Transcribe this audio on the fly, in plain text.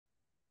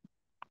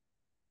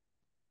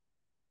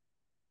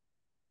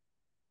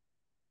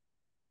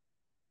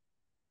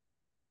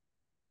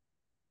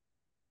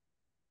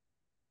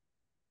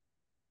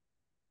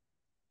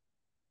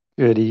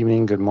Good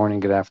evening, good morning,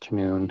 good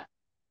afternoon.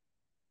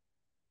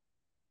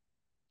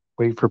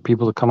 Wait for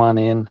people to come on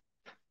in.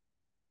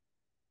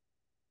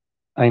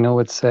 I know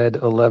it said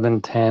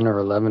 11:10 or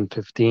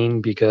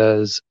 11:15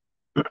 because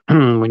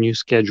when you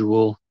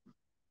schedule,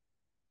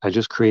 I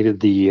just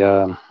created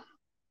the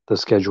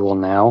schedule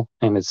now,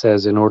 and it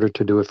says in order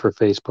to do it for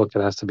Facebook,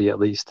 it has to be at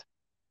least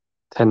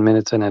 10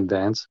 minutes in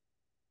advance.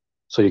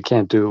 So you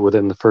can't do it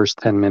within the first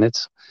 10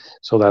 minutes.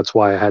 So that's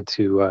why I had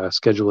to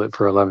schedule it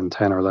for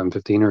 11:10 or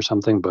 11:15 or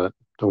something, but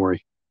don't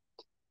worry.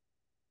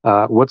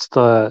 What's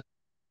the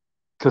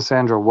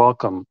Cassandra,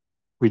 welcome.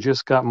 We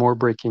just got more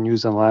breaking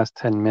news in the last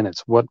 10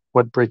 minutes. What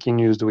breaking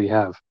news do we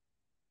have?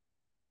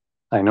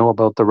 I know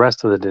about the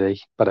rest of the day,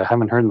 but I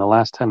haven't heard in the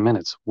last 10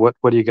 minutes. What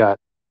do you got?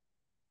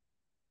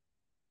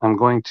 I'm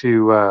going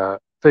to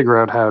figure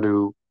out how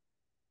to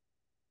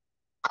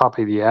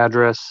copy the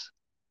address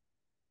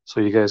so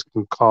you guys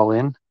can call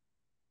in.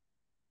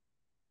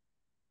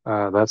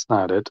 That's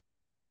not it.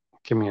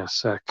 Give me a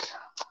sec.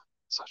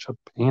 Such a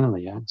pain in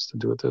the ass to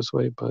do it this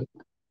way, but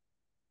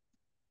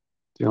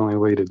the only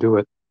way to do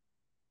it.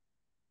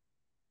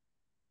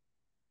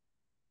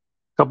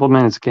 Couple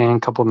minutes, gang.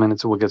 Couple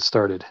minutes, and we'll get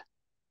started.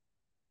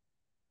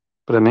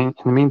 But in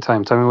the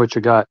meantime, tell me what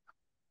you got.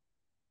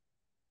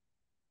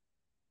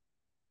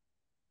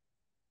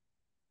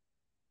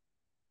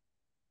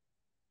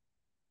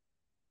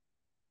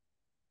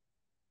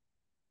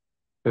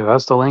 Yeah,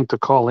 that's the link to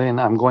call in.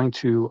 I'm going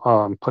to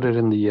put it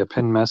in the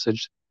pinned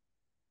message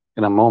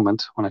in a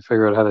moment when I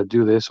figure out how to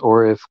do this.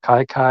 Or if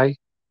Kai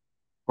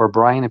or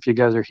Brian, if you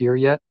guys are here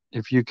yet,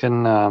 if you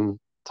can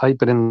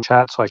type it in the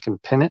chat so I can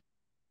pin it.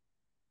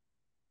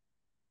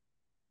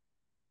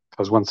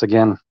 Because once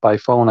again, by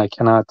phone, I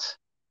cannot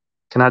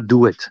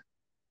do it.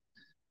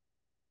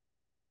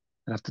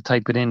 I have to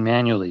type it in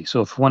manually. So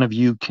if one of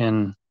you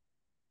can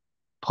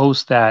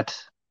post that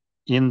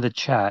in the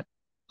chat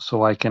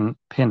so I can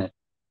pin it.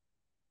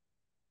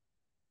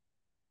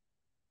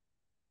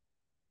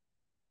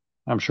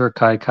 I'm sure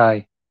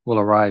Kai will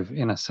arrive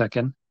in a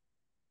second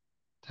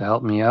to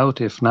help me out.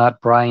 If not,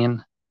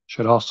 Brian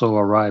should also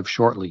arrive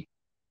shortly.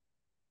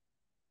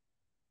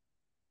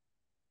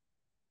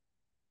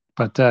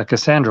 But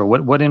Cassandra,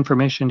 what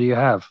information do you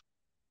have?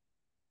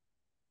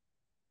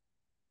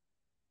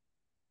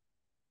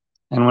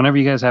 And whenever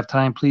you guys have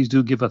time, please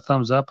do give a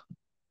thumbs up.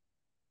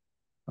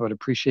 I would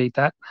appreciate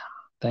that.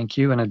 Thank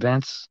you in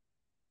advance.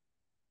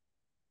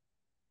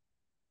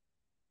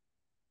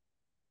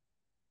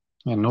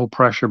 And no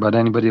pressure, but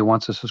anybody who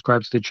wants to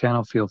subscribe to the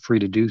channel, feel free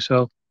to do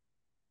so.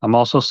 I'm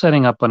also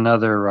setting up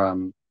another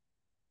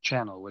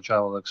channel, which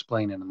I will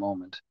explain in a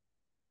moment.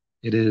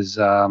 It is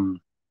going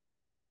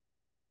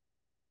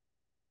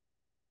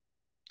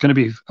to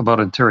be about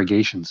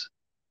interrogations.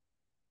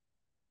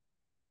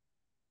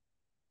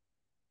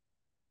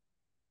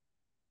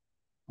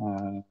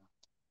 But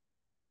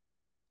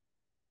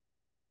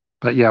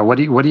yeah, what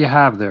do you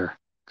have there,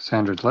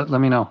 Cassandra? Let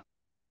me know.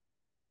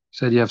 You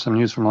said you have some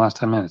news from the last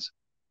 10 minutes.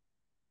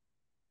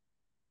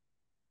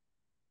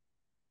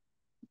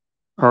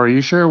 Or are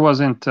you sure it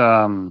wasn't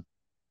that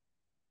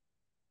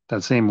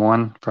same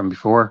one from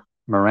before,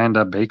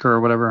 Miranda Baker or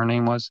whatever her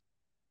name was?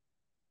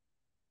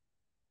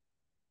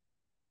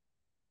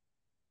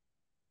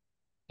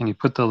 Can you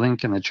put the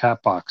link in the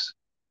chat box?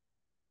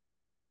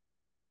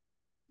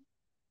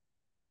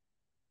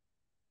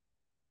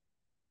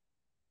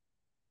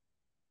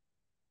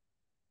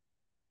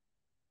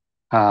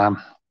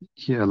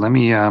 Here, let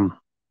me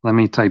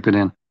type it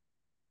in.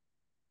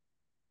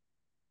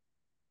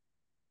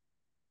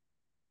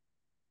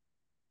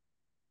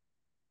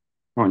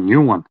 Oh, a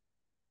new one.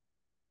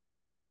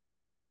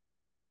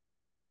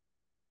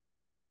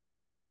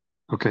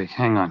 Okay,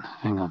 hang on.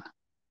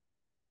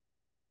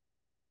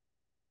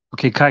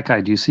 Okay,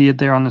 Kai, do you see it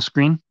there on the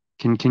screen?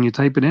 Can you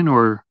type it in,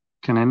 or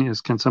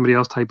can somebody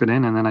else type it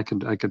in and then I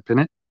could pin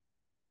it?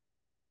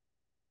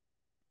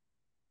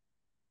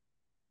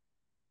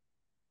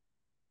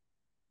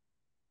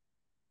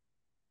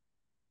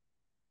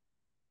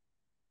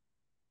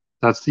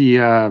 That's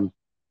the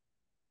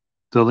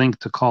link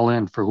to call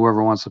in for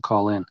whoever wants to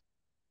call in.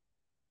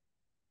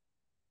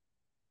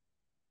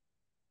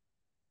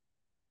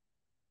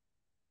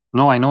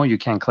 No, I know you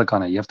can't click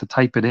on it. You have to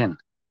type it in.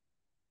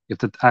 You have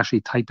to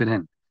actually type it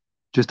in.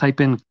 Just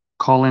type in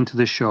call into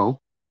the show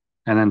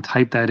and then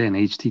type that in,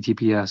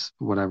 HTTPS,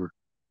 whatever.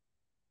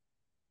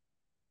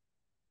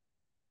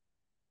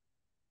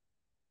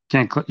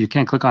 You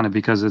can't click on it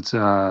because it's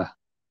I'm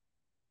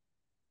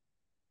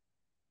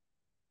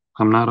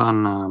not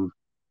on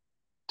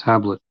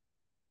tablet.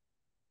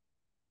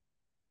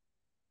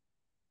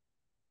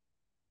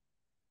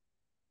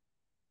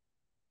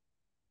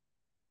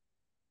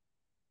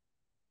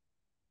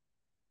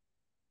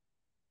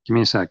 Give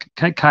me a sec.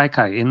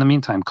 Kai, in the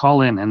meantime,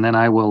 call in and then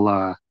I will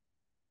I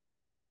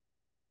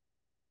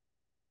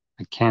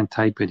can't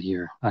type it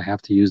here. I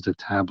have to use the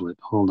tablet.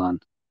 Hold on.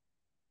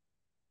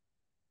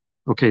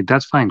 Okay,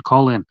 that's fine.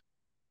 Call in.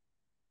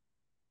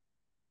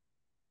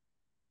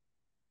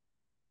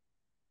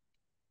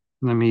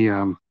 Let me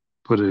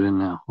put it in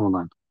now. Hold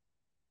on.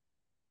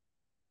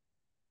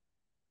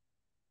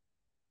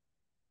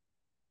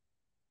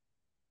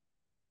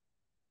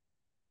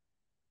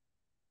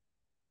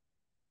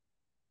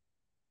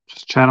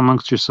 Just chat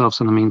amongst yourselves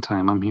in the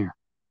meantime. I'm here.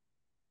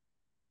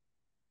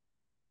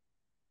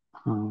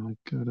 Oh, I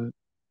got it.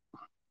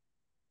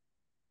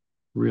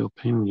 Real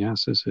pain in the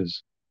ass this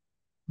is.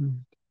 /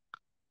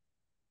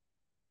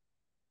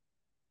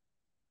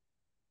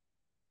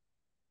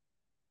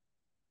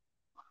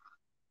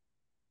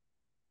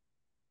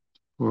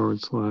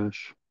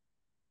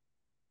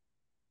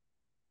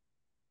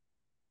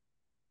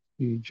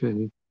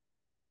 EJ.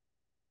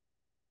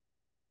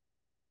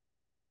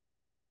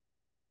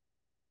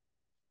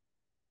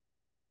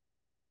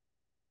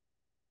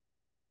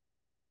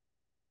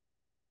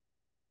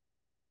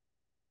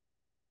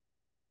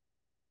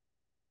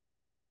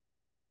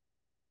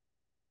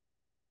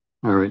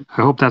 All right.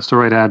 I hope that's the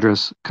right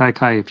address.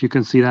 Kai, if you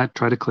can see that,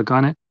 try to click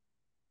on it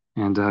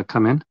and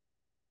come in.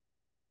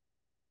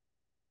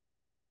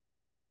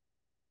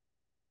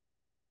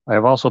 I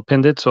have also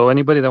pinned it, so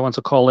anybody that wants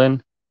to call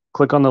in,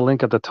 click on the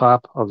link at the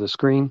top of the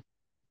screen,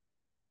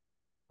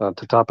 at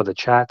the top of the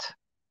chat,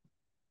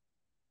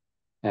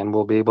 and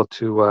we'll be able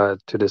to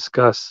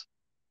discuss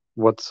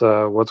what's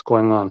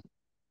going on.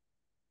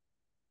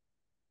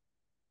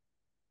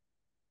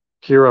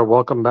 Kira,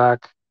 welcome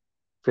back.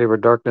 Favorite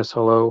Darkness,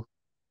 hello.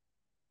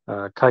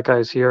 Kai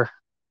is here.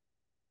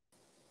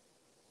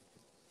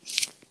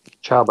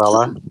 Ciao,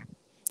 Bella.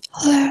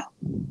 Hello.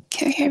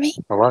 Can you hear me?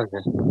 Hello.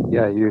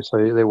 Yeah, so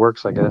it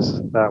works, I guess,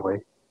 that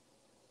way.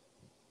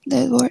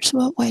 That works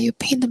well when you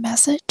pin the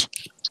message?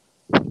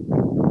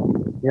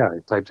 Yeah, I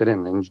typed it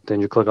in, and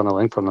then you click on the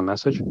link from the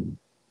message?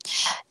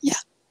 Yeah.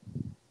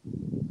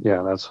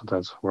 Yeah, that's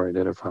where I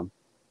did it from.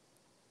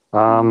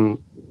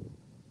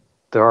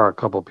 There are a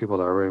couple people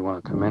that already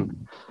want to come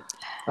in.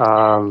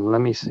 Let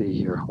me see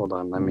here. Hold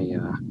on. Let me,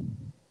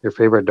 your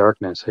favorite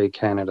Darkness. Hey,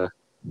 Canada.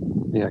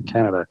 Yeah,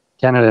 Canada.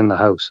 Canada in the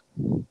house.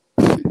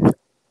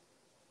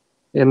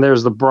 And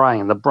there's the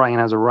Brian. The Brian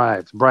has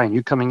arrived. Brian,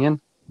 you coming in?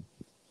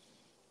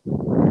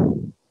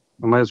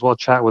 We might as well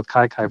chat with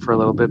Kai for a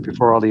little bit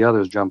before all the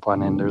others jump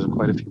on in. There's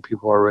quite a few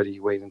people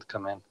already waiting to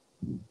come in.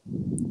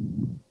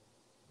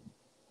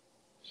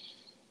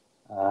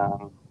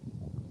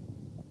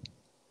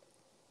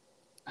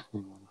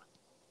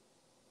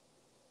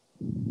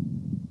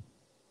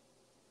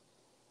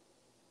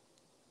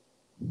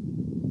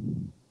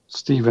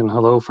 Stephen,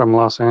 hello from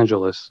Los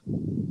Angeles.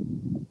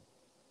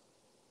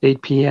 8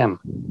 p.m.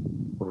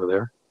 over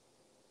there.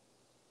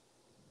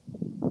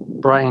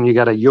 Brian, you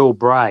got a Yo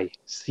Bry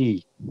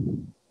C,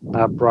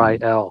 not Bry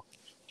L.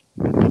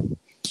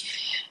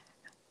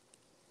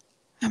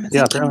 I'm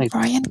thinking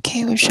Brian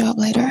K will show up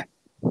later.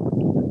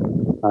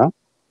 Huh?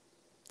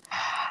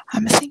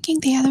 I'm thinking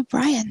the other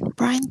Brian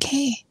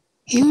K.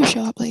 He will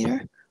show up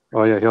later.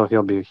 Oh yeah,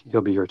 he'll be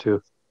here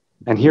too.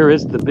 And here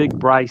is the big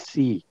Bry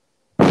C.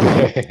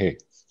 Hey,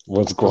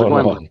 what's going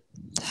on?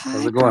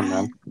 How's it going,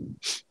 man?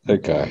 Hey,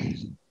 Kai.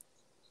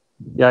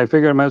 Yeah, I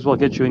figured I might as well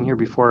get you in here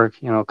before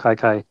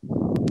Kai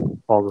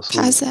falls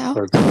asleep. Pass out.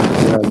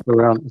 Yeah,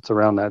 it's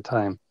around that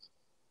time.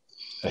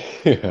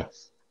 Yeah.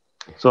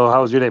 So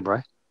how was your day,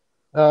 Bry?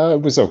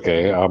 It was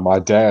okay. My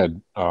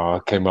dad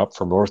came up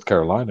from North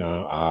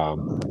Carolina.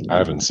 I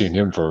haven't seen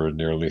him for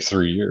nearly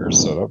 3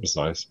 years, so that was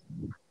nice.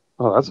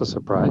 Oh, that's a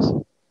surprise.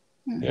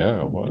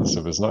 Yeah, it was.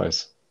 It was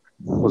nice.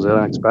 Was it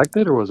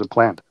unexpected or was it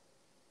planned?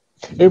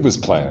 It was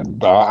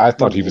planned. I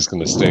thought he was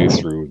going to stay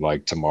through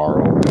like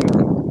tomorrow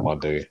and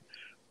Monday,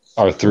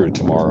 or through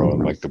tomorrow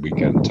and like the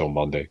weekend until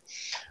Monday.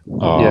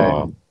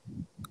 Yeah.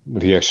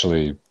 But he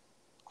actually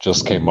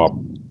just came up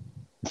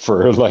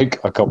for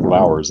like a couple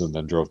hours and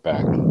then drove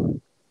back.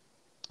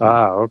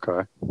 Ah,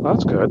 okay.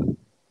 That's good.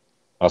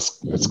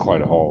 It's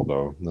quite a haul,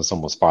 though. That's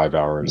almost 5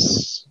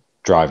 hours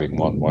driving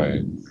one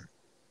way.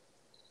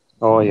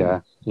 Oh, yeah.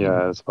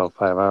 Yeah, it's about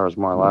 5 hours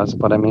more or less.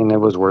 But I mean, it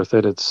was worth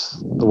it.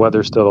 The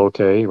weather's still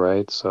okay,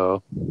 right?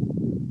 So.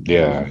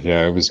 Yeah,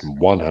 it was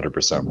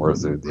 100%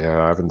 worth it.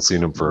 Yeah, I haven't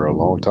seen him for a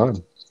long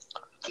time.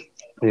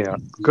 Yeah,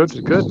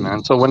 good,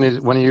 man. So when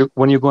are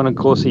you going to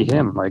go see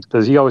him? Like,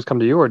 does he always come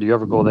to you, or do you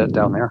ever go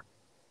down there?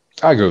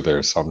 I go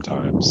there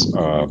sometimes,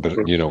 but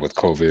with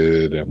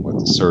COVID and with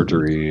the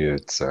surgery,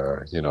 it's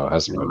it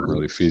hasn't been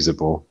really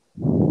feasible.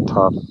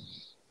 Tough.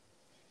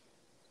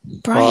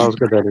 Brian, well, it was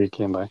good that he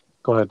came by.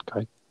 Go ahead,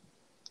 Kai.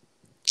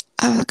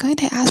 I was going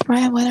to ask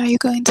Brian, when are you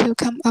going to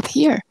come up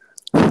here?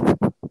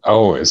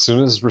 Oh, as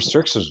soon as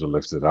restrictions are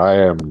lifted, I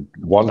am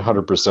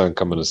 100%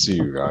 coming to see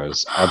you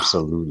guys.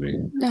 Absolutely.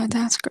 No,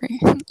 that's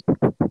great.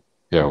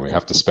 Yeah, we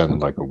have to spend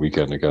like a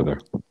weekend together.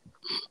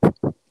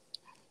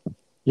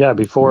 Yeah,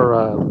 before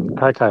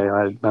Kai,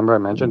 I remember I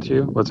mentioned to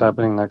you what's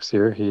happening next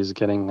year. He's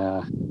getting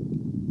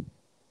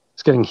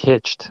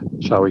hitched,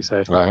 shall we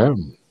say? I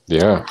am.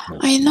 Yeah.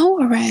 I know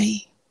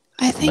already.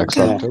 I think next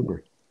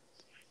October.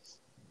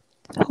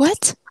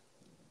 What?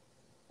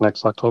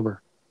 Next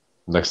October.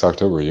 Next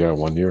October, yeah,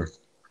 1 year.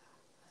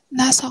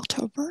 Next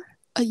October,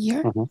 a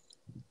year.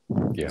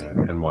 Mm-hmm. Yeah,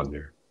 in 1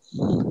 year.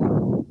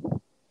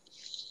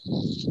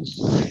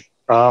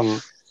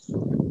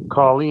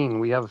 Colleen,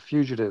 we have a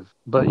fugitive,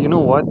 but you know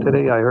what?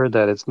 Today I heard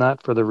that it's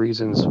not for the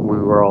reasons we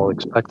were all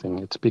expecting.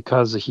 It's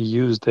because he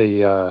used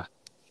a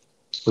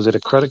Was it a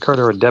credit card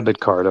or a debit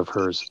card of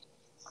hers?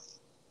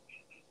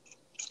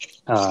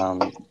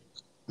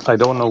 I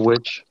don't know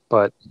which,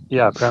 but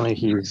yeah, apparently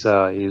he's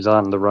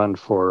on the run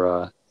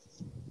for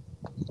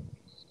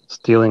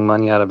stealing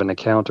money out of an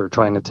account or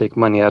trying to take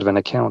money out of an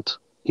account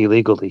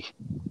illegally.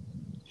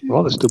 For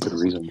all the stupid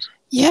reasons.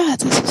 Yeah,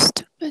 this is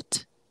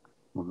stupid.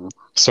 Mm-hmm.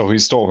 So he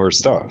stole her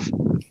stuff.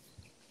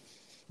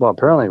 Well,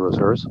 apparently it was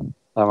hers.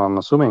 I'm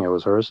assuming it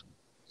was hers.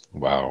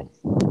 Wow.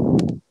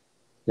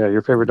 Yeah,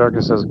 your favorite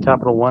darkness says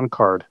Capital One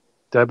card,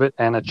 debit,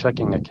 and a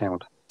checking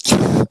account.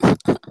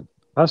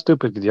 How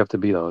stupid could you have to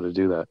be, though, to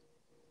do that?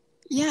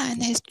 Yeah,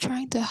 and he's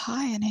trying to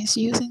hide, and he's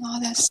using all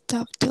that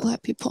stuff to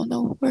let people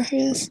know where he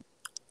is.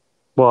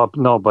 Well,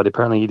 no, but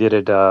apparently he did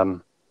it,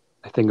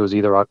 I think it was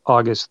either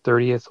August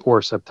 30th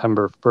or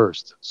September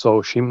 1st.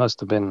 So she must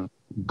have been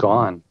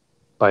gone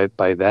by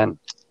then.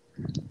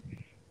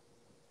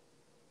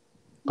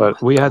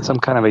 But we had some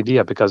kind of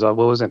idea because what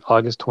was it,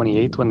 August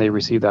 28th when they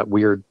received that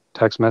weird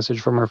text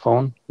message from her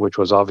phone, which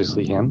was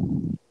obviously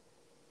him.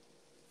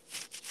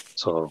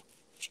 So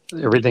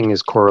everything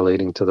is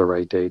correlating to the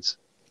right dates.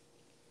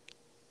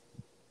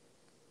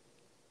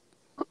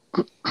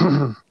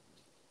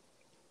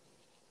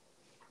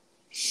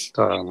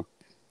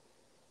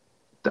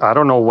 I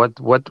don't know what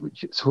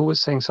who was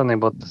saying something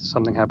about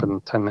something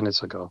happened 10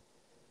 minutes ago.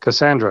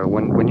 Cassandra,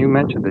 when you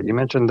mentioned it, you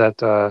mentioned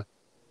that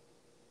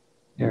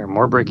here,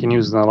 more breaking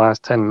news in the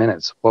last 10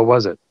 minutes. What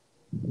was it?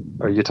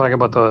 Are you talking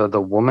about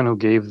the woman who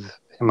gave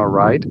him a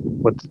ride?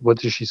 What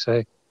did she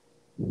say?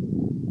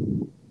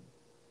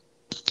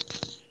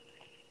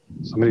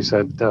 Somebody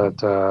said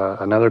that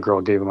another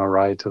girl gave him a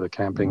ride to the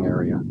camping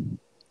area.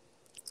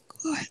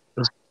 What?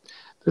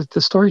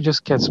 The story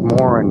just gets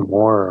more and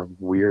more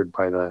weird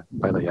by the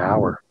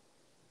hour.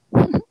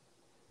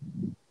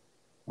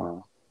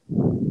 Wow.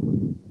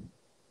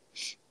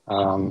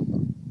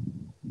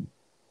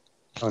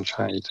 Don't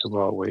chat on YouTube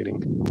while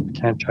waiting. I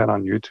can't chat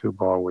on YouTube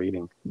while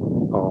waiting.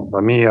 Oh,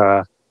 let me.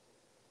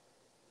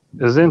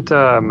 Isn't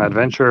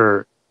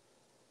Adventure?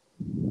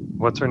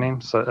 What's her name?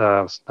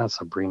 Not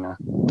Sabrina.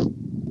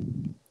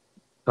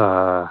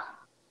 Let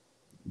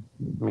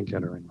me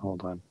get her in.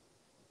 Hold on.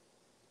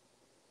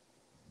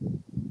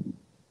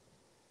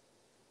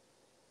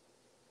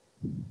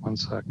 One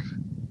sec.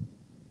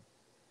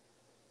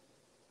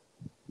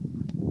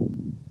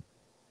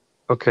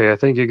 Okay, I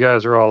think you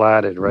guys are all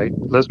at it, right?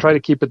 Let's try to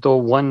keep it though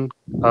one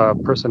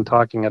person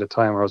talking at a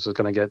time, or else it's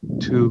going to get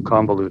too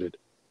convoluted.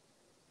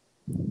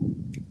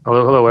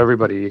 Hello,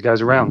 everybody. You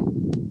guys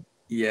around?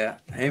 Yeah.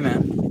 Hey,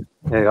 man.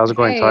 Hey, how's it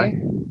going,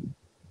 Ty?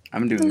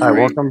 I'm doing Hi, great.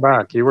 welcome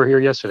back. You were here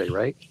yesterday,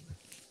 right?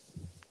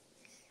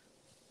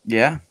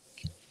 Yeah.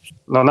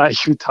 No,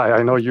 not you, Ty.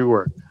 I know you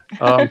were.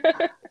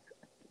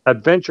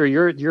 Adventure,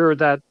 you're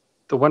the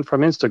one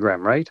from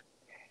Instagram, right?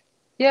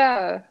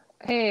 Yeah.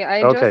 Hey,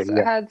 I Okay, just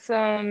yeah. had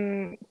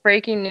some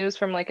breaking news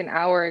from like an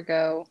hour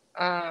ago.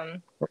 I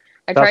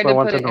That's tried what I to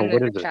want put to it know. in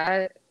What the is it?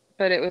 chat,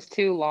 but it was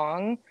too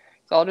long.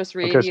 So I'll just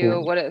read Okay, so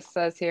you what it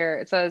says here.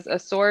 It says a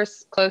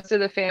source close to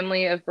the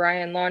family of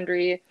Brian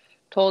Laundrie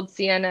told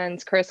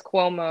CNN's Chris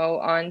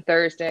Cuomo on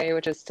Thursday,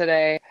 which is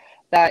today,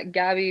 that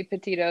Gabby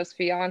Petito's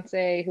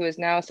fiance, who is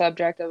now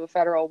subject of a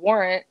federal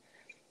warrant,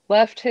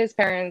 left his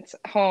parents'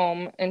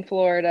 home in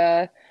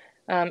Florida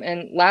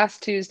and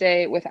last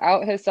Tuesday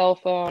without his cell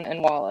phone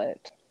and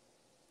wallet.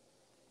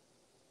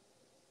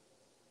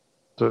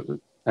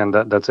 and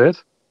that's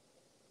it?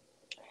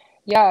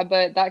 Yeah,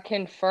 but that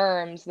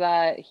confirms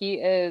that he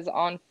is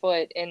on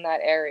foot in that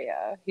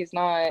area. He's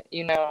not,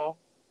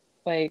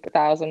 like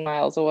 1,000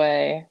 miles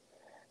away.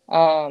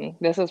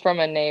 This is from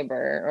a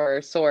neighbor or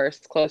a source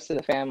close to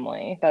the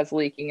family that's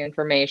leaking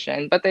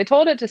information. But they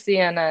told it to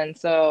CNN,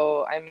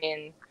 so I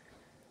mean,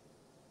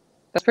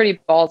 that's pretty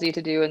ballsy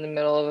to do in the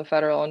middle of a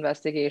federal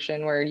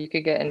investigation where you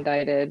could get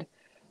indicted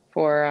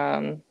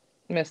for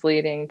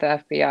misleading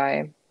the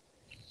FBI.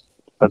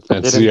 But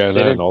And didn't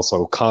CNN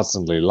also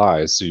constantly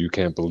lies, so you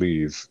can't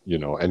believe,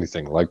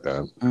 anything like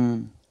that.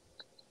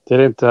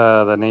 Didn't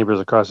the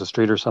neighbors across the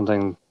street or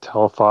something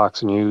tell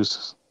Fox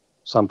News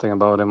something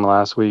about him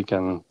last week,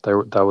 and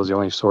that was the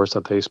only source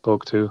that they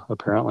spoke to,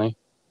 apparently?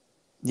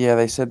 Yeah,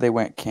 they said they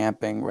went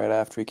camping right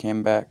after he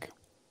came back.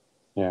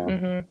 Yeah.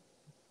 Mm-hmm.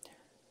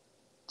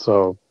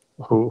 So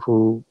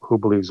who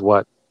believes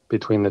what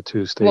between the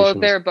two stations? Well,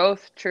 they're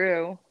both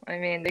true. I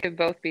mean, they could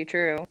both be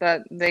true.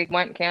 That they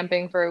went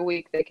camping for a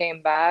week, they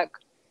came back,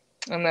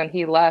 and then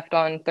he left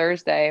on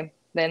Thursday.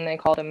 Then they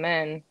called him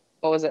in.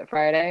 What was it,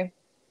 Friday?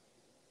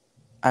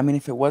 I mean,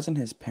 if it wasn't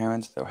his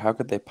parents, though, how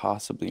could they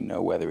possibly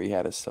know whether he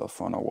had a cell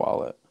phone or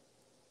wallet?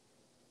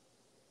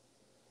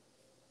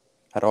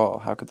 At all.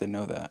 How could they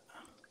know that?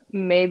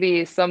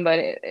 Maybe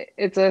somebody,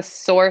 it's a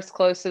source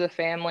close to the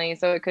family,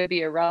 so it could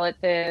be a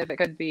relative, it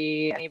could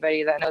be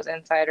anybody that knows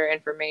insider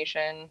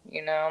information,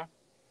 Yeah,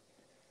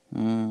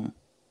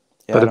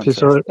 but if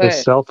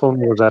his cell phone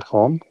was at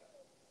home?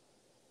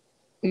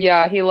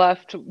 Yeah, he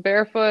left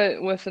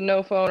barefoot with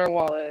no phone or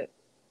wallet,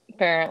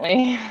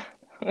 apparently.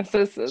 This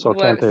is So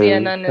what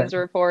CNN is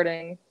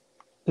reporting.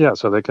 Yeah,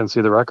 so they can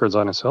see the records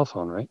on his cell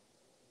phone, right?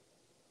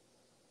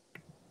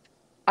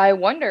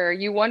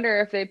 You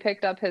wonder if they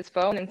picked up his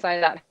phone inside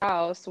that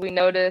house. We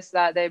noticed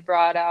that they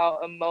brought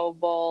out a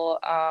mobile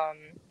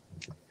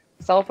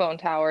cell phone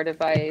tower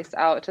device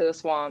out to the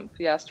swamp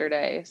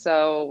yesterday.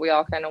 So we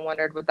all kind of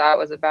wondered what that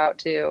was about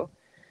too.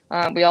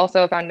 We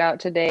also found out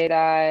today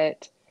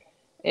that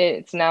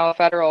it's now a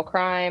federal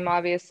crime.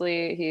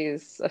 Obviously,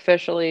 he's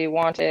officially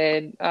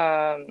wanted,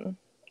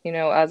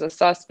 as a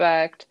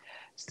suspect.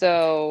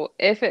 So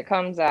if it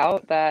comes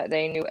out that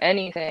they knew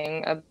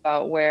anything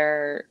about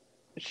where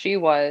she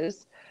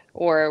was,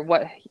 or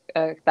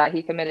that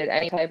he committed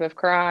any type of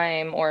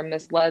crime or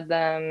misled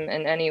them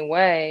in any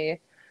way,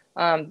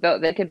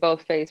 they could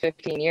both face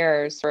 15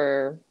 years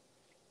for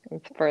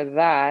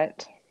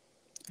that.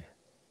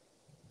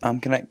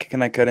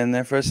 Can I cut in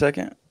there for a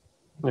second?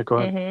 Yeah, go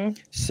ahead.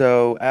 Mm-hmm.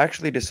 So I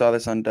actually just saw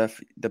this on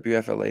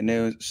WFLA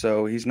News.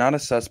 So he's not a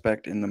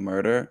suspect in the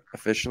murder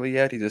officially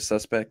yet. He's a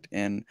suspect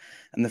and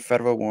the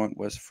federal warrant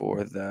was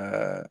for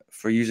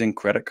using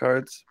credit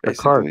cards,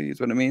 basically, is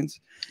what it means.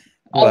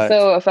 But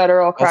Also a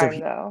federal crime,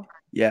 though.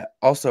 Yeah.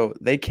 Also,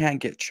 they can't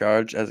get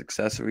charged as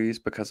accessories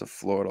because of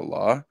Florida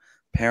law.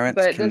 Parents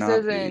But this cannot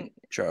isn't be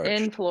charged.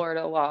 in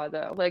Florida law,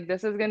 though. Like,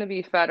 this is going to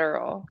be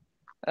federal.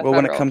 Well,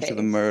 when it comes case. to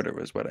the murder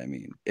is what I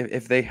mean.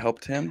 If they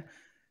helped him,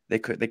 they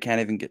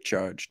can't even get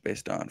charged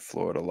based on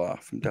Florida law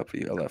from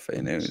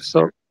WLFA News.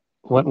 So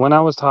when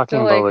I was talking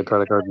about like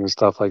credit cards and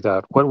stuff like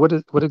that,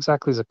 what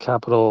exactly is a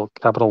Capital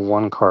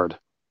One card?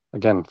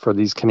 Again, for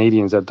these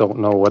Canadians that don't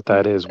know what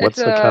that is, what's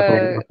it's the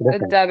Capital? a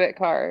debit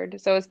card.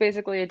 So it's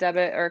basically a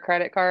debit or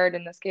credit card.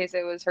 In this case,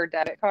 it was her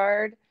debit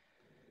card.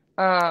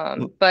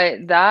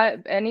 But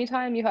that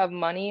anytime you have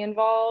money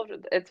involved,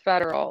 it's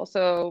federal.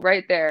 So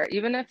right there,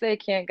 even if they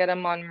can't get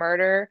him on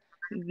murder,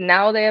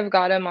 now they have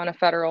got him on a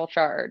federal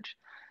charge.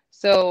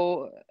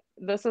 So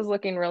this is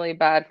looking really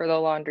bad for the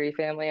Laundrie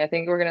family. I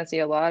think we're going to see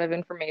a lot of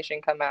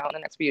information come out in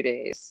the next few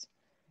days.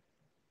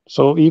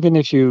 So even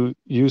if you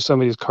use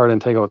somebody's card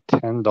and take out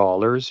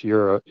 $10,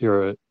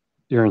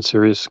 you're in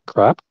serious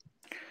crap.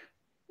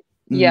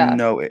 Yeah.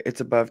 No, it's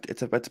above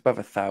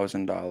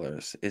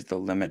 $1,000 is the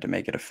limit to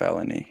make it a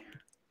felony.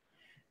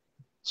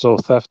 So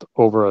theft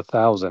over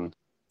 1,000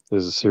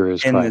 is a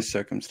serious crime. In this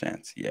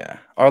circumstance, yeah.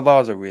 Our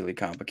laws are really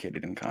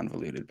complicated and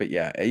convoluted, but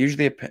yeah, it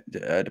usually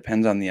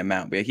depends on the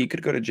amount. But he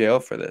could go to jail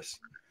for this.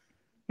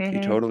 Mm-hmm.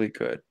 He totally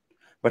could.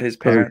 But his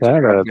parents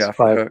are probably off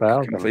the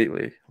hook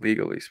completely,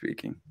 legally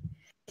speaking.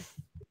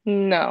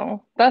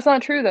 No, that's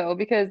not true though,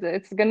 because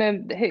it's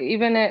gonna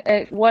even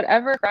at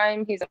whatever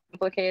crime he's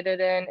implicated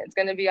in, it's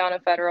gonna be on a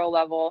federal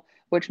level,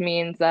 which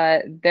means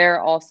that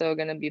they're also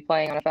gonna be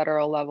playing on a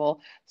federal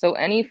level. So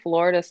any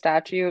Florida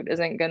statute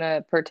isn't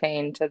gonna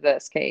pertain to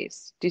this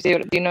case. Do you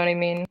know what I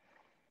mean?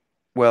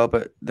 Well,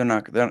 but they're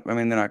not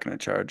gonna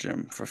charge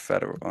him for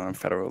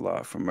federal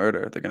law for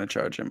murder. They're gonna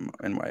charge him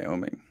in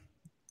Wyoming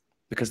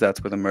because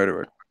that's where the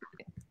murderer.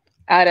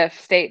 At a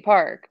state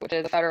park, which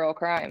is a federal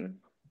crime.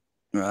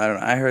 Well, I don't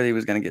know. I heard he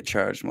was going to get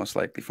charged most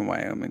likely from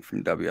Wyoming,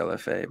 from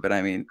WLFA. But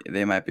I mean,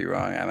 they might be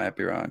wrong. I might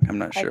be wrong. I'm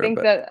not sure.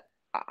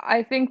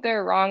 I think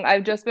they're wrong.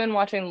 I've just been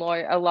watching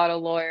a lot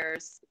of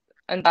lawyers,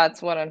 and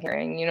that's what I'm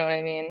hearing. You know what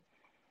I mean?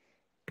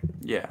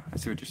 Yeah, I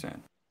see what you're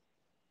saying.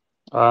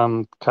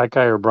 Kai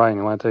or Brian,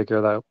 you want to take care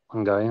of that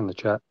one guy in the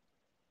chat?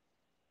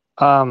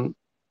 What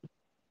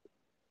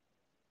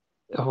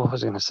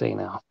was I going to say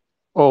now?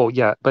 Oh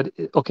yeah, but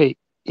okay.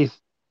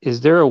 Is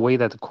there a way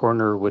that the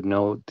coroner would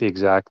know the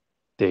exact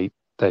date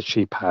that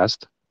she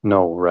passed?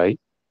 No, right?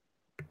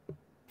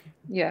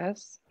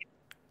 Yes.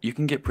 You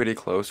can get pretty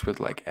close with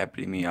like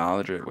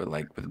epidemiology,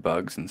 with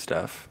bugs and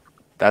stuff.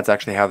 That's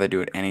actually how they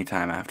do it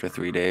anytime after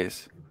 3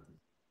 days.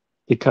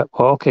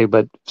 Okay,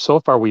 but so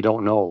far we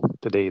don't know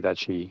the day that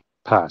she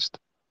passed.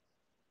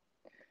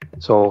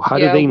 So how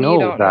do they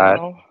know that?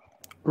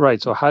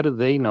 Right. So how do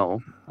they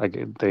know? Like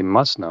they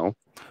must know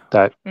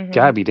that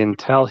Gabby didn't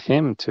tell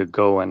him to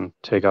go and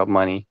take out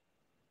money.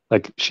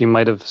 Like she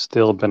might have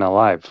still been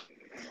alive.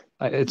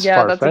 It's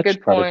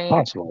far-fetched, but it's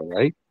possible,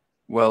 right?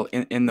 Well,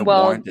 in the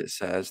warrant it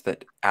says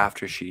that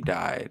after she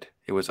died,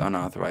 it was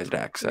unauthorized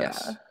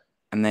access. Yeah.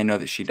 And they know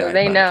that she died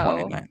by the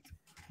 29th.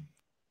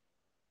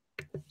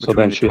 So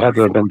then she had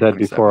to have been dead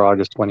before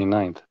August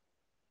 29th.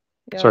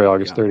 Yeah. Sorry,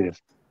 August 30th.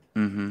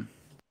 Mm-hmm.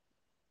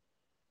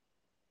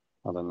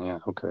 Well then, yeah,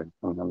 okay.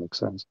 Well, that makes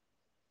sense.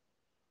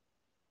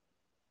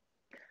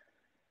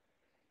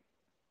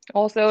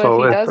 Also, if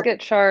he does get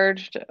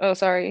charged... Oh,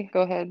 sorry.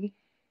 Go ahead.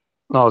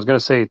 No, I was going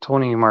to say,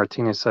 Tony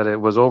Martinez said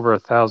it was over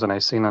 1,000 I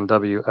seen on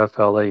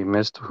WFLA,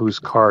 missed whose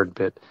card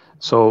bit.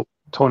 So,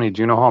 Tony,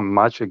 do you know how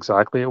much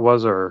exactly it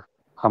was or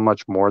how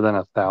much more than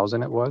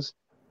 1,000 it was?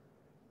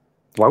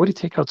 Why would he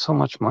take out so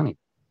much money?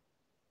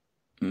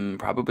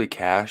 Probably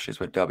cash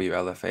is what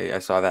WLFA. I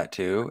saw that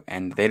too.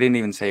 And they didn't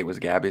even say it was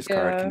Gabby's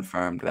card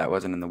confirmed. That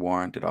wasn't in the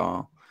warrant at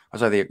all. I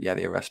saw the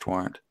arrest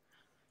warrant.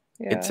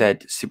 Yeah. It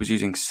said she was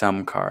using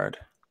some card.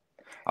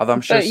 Although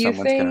I'm sure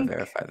someone's going to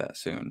verify that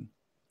soon.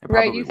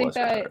 Right, you think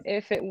that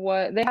if it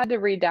was, they had to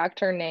redact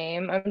her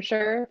name, I'm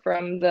sure,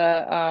 from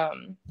the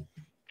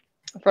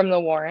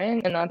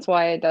warrant, and that's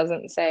why it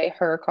doesn't say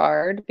her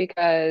card,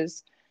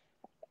 because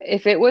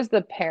if it was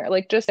the parent,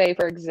 like just say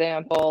for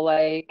example,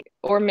 like,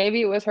 or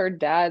maybe it was her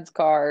dad's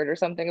card or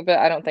something, but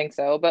I don't think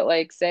so. But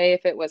like, say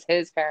if it was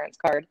his parents'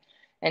 card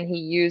and he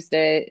used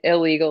it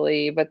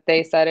illegally, but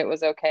they said it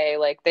was okay,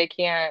 like they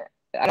can't,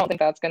 I don't think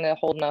that's going to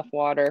hold enough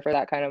water for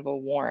that kind of a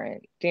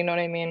warrant. Do you know what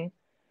I mean?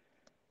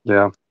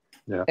 Yeah.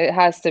 Yeah. It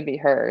has to be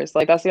hers.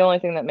 Like that's the only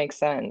thing that makes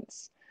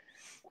sense.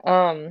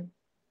 And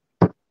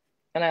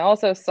I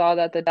also saw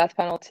that the death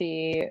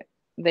penalty,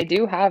 they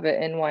do have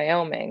it in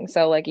Wyoming.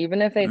 So like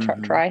even if they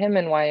try him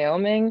in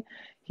Wyoming,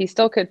 he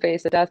still could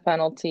face a death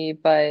penalty,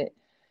 but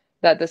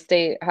that the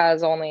state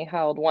has only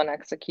held one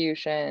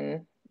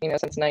execution,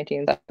 since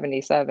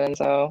 1977.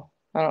 So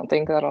I don't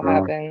think that'll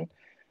happen.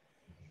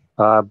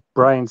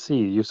 Brian C.,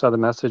 you saw the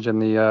message in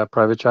the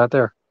private chat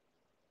there?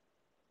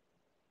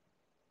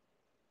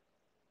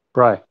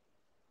 Brian.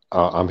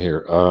 I'm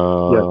here. Yeah,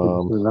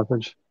 the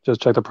message.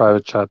 Just check the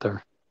private chat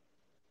there.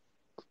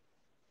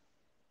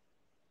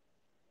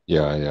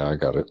 Yeah, I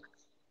got it.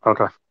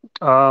 Okay.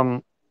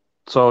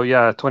 So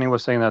yeah, 20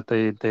 was saying that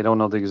they don't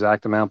know the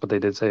exact amount, but they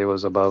did say it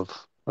was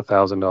above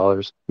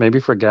 $1,000. Maybe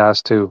for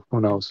gas too.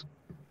 Who knows?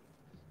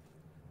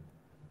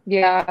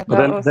 Yeah,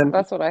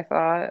 that's what I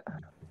thought.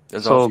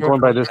 So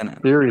going by this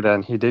theory,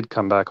 then he did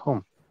come back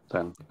home.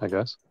 Then I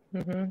guess.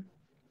 Mm-hmm.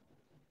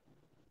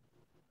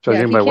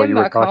 Judging by what you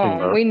were talking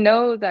about, we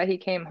know that he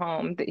came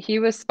home. He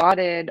was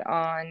spotted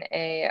on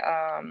a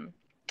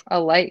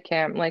light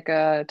cam, like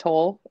a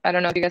toll. I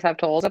don't know if you guys have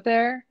tolls up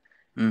there,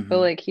 but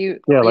like he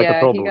they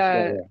have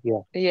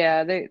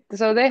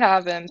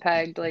him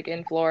pegged like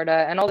in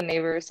Florida, and all the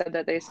neighbors said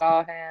that they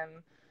saw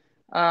him.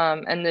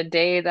 And the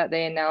day that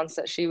they announced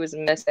that she was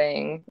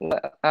missing,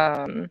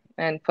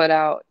 and put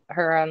out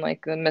her on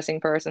like the missing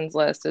persons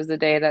list, is the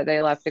day that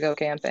they left to go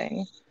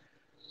camping.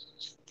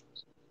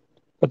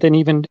 But then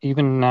even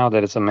now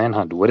that it's a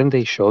manhunt, wouldn't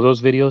they show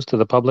those videos to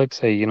the public?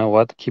 Say, you know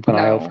what, keep an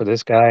eye out for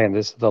this guy, and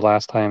this is the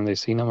last time they've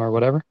seen him or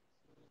whatever?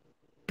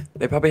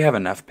 They probably have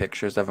enough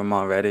pictures of him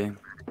already.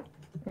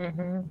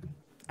 Mm-hmm.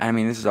 I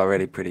mean, this is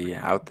already pretty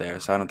out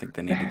there, so I don't think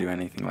they need to do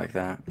anything like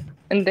that.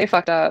 And they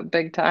fucked up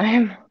big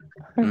time.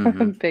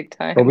 Mm-hmm. Big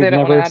time. But they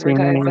don't want to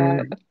advertise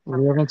that.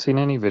 We haven't seen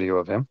any video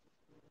of him.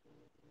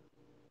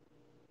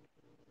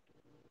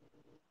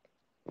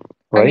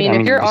 Right? I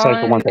mean,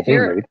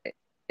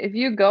 if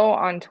you go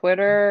on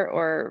Twitter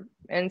or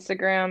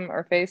Instagram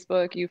or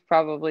Facebook, you've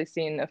probably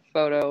seen a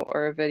photo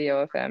or a video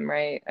of him,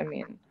 right? I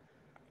mean,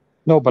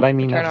 no, but I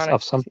mean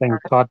of something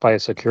caught by a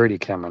security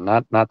camera,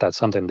 not that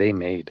something they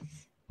made.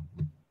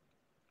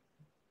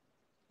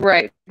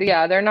 Right.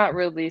 Yeah, they're not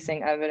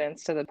releasing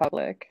evidence to the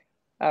public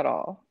at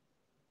all.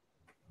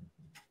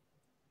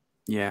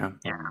 Yeah.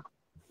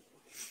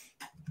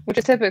 Which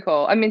is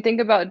typical. I mean,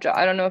 think about,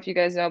 I don't know if you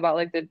guys know about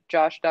like the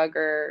Josh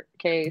Duggar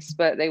case,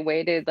 but they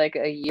waited like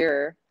a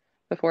year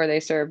before they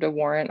served a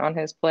warrant on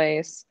his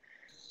place.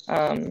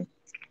 They'll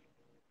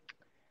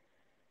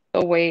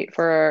wait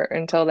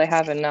until they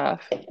have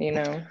enough,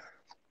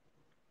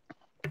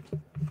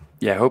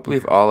 Yeah, hopefully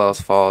if all else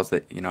falls,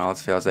 they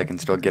can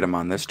still get him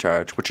on this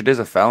charge, which it is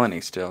a felony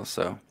still,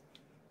 so.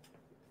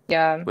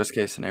 Yeah. Worst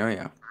case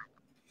scenario.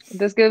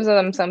 This gives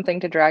them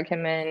something to drag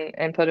him in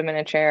and put him in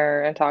a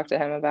chair and talk to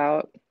him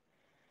about.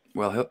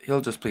 Well,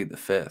 he'll just plead the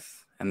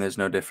fifth, and there's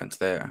no difference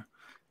there.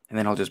 And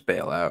then he'll just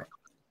bail out.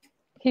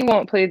 He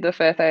won't plead the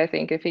fifth, I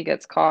think, if he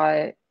gets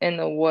caught in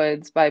the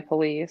woods by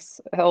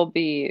police. He'll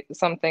be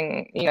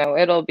something,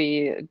 it'll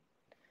be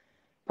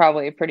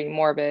probably pretty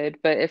morbid.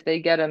 But if they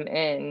get him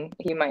in,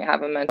 he might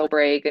have a mental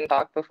break and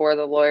talk before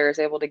the lawyer is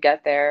able to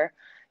get there.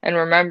 And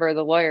remember,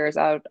 the lawyer is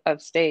out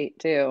of state,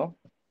 too.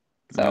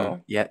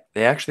 So yeah,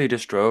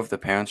 the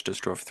parents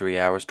just drove 3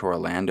 hours to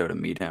Orlando to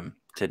meet him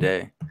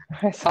today.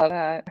 I saw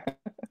that.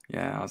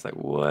 Yeah, I was like,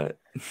 what?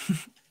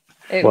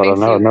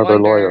 Another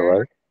lawyer,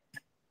 right?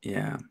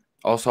 Yeah.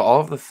 Also,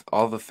 all the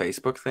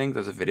Facebook things,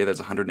 there's a video that's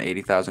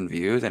 180,000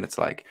 views, and it's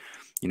like,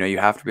 you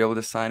have to be able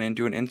to sign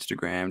into an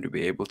Instagram to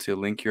be able to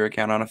link your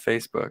account on a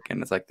Facebook,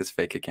 and it's like this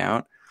fake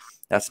account.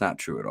 That's not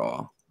true at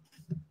all.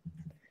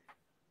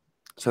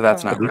 So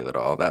that's not real at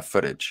all, that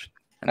footage.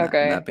 And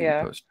that being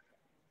posted.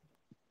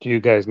 Do you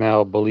guys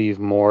now believe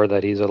more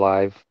that he's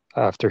alive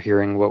after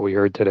hearing what we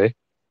heard today?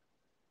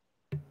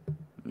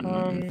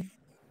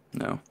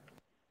 No.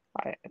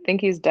 I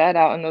think he's dead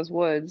out in those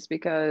woods,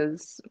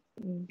 because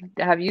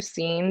have you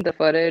seen the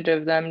footage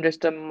of them just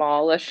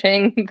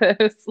demolishing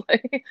this,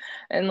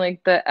 and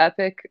the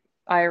epic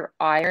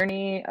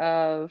irony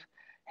of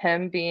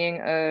him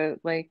being a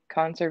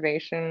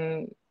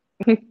conservation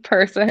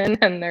person,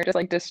 and they're just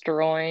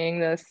destroying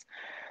this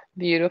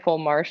beautiful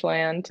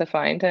marshland to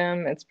find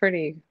him? It's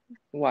pretty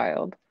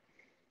wild.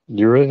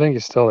 You really think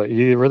he's still there?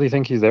 You really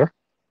think he's there?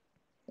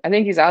 I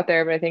think he's out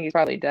there, but I think he's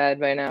probably dead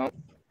by now.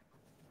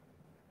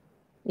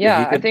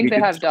 Yeah, I think they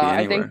have dogs.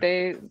 I think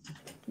they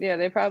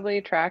probably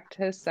tracked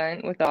his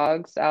scent with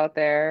dogs out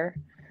there.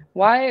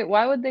 Why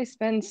would they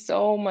spend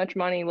so much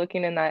money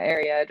looking in that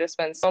area? Just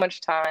spend so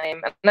much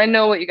time. And I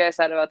know what you guys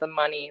said about the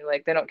money.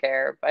 They don't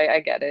care. I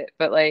get it.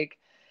 But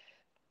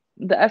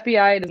the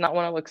FBI does not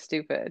want to look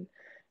stupid.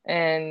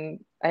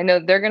 And I know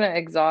they're going to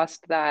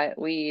exhaust that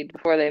lead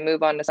before they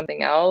move on to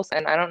something else.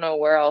 And I don't know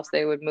where else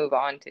they would move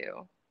on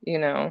to, you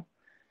know?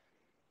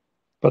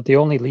 But the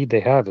only lead they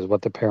have is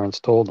what the parents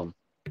told them.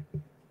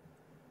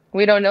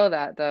 We don't know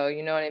that, though.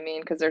 You know what I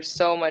mean? Because there's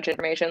so much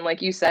information.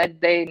 Like you said,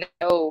 they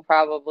know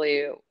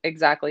probably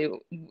exactly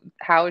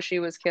how she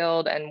was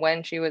killed and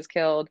when she was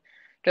killed.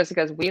 Just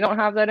because we don't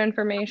have that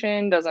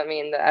information doesn't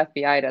mean the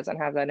FBI doesn't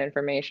have that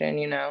information,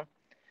 you know?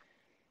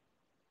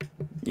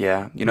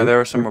 Yeah, you know, there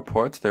are some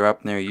reports. They're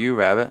up near you,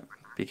 Rabbit.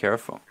 Be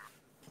careful.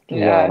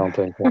 Yeah, I don't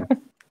think so.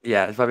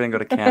 Yeah, it's probably gonna go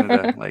to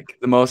Canada. Like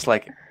the most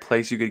like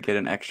place you could get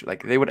an extra,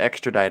 like they would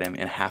extradite him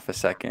in half a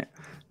second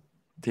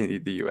to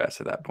the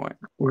U.S. at that point.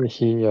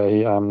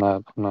 I'm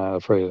not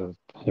afraid of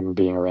him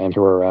being around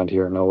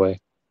here. No way.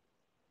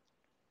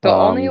 The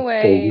only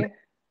way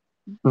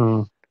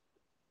Mm.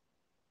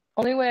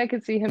 only way I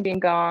could see him being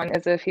gone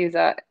is if he's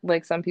at,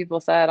 like some people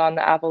said, on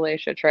the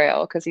Appalachia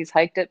Trail, because he's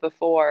hiked it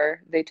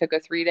before. They took a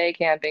 3-day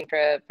camping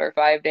trip or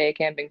 5-day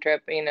camping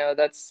trip. You know,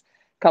 that's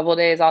a couple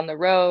days on the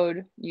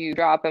road. You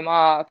drop him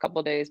off, a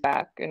couple days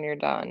back, and you're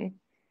done.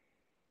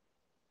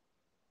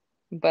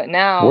 But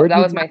now,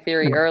 that was my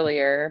theory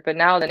earlier, but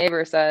now the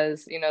neighbor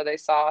says, you know, they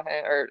saw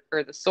him,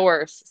 or the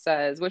source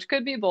says, which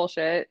could be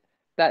bullshit,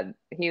 that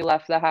he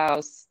left the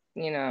house,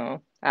 you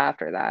know,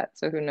 after that.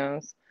 So who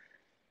knows?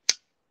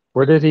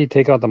 Where did he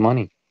take out the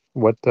money?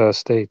 What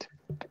state?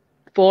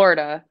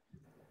 Florida.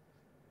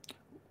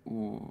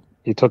 Ooh.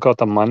 He took out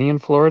the money in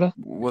Florida?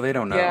 Well, they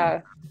don't know.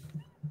 Yeah.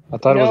 I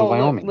thought it was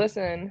Wyoming.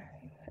 Listen.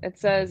 It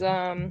says,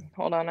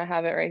 hold on, I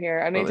have it right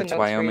here. I made some notes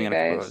Wyoming for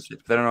you guys.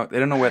 They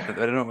don't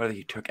know whether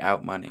he took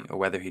out money or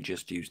whether he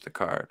just used the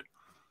card.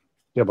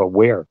 Yeah, but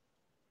where?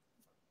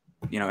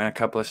 You know, in a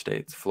couple of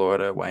states,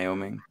 Florida,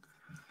 Wyoming.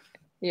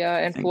 Yeah,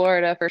 in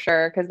Florida for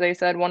sure, because they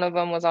said one of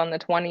them was on the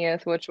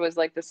 20th, which was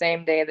like the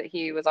same day that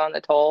he was on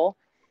the toll,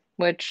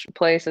 which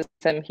places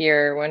him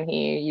here when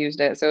he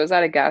used it. So it was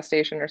at a gas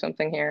station or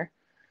something here,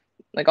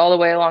 like all the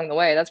way along the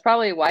way. That's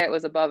probably why it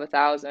was above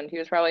 1,000. He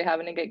was probably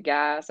having to get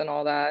gas and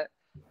all that.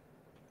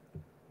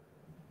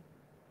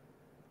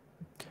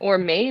 Or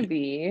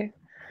maybe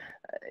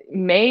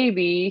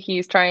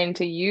he's trying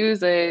to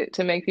use it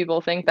to make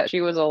people think that she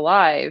was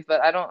alive,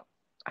 but I don't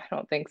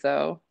think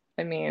so.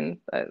 I mean,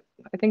 I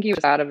think he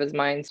was out of his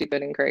mind,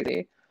 stupid and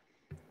crazy.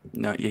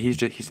 No, yeah,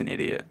 he's an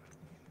idiot.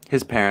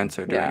 His parents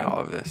are doing all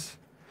of this.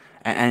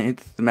 And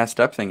the messed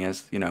up thing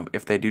is, you know,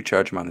 if they do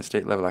charge him on the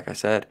state level, like I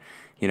said,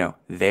 you know,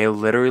 they're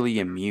literally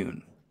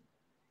immune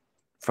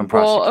from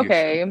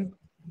prosecution.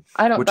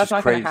 Well, okay. That's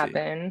not going to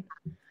happen.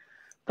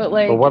 But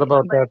like, what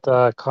about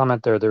that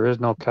comment there? There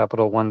is no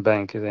Capital One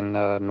bank in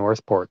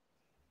Northport.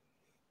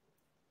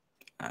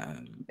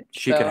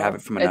 She could have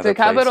it from another place. It's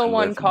a Capital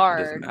One card.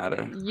 It doesn't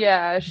matter.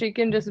 Yeah, she's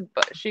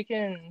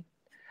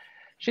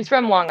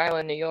from Long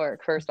Island, New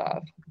York, first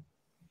off.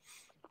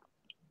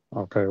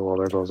 Okay, well,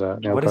 there goes that.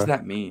 What does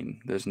that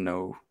mean? There's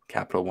no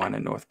Capital One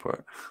in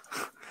Northport.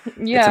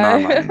 Yeah. It's an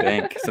online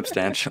bank,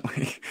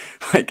 substantially.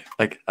 like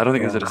I don't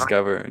think there's a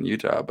Discover in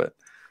Utah, but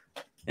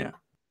yeah.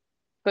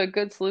 But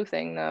good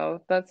sleuthing, though.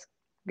 That's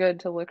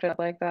good to look at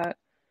like that.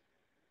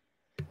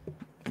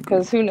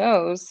 Because who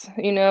knows?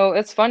 You know,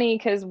 it's funny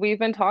because we've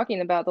been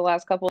talking about the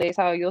last couple of days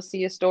how you'll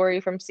see a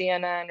story from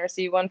CNN or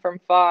see one from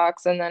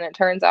Fox, and then it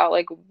turns out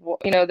like,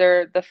 you know,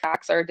 the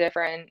facts are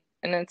different.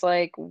 And it's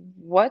like,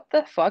 what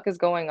the fuck is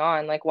going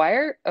on? Like, why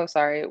are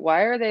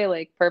they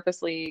like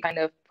purposely kind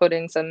of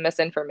putting some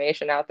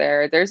misinformation out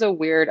there? There's a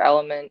weird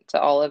element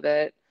to all of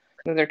it.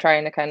 They're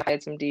trying to kind of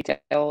hide some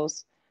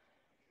details.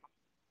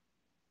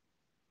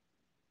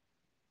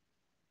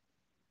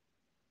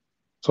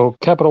 So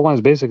Capital One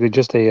is basically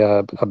just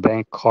a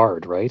bank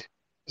card, right?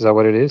 Is that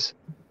what it is?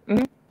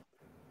 Mm-hmm.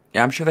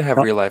 Yeah, I'm sure they have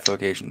real life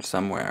locations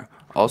somewhere.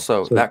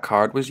 Also, that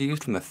card was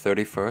used from the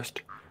 31st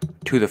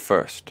to the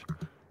 1st.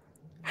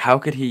 How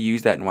could he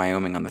use that in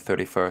Wyoming on the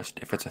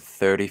 31st if it's a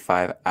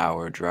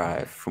 35-hour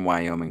drive from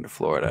Wyoming to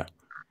Florida?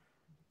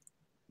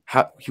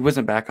 He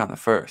wasn't back on the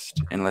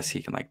 1st unless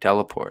he can like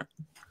teleport.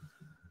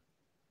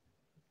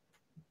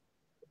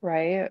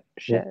 Right?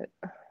 Shit.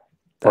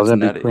 That's was it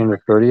nutty. Between the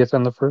 30th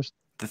and the 1st?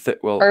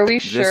 Are we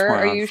sure?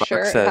 Are you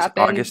sure it says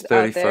happened August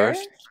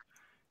 31st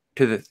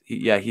to the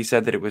he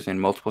said that it was in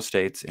multiple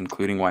states,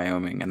 including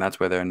Wyoming, and that's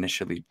where they're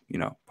initially, you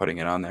know, putting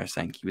it on there,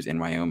 saying he was in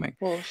Wyoming.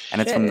 Well, and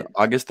it's from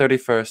August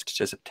 31st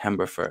to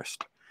September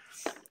 1st.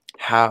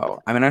 How?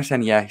 I mean, I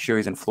understand. Yeah, sure,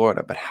 he's in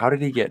Florida, but how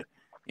did he get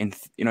in?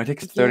 You know, it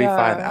takes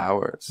 35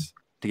 hours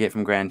to get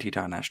from Grand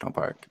Teton National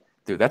Park.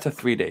 Dude, that's a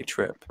 3-day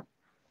trip,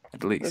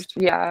 at least.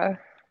 Yeah.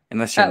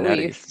 Unless you're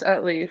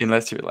at least.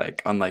 Unless you're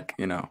like on like,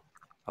 you know,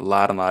 a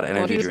lot of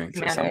energy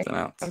drinks or something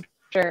else. I'm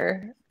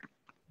sure.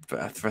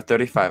 But for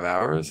 35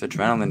 hours,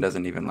 adrenaline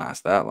doesn't even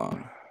last that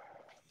long.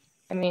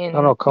 I mean, I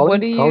don't know.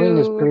 Colleen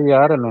is pretty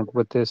adamant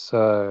with this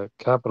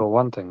Capital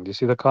One thing. Do you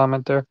see the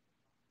comment there?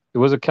 It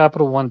was a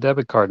Capital One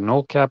debit card.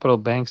 No Capital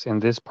banks in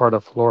this part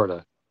of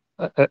Florida.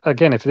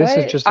 Again, if this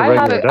is just a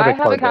regular debit card, I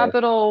have a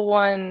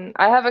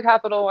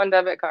Capital One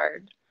debit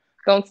card.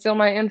 Don't steal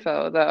my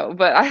info though.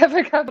 But I have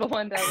a Capital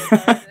One debit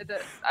card.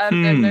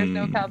 There's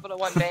no Capital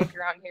One bank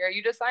around here.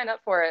 You just sign up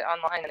for it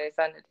online and they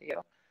send it to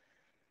you.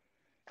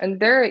 And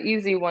they're an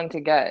easy one to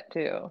get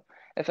too.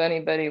 If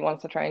anybody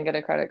wants to try and get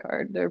a credit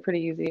card, they're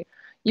pretty easy.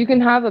 You can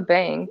have a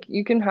bank.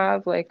 You can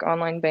have like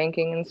online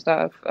banking and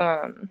stuff.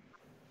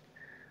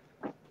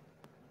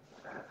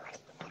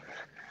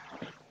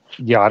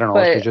 Yeah, I don't know.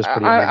 But If you just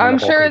put I'm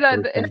sure that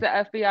if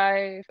the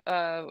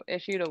FBI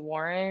issued a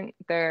warrant,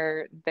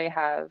 they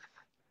have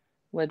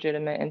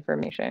legitimate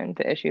information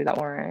to issue that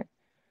warrant.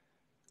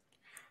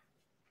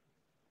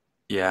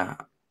 Yeah,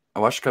 I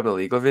watched a couple of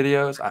legal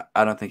videos.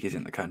 I don't think he's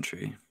in the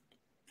country.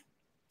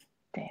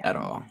 Damn. At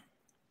all.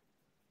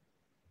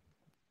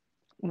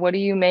 What do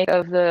you make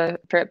of the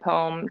trip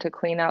home to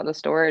clean out the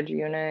storage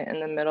unit in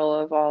the middle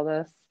of all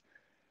this?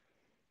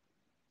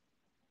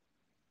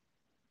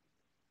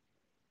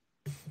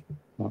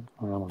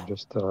 I'm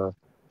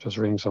just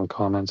reading some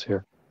comments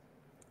here.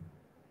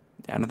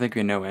 Yeah, I don't think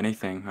we know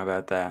anything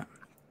about that.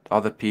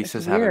 All the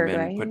pieces haven't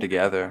been put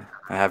together.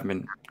 I haven't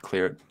been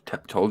clear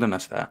told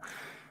us that.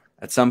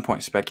 At some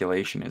point,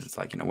 speculation is it's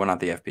like, we're not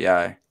the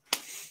FBI.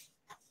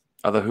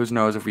 Although who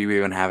knows if we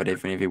even have it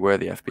even if we were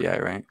the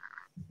FBI, right?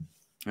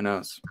 Who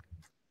knows?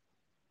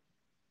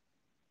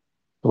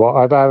 Well,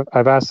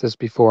 I've asked this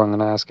before. I'm going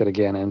to ask it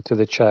again, and to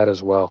the chat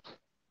as well.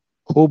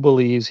 Who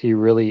believes he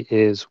really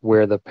is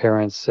where the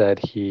parents said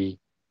he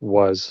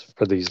was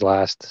for these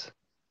last,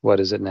 what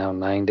is it now,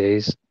 9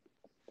 days?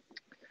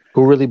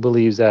 Who really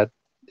believes that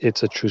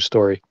it's a true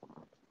story?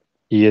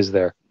 He is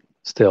there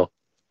still,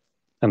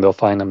 and they'll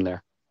find him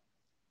there.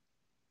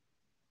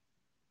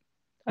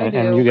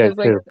 And you guys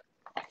too.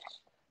 I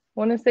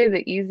want to say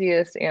the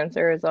easiest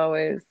answer is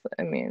always,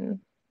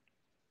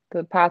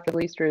 the path of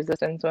least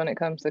resistance when it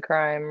comes to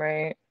crime,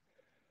 right?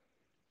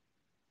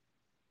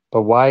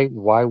 But why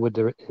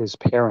would his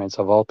parents,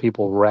 of all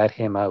people, rat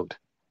him out?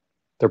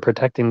 They're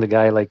protecting the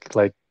guy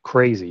like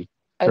crazy.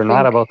 They're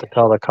not about to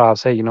tell the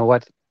cops, hey, you know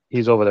what?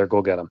 He's over there.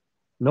 Go get him.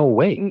 No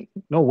way.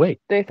 No way.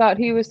 They thought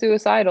he was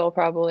suicidal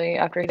probably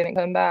after he didn't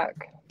come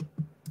back.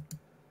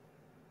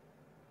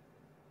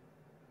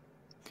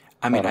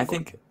 I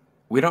think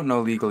we don't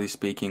know legally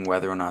speaking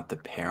whether or not the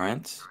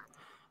parents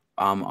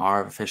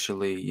are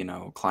officially,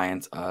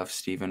 clients of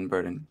Stephen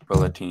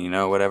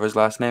Bulletino, whatever his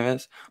last name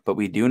is. But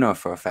we do know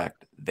for a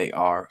fact they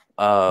are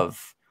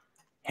of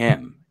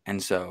him.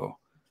 And so,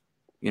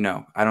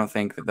 I don't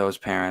think that those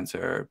parents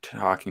are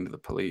talking to the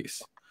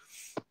police.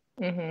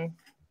 Mm-hmm.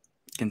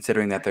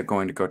 Considering that they're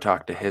going to go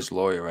talk to his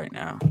lawyer right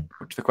now.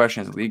 Which the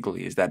question is,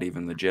 legally, is that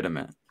even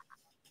legitimate?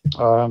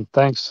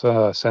 Thanks,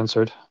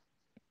 Censored.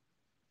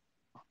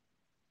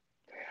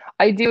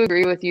 I do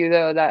agree with you,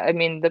 though, that,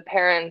 the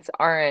parents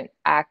aren't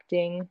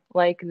acting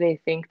like they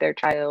think their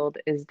child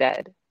is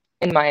dead,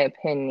 in my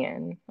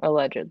opinion,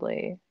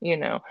 allegedly.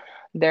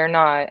 They're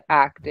not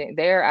acting,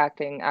 they're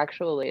acting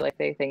actually like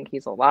they think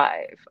he's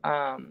alive.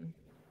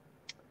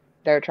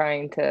 They're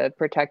trying to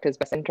protect his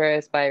best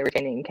interest by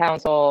retaining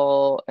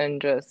counsel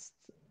and just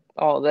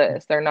all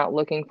this. They're not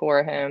looking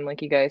for him,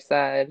 like you guys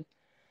said.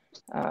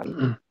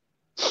 Tony,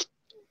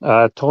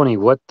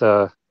 what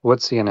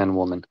CNN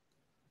woman?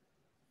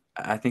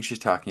 I think she's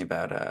talking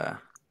about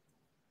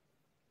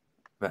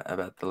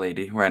the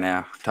lady right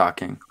now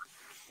talking.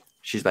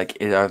 She's like,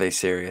 are they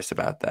serious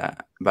about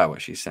that? About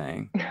what she's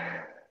saying?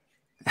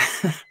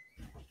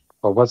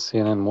 Well, what's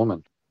CNN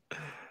woman?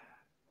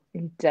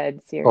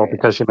 Dead serious. Oh,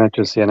 because she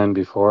mentioned CNN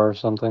before or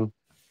something?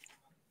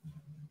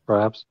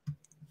 Perhaps?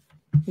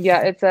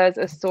 Yeah, it says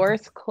a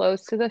source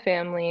close to the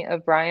family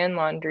of Brian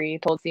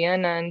Laundrie told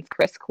CNN's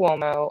Chris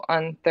Cuomo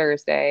on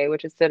Thursday,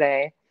 which is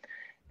today,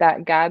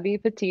 that Gabby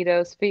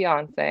Petito's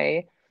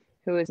fiance,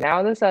 who is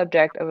now the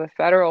subject of a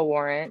federal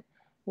warrant,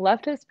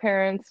 left his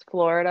parents'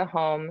 Florida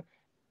home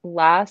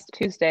last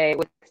Tuesday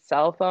with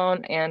cell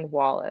phone and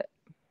wallet.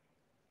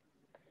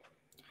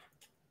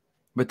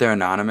 But they're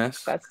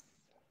anonymous?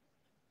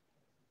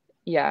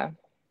 Yeah.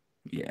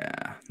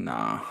 Yeah,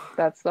 no.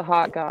 That's the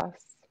hot goss.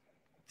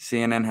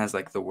 CNN has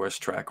like the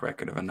worst track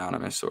record of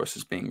anonymous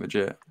sources being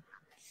legit.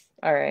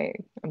 All right,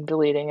 I'm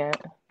deleting it.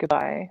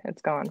 Goodbye.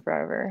 It's gone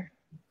forever.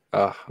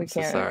 Oh, I'm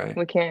so sorry.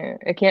 We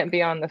can't. It can't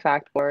be on the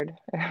fact board.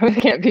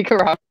 It can't be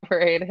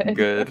corroborated.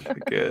 Good.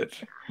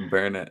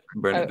 Burn it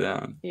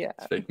down. Yeah.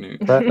 It's fake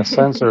news.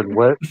 Censored.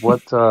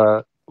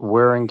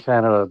 Where in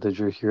Canada did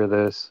you hear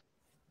this?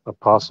 A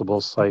possible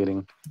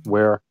sighting?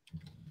 Where?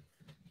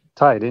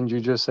 Ty, didn't you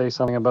just say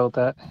something about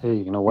that? Hey,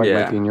 you know what?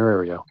 Yeah. Might be in your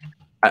area.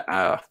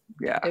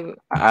 Yeah.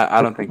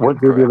 I don't think.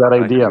 What gave you that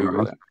idea,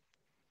 man?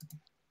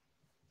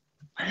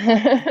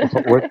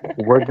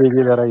 What gave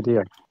you that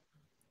idea?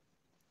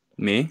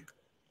 Me?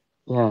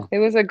 Yeah. It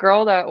was a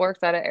girl that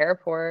works at an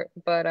airport,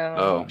 but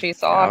she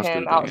saw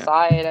him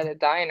outside at a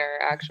diner,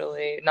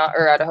 actually,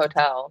 or at a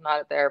hotel, not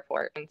at the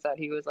airport, and said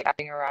he was like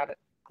acting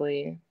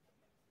erratically.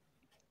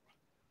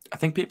 I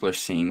think people are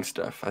seeing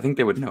stuff. I think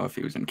they would know if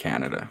he was in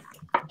Canada.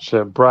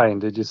 Shit, Brian,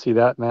 did you see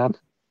that, man?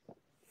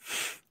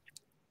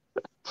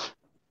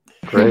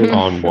 Great.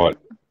 On what?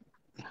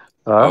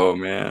 Oh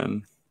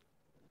man.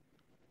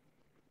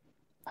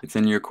 It's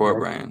in your core,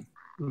 Brian.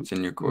 It's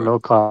in your core. No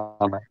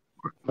comment.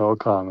 No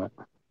comment.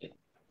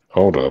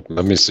 Hold up.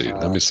 Let me see.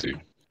 Let me see.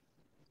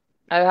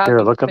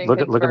 Here, look at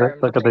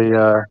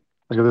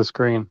the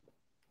screen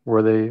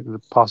where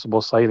the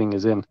possible sighting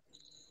is in.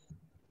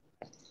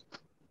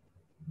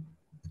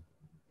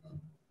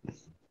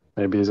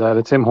 Maybe is that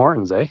a Tim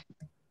Hortons, eh?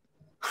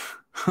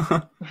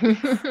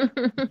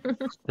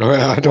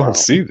 I don't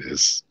see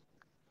this.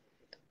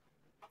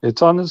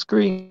 It's on the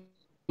screen.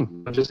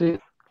 Don't you see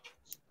it?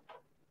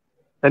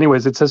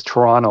 Anyways, it says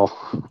Toronto.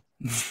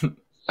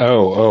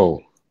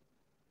 Oh.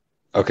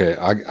 Okay,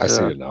 I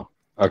see it now.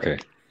 Okay.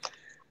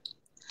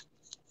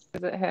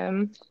 Is it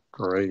him?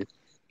 Great.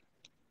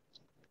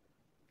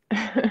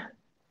 Hey,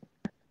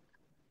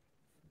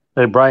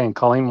 Brian,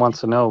 Colleen wants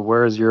to know,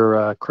 where's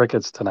your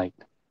crickets tonight?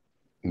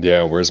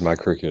 Yeah, where's my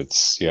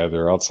crickets? Yeah,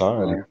 they're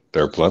outside. Yeah.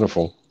 They're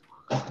plentiful.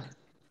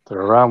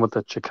 They're around with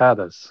the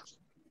cicadas.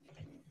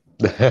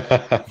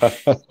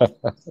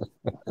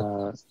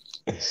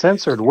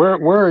 Censored, where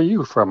are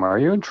you from? Are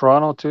you in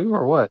Toronto too,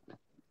 or what?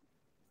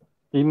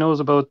 He knows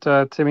about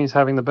Timmy's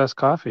having the best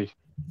coffee.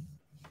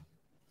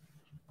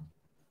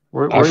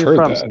 Where are you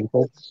from?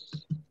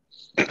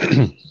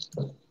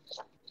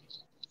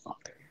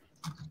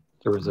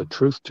 There is a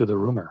truth to the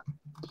rumor.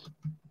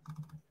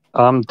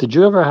 Did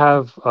you ever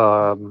have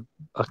a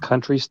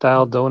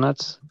country-style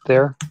donuts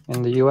there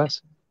in the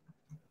U.S.?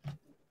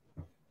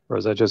 Or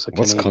is that just a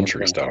Canadian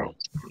country thing? style?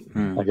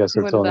 I guess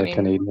it's only a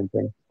Canadian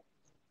thing.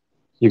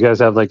 You guys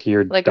have like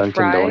your Dunkin'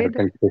 Donuts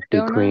and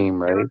Krispy Kreme,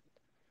 right?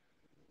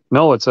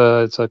 No, it's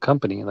a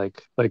company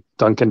like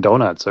Dunkin'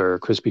 Donuts or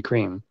Krispy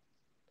Kreme.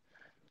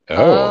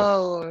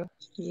 Oh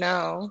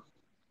no!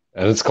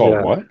 And it's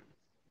called what?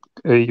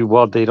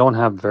 Well, they don't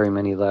have very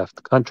many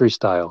left. Country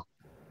style.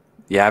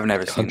 Yeah, I've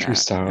never seen Country that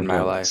style in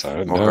my life.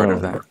 donuts. Or heard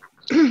of that.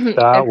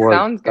 That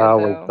sounds good,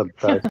 was the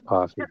best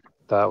coffee.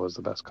 That was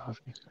the best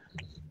coffee.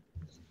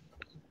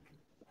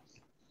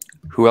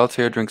 Who else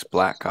here drinks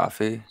black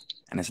coffee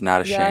and is not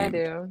ashamed?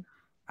 Yeah,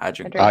 I do. I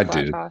drink black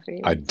coffee.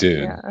 I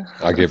did. Yeah.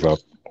 I gave up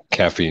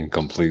caffeine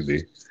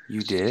completely. You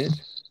did?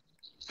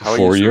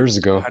 4 years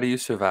ago. How do you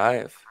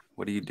survive?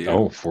 What do you do?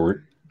 You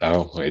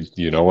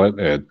know what?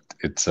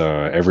 It's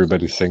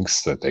everybody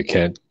thinks that they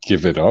can't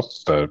give it up,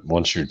 but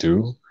once you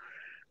do,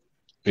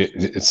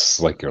 it's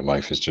like your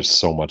life is just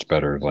so much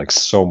better, like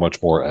so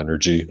much more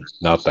energy,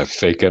 not that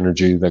fake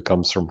energy that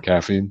comes from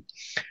caffeine.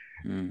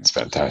 It's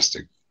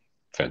fantastic.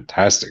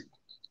 Fantastic.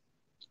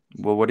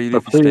 Well, what do you do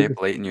if you stay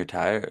up late and you're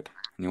tired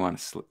and you want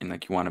to you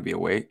want to be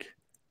awake?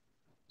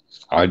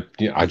 I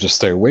just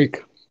stay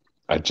awake.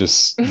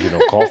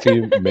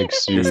 Coffee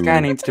makes you. This guy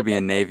needs to be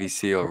a Navy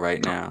SEAL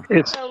right now.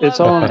 It's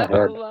all in the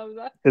head.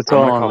 It's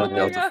all on the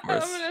Delta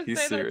Force.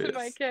 He's serious.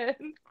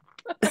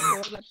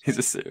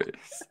 He's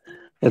serious.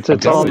 It's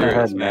all in the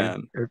head,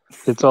 man.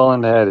 It's all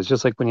in the head. It's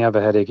just like when you have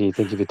a headache and you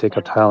think if you take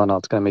a Tylenol,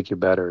 it's gonna make you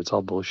better. It's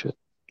all bullshit.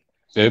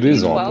 It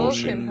is all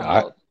bullshit.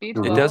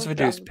 It does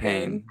reduce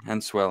pain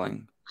and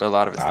swelling, but a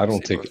lot of it. I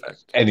don't take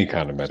any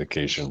kind of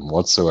medication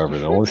whatsoever.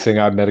 The only thing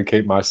I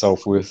medicate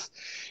myself with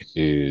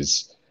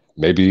is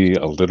maybe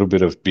a little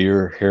bit of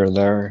beer here and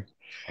there,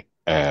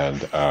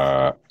 and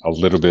a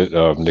little bit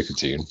of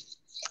nicotine.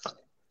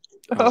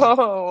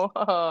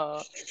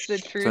 The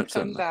truth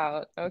comes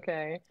out.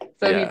 Okay,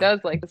 so he does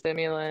like the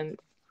stimulant.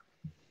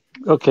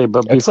 Okay,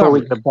 but before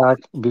we get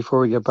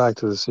back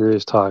to the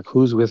serious talk,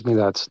 who's with me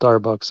that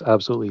Starbucks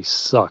absolutely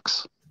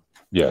sucks?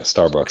 Yeah,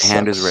 Starbucks.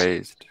 Hand is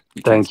raised.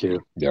 Thank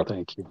you. Yep.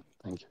 Thank you.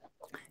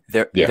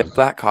 The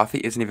black coffee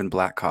isn't even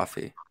black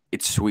coffee.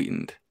 It's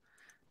sweetened.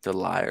 They're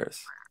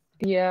liars.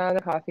 Yeah, the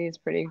coffee is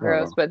pretty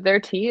gross, but their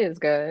tea is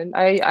good.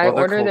 I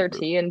order their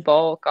tea in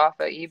bulk off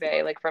of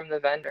eBay, like from the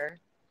vendor,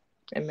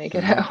 and make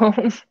it at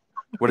home.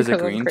 What is it,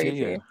 green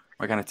tea?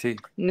 What kind of tea?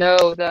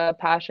 No, the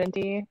passion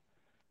tea.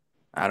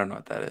 I don't know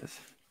what that is.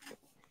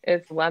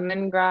 It's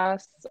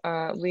lemongrass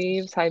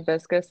leaves,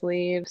 hibiscus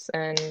leaves,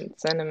 and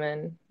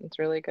cinnamon. It's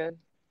really good.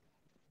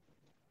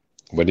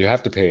 When you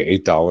have to pay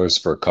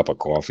 $8 for a cup of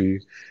coffee,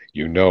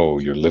 you know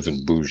you're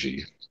living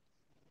bougie.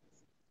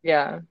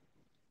 Yeah.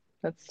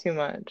 That's too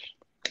much.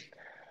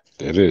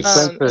 It is.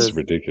 It's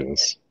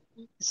ridiculous.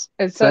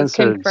 It says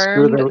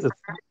confirmed.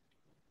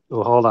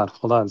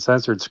 Hold on.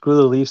 Censored. Screw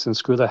the Leafs and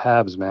screw the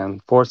Habs,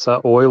 man. Forza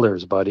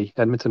Oilers, buddy.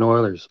 Edmonton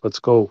Oilers. Let's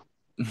go.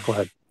 Go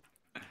ahead.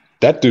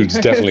 That dude's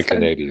definitely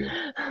Canadian.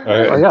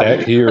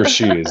 That he or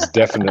she is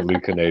definitely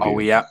Canadian. Are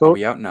we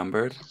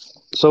outnumbered?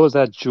 So is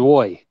that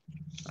Joy.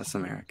 That's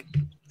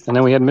American. And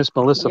then we had Miss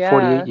Melissa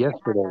 48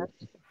 yesterday.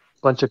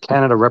 Bunch of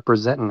Canada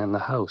representing in the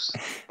house.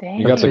 Dang.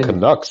 You got the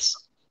Canucks.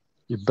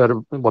 You better.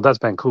 Well, that's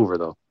Vancouver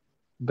though.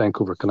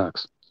 Vancouver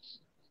Canucks.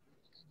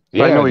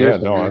 Yeah,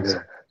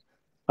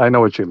 I know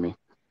what you mean.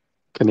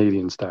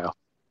 Canadian style.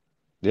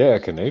 Yeah,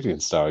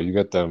 Canadian style. You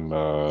got them,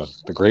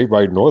 the Great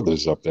White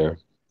Northers up there.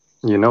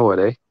 You know it,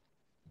 eh?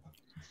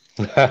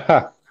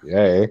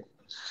 Yeah.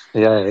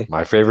 Eh?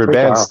 My favorite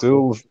band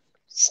still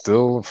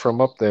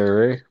from up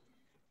there, eh?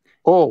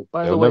 Oh,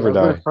 by the way, I was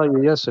going to tell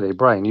you yesterday,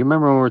 Brian. You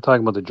remember when we were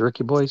talking about the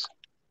Jerky Boys?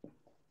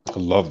 I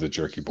love the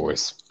Jerky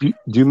Boys. Do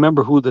you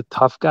remember who the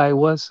tough guy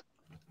was?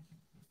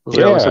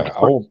 Yeah.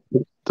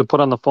 To put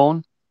on the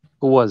phone?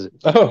 Who was it?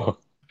 Oh,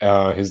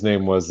 his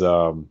name was,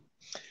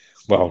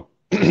 well,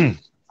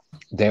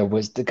 there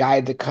was the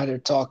guy that kind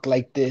of talked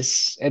like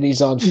this, and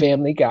he's on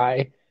Family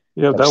Guy.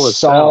 Yeah, that was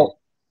Saul.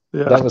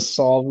 Yeah. That was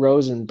Saul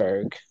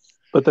Rosenberg.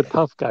 But the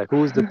tough guy,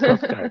 who was the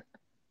tough guy?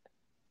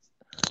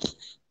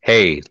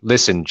 Hey,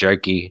 listen,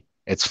 Jerky.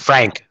 It's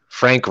Frank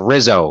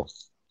Rizzo.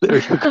 There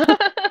you go.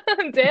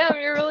 Damn,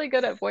 you're really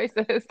good at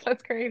voices.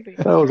 That's crazy.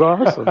 That was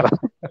awesome.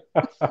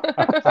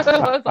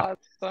 That was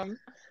awesome.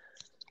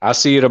 I'll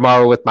see you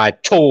tomorrow with my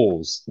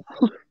tools.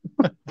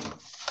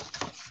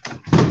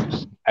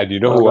 And you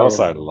know who else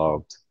I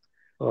loved?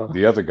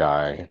 The other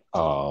guy.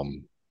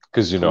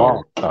 Because,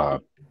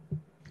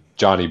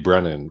 Johnny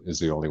Brennan is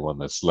the only one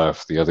that's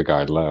left. The other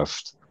guy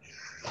left.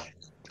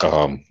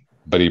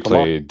 But he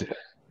played,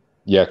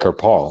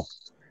 Kerpal.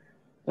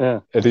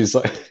 Yeah. And he's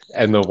like,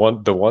 and the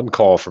one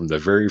call from the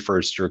very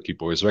first Jerky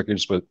Boys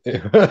records, but he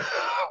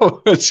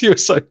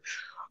was like,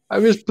 I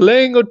was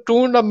playing a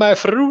tune on my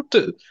fruit,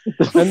 and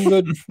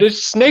the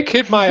snake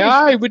hit my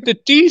eye with the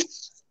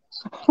teeth.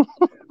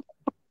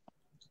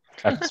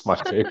 That's my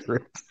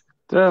favorite.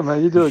 Damn,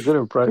 man, you do a good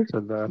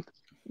impression, man.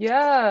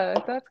 Yeah,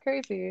 that's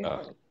crazy.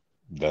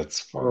 That's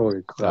fun.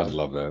 Holy crap. I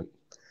love that.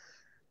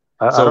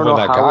 So when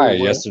that guy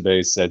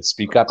yesterday said,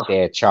 "Speak up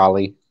there,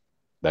 Charlie,"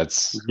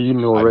 you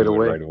knew right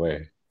away. Right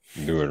away.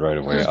 Knew it right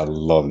away. I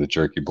love the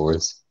Jerky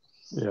Boys.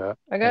 Yeah.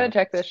 I gotta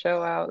check this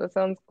show out. That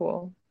sounds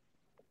cool.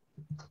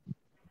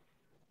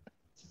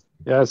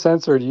 Yeah,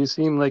 Censored, you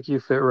seem like you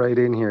fit right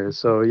in here.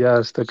 So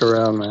yeah, stick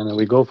around, man. And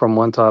we go from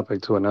one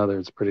topic to another.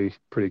 It's pretty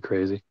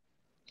crazy.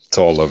 It's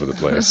all over the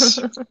place.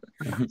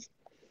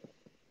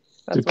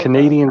 Do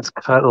Canadians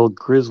cuddle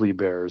grizzly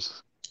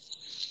bears?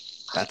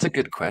 That's a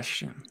good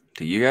question.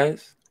 Do you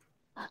guys?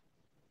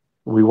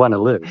 We want to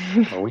live,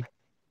 don't we?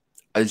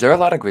 Is there a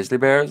lot of grizzly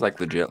bears, like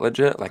legit,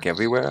 like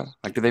everywhere?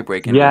 Like, do they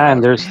break into? Yeah,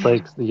 and there's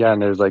like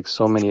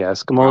so many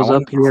Eskimos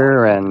up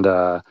here, and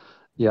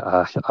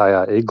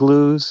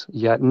igloos.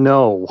 Yeah,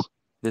 no.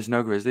 There's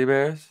no grizzly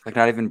bears, like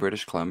not even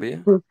British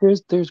Columbia.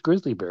 There's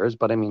grizzly bears,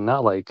 but I mean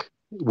not like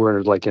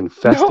we're like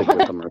infested with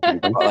them or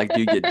something. Like, do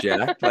you get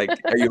jacked? Like,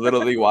 are you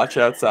literally watch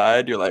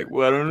outside? You're like,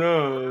 well, I don't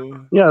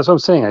know. Yeah, that's what I'm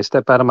saying. I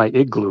step out of my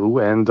igloo,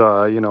 and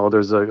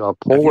there's a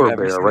polar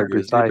bear right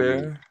beside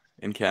me.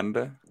 In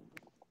Canada.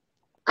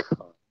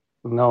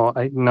 No,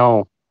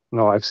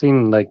 I've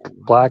seen like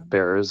black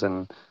bears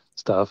and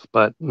stuff,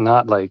 but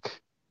not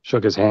like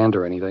shook his hand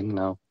or anything.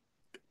 No.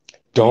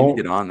 Don't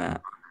get on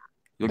that.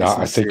 No,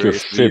 I think you're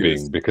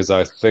fibbing because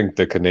I think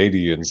the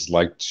Canadians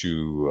like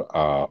to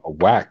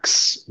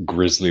wax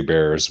grizzly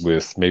bears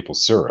with maple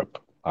syrup.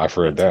 I've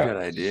heard that. Good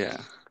idea.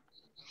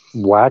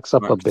 Wax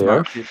up a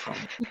bear?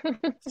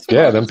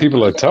 Yeah, them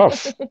people are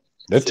tough.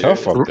 They're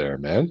tough up there,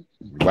 man.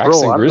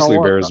 Waxing grizzly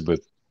bears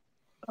with.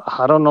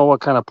 I don't know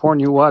what kind of porn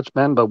you watch,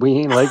 man, but we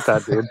ain't like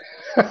that, dude.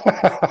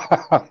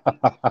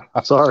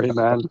 Sorry,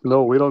 man.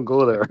 No, we don't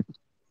go there.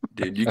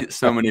 Dude, you get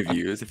so many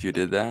views if you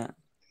did that.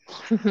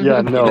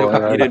 Yeah,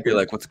 no. You'd be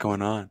like, what's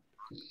going on?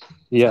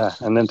 Yeah,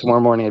 and then tomorrow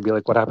morning I'd be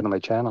like, what happened to my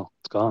channel?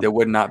 It's gone. There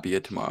would not be a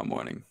tomorrow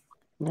morning.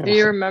 Do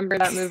you remember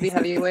that movie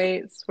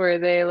Heavyweights where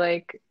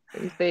they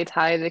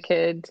tie the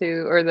kid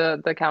to, or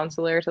the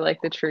counselor to like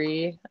the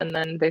tree, and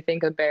then they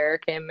think a bear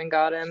came and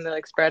got him? They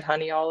like spread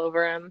honey all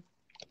over him,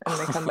 and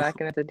they come back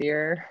and it's a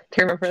deer.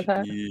 Do you remember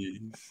that?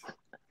 Jeez.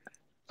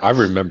 I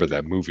remember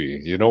that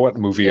movie. You know what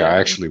movie I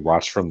actually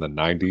watched from the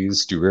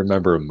 90s? Do you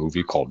remember a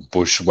movie called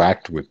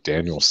Bushwhacked with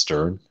Daniel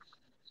Stern?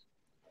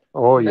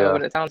 Oh, yeah. No,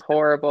 but it sounds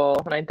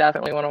horrible, and I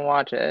definitely want to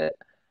watch it.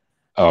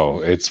 Oh,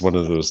 it's one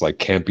of those like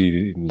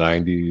campy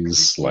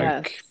 90s,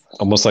 like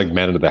almost like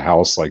Man of the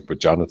House, like with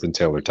Jonathan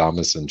Taylor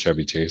Thomas and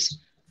Chevy Chase.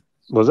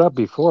 Was that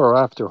before or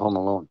after Home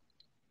Alone?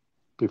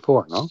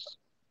 Before, no?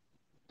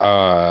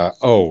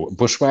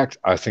 Bushwhacked,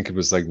 I think it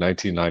was like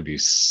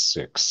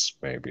 1996,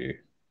 maybe.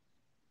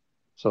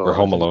 So or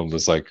Home Alone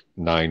was like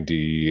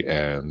 90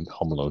 and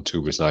Home Alone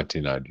 2 was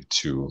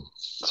 1992.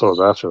 So it was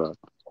after that.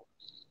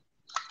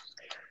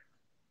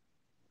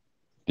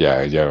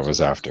 Yeah, it was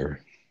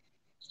after.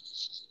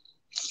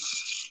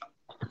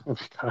 Oh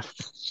my God.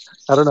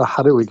 I don't know.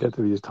 How did we get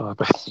to these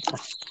topics?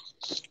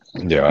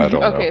 Yeah, I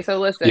don't know. Okay, so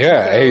listen.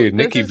 Yeah, so hey,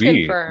 Nikki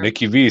V. Confirmed.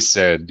 Nikki V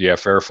said, yeah,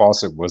 Farrah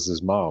Fawcett was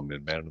his mom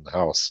in Man in the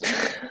House.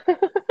 Do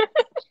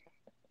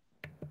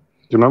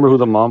you remember who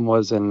the mom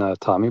was in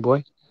Tommy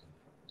Boy?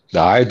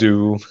 I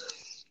do.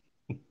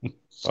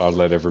 I'll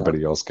let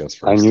everybody else guess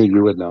first. I knew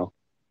you would know.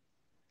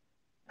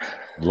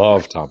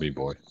 Love Tommy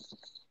Boy.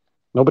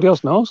 Nobody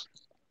else knows?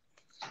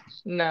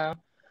 No.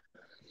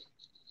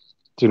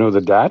 Do you know who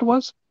the dad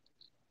was?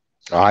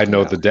 I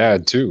know the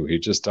dad too. He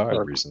just died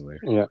recently.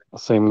 Yeah,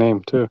 same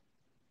name too.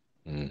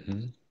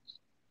 Mm-hmm.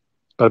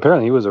 But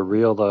apparently he was a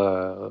real,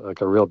 like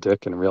a real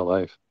dick in real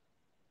life.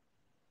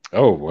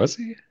 Oh, was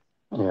he?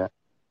 Yeah.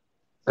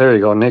 There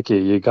you go, Nikki.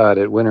 You got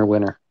it. Winner,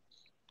 winner.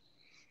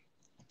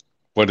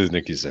 What did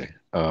Nikki say?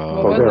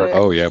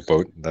 Oh yeah,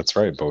 Bo. That's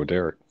right, Bo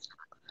Derek.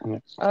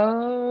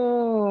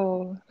 Oh.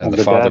 And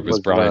the the father dad was was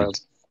Brian.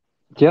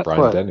 yeah,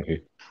 Brian what?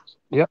 Dennehy.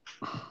 Yep.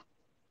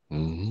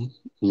 Mm-hmm.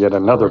 Yet I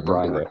another remember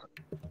Brian. that.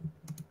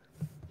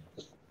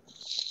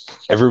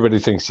 Everybody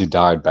thinks he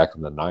died back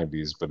in the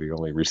 90s, but he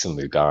only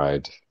recently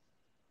died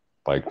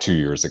like 2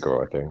 years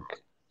ago, I think.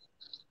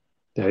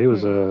 Yeah, he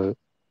was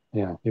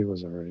he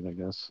was alright, I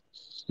guess.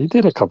 He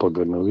did a couple of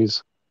good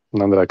movies.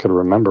 None that I could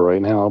remember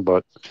right now,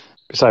 but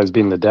besides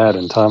being the dad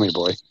in Tommy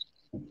Boy.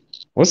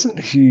 Wasn't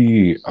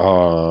he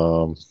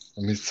let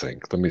me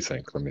think.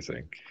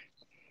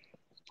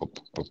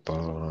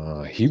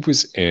 He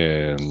was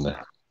in,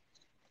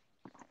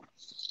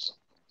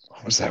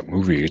 what was that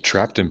movie?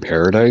 Trapped in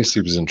Paradise?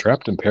 He was in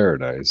Trapped in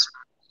Paradise.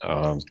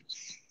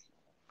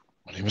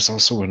 He was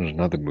also in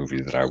another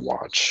movie that I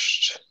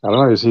watched. I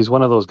don't know, he's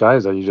one of those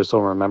guys that you just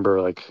don't remember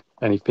like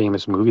any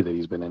famous movie that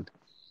he's been in.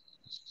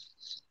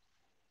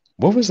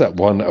 What was that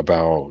one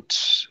about?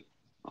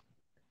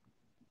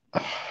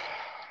 I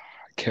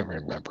can't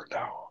remember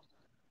now.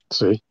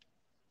 See?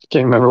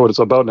 Can't remember what it's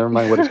about, never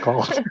mind what it's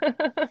called.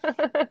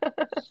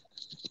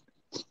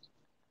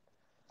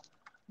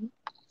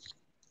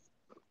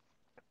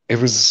 It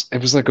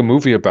was like a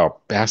movie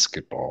about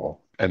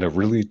basketball and a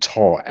really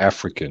tall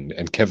African,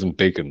 and Kevin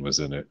Bacon was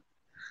in it.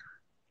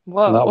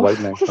 Whoa. Not White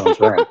Man Can't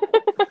Jump.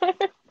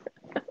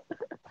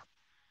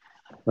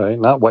 Right?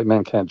 Not White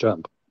Man Can't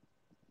Jump.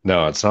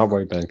 No, it's not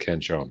White Man Can't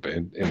Jump.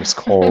 It was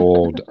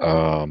called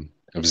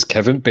it was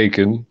Kevin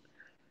Bacon.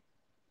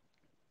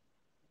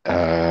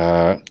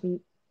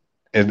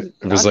 And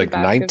it was like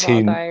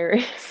 19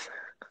 Diaries.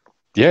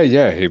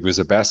 Yeah, he was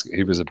a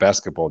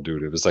basketball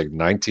dude. It was like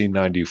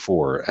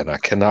 1994, and I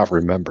cannot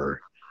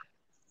remember.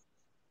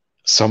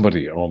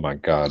 Somebody, oh my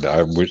God,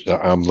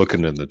 I'm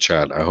looking in the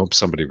chat. I hope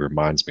somebody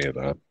reminds me of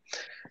that.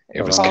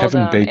 It was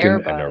Kevin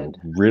Bacon and a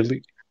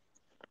really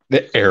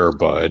the Air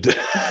Bud.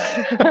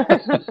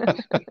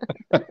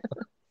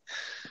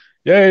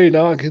 Yay,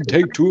 now I can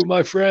take 2 of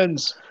my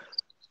friends.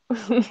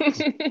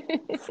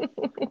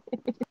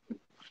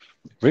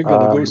 We're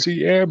gonna go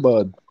see Air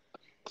Bud.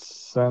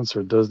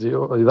 Censor does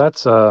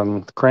that's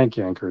Crank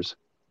Yankers.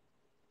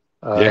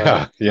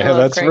 Yeah,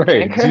 that's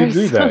right. You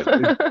knew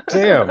that.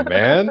 Damn,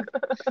 man.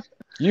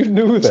 You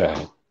knew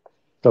that.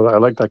 So I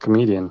like that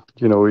comedian.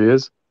 Do you know who he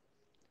is?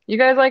 You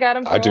guys like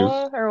Adam I do.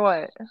 Carolla or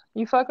what?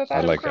 You fuck with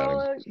Adam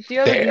Carolla? Adam. Do you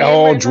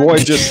have Joy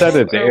just said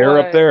it. The air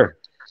up there.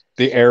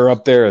 The air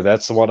up there.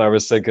 That's the one I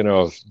was thinking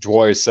of.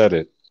 Joy said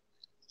it.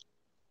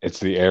 It's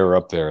the air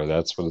up there.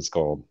 That's what it's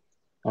called.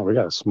 Oh, we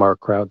got a smart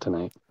crowd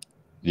tonight.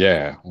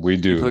 Yeah, we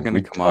do. People are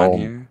gonna come on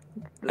here,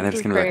 and they're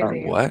just gonna be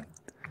like, "What?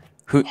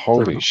 Who?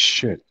 Holy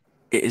shit!"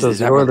 Does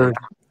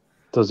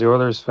the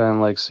Oilers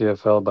fan like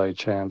CFL by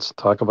chance?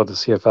 Talk about the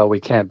CFL. We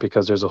can't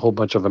because there's a whole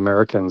bunch of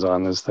Americans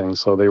on this thing,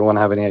 so they won't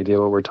have any idea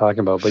what we're talking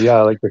about. But yeah,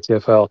 I like the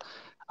CFL.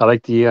 I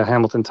like the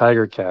Hamilton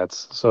Tiger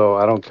Cats, so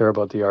I don't care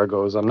about the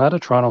Argos. I'm not a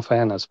Toronto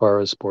fan as far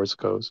as sports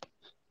goes.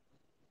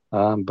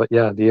 But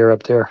yeah, the air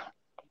up there.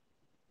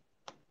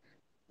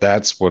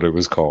 That's what it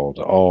was called.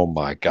 Oh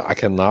my God. I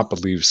cannot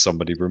believe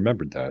somebody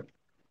remembered that.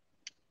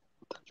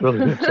 It's really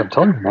good. I'm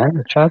telling you,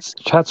 man.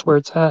 Chat's where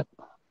it's at.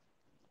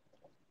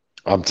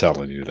 I'm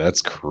telling you,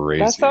 that's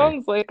crazy. That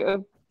sounds like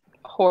a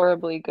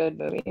horribly good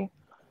movie.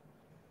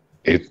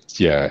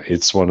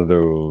 It's one of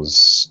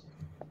those,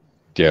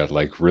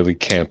 like really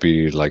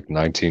campy, like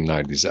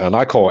 1990s. And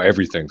I call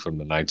everything from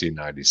the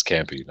 1990s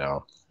campy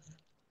now.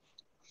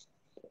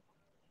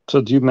 So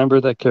do you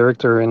remember that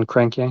character in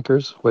Crank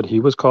Yankers, what he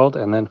was called,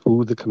 and then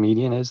who the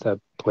comedian is that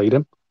played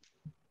him?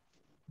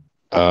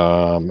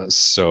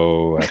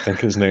 So I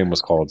think his name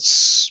was called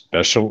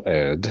Special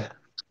Ed.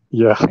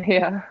 Yeah.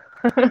 Yeah.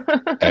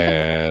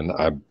 And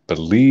I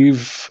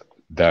believe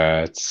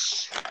that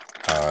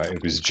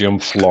it was Jim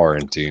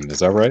Florentine. Is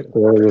that right?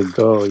 There you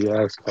go.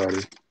 Yes,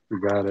 buddy.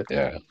 You got it.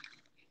 Yeah.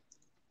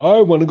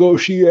 I want to go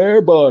see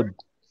Air Bud.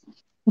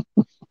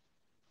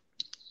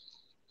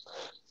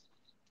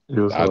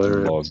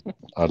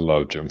 I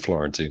love Jim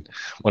Florentine.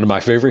 One of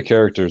my favorite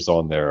characters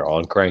on there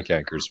on Crank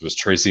Yankers was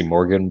Tracy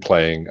Morgan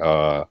playing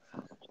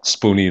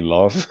Spoonie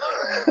Love.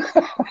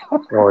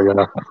 Oh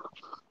yeah.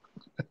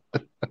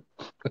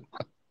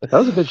 That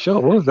was a good show.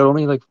 What was that?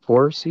 Only like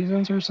 4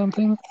 seasons or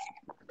something?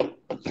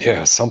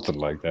 Yeah, something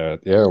like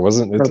that. Yeah,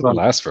 it didn't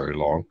last very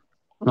long.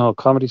 No,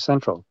 Comedy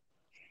Central.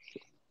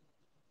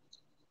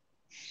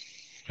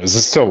 Is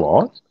it still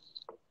on?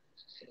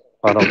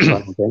 I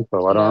don't think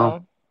so. I don't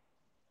know.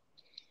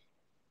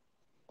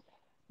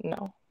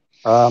 No.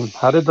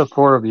 How did the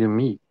 4 of you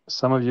meet?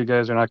 Some of you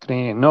guys are not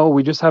Canadian. No,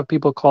 we just have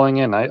people calling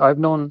in. I've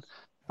known,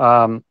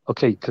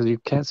 okay, because you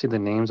can't see the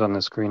names on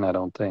the screen, I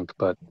don't think,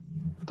 but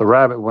the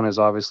rabbit one is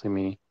obviously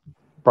me.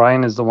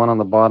 Brian is the one on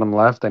the bottom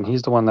left, and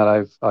he's the one that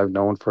I've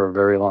known for a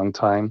very long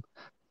time.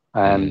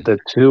 And the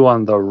 2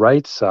 on the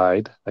right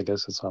side, I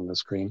guess it's on the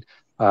screen,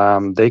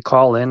 they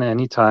call in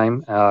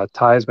anytime.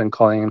 Ty's been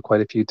calling in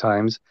quite a few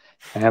times.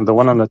 And the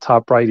one on the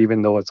top right,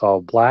 even though it's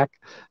all black,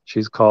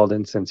 she's called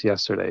in since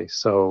yesterday.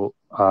 So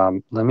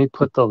let me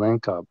put the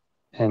link up.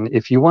 And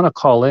if you want to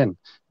call in,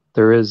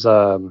 there is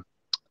a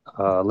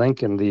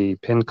link in the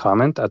pinned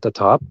comment at the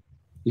top.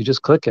 You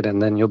just click it,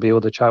 and then you'll be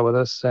able to chat with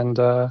us and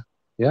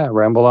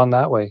ramble on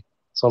that way.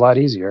 It's a lot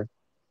easier.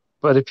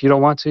 But if you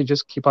don't want to,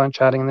 just keep on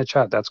chatting in the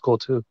chat. That's cool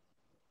too.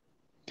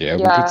 Yeah,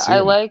 we could see I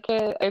him. like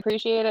it. I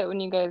appreciate it when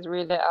you guys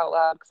read it out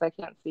loud because I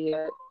can't see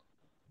it.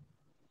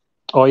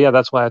 Oh yeah,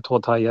 that's why I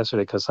told Ty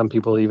yesterday, because some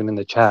people even in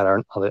the chat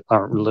aren't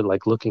really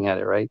like looking at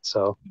it, right?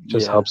 So it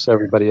just helps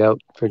everybody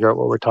out figure out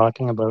what we're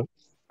talking about.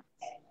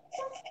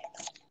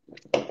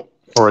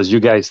 Or as you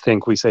guys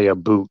think, we say a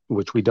boot,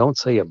 which we don't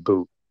say a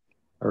boot.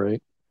 All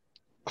right.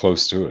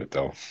 Close to it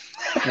though.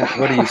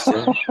 What do you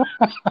say?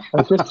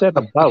 I just said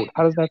about.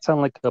 How does that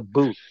sound like a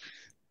boot?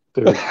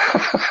 Dude.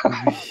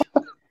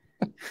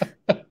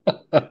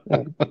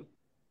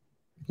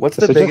 What's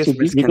the biggest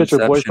misconception you get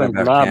your boyfriend's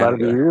about knob Canada? out of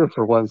your ear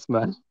for once,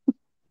 man.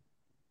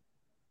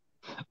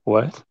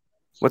 What?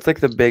 What's like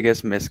the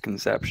biggest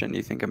misconception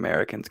you think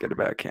Americans get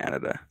about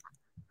Canada?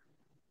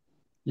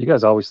 You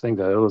guys always think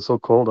that it was so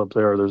cold up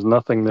there. There's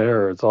nothing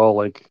there. It's all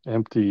like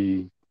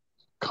empty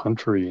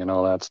country and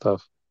all that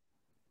stuff.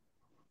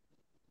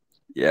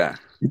 Yeah.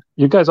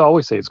 You guys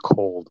always say it's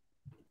cold.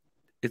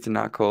 It's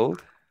not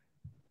cold?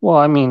 Well,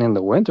 I mean, in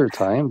the winter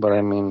time, but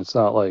I mean, it's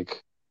not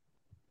like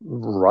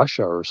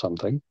Russia or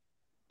something.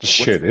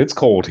 Shit, it's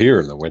cold here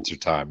in the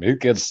wintertime. It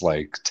gets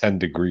like 10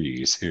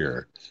 degrees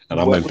here, and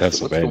I'm in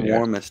Pennsylvania. What's the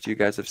warmest you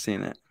guys have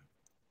seen it?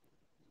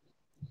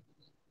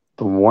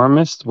 The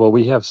warmest? Well,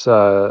 we have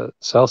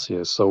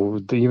Celsius, so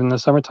even in the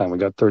summertime, we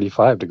got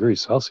 35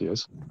 degrees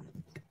Celsius.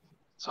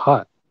 It's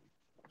hot.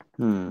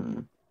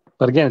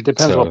 But again, it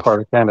depends what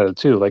part of Canada,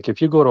 too. Like, if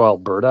you go to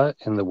Alberta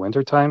in the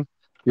wintertime,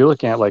 you're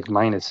looking at like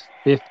minus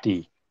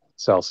 50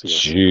 Celsius.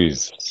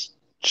 Jesus.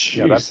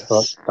 Yeah, that's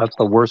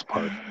the worst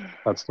part.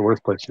 That's the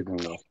worst place you can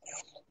go.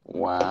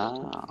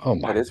 Wow. Oh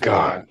my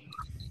God.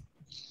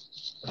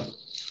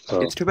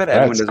 So it's too bad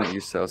everyone doesn't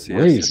use Celsius.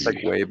 Crazy. It's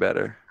like way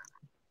better.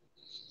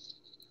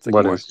 It's like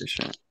what more is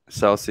efficient.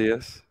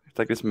 Celsius. It's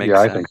like this makes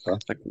sense. I think so.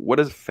 Like, what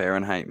does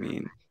Fahrenheit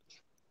mean?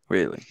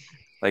 Really?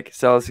 Like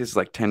Celsius is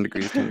like 10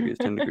 degrees, 10 degrees,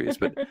 10 degrees,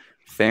 but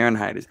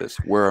Fahrenheit is this.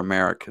 We're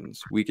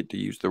Americans. We get to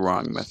use the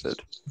wrong method.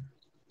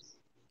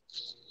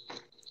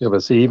 Yeah,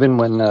 but see, even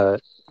when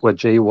what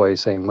Jay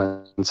was saying,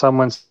 when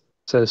someone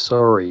says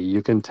sorry,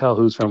 you can tell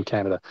who's from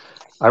Canada.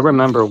 I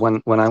remember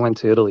when I went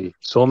to Italy,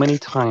 so many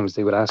times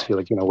they would ask you,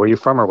 like, where you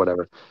from or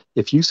whatever.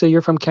 If you say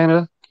you're from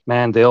Canada,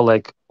 man, they'll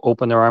like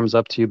open their arms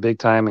up to you big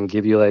time and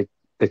give you like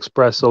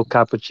espresso,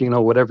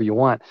 cappuccino, whatever you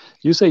want.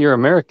 You say you're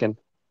American,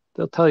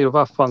 they'll tell you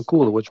va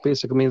fanculo, which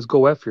basically means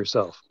go F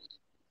yourself.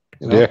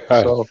 Yeah.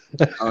 So,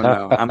 oh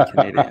no, I'm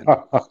Canadian.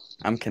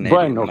 I'm Canadian.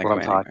 Brian knows what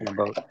I'm talking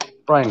about.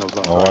 Brian knows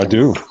what I'm talking I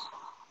do. about.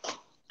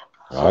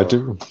 I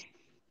do.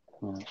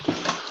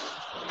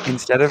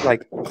 Instead of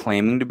like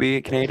claiming to be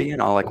a Canadian,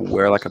 I'll like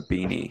wear like a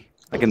beanie,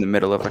 like in the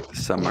middle of like the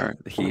summer,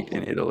 the heat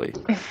in Italy,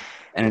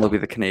 and it'll be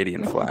the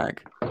Canadian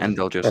flag, and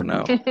they'll just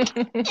know.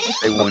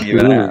 They won't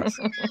even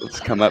ask. They'll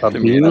just come up to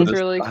me and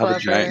I'll have a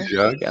giant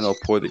jug, and they'll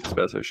pour the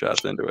espresso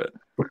shots into it.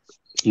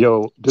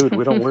 Yo, dude,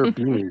 we don't wear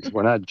beanies.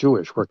 We're not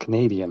Jewish. We're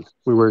Canadian.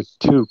 We wear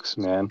toques,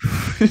 man.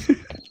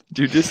 Did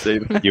you just say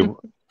that?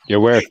 You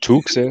wear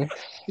toques, eh?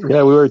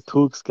 Yeah, we wear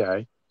toques,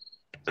 guy.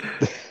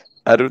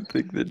 I don't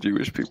think the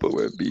Jewish people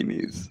wear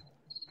beanies.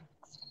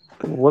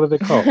 What are they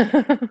called?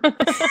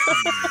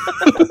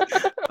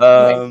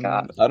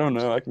 I don't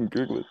know. I can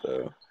Google it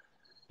though.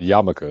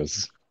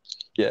 Yarmulkes.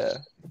 Yeah.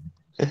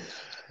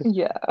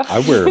 Yeah. I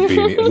wear a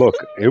beanie. Look,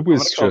 it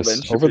was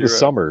just over the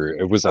summer.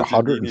 It was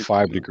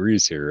 105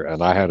 degrees here,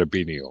 and I had a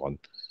beanie on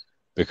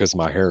because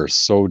my hair is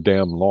so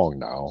damn long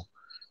now.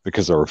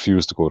 Because I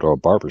refuse to go to a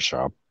barber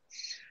shop.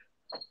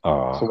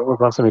 So when was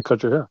the last time you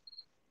cut your hair?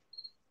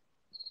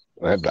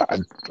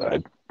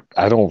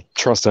 I don't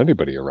trust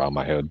anybody around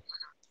my head.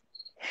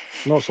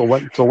 No, so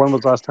when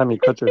was the last time you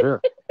cut your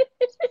hair?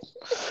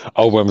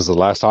 Oh, when was the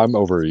last time?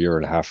 Over a year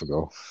and a half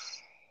ago.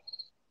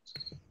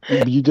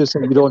 You just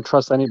said you don't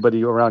trust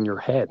anybody around your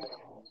head.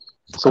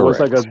 So what's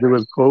that got to do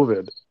with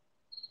COVID?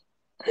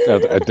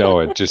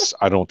 No,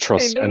 I don't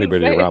trust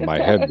anybody around my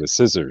head with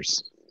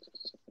scissors.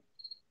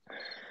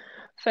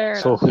 Fair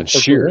enough. And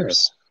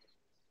shears.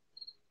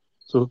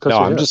 So no,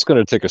 I'm just going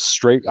to take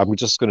I'm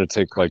just going to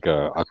take like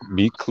a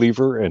meat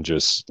cleaver and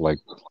just like,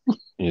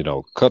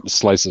 cut and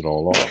slice it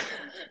all off.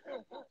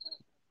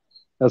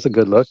 That's a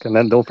good look. And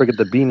then don't forget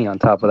the beanie on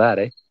top of that,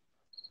 eh?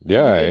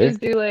 Yeah. You just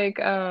do like,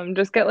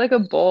 just get like a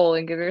bowl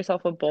and give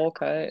yourself a bowl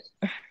cut.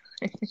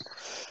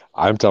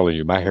 I'm telling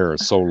you, my hair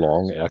is so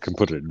long, I can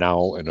put it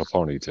now in a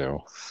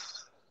ponytail.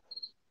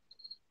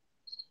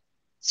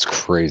 It's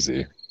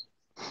crazy.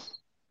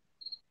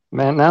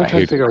 Man, now I'm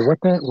trying to figure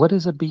out what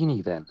is a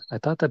beanie then? I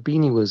thought the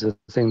beanie was a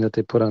thing that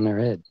they put on their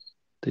head,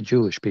 the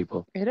Jewish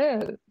people. It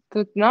is.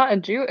 It's not a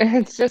Jew.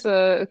 It's just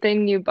a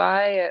thing you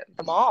buy at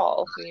the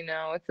mall.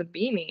 It's a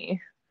beanie.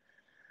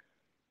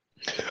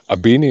 A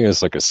beanie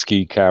is like a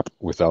ski cap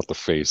without the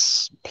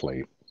face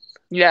plate.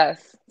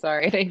 Yes.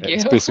 Sorry. Thank you.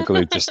 It's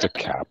basically just a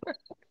cap.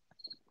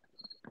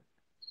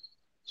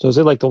 So is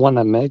it like the one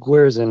that Meg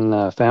wears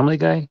in Family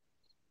Guy?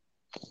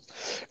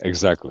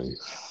 Exactly.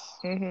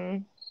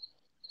 Mm-hmm.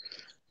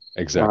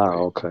 Exactly.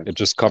 Oh, okay. It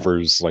just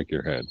covers like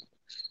your head.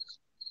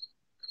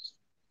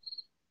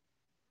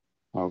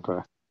 Okay.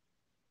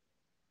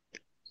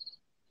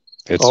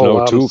 It's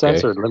no 2K.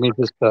 Censored. Let me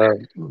just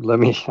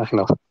I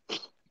know.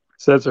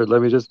 Censored.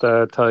 Let me just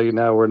tell you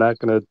now, we're not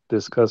going to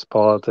discuss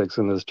politics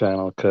in this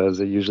channel because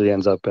it usually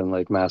ends up in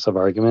like massive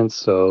arguments.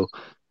 So,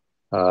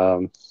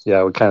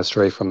 yeah, we kind of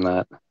stray from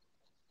that.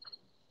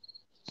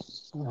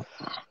 What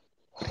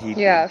he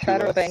Yeah, did to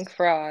federal us. bank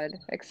fraud,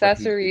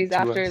 accessories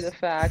after the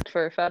fact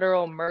for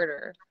federal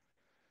murder.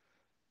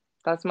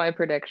 That's my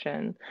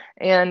prediction.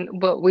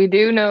 And what we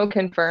do know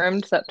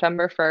confirmed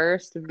September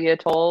 1st via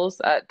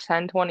tolls at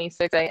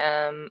 10:26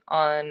 a.m.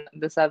 on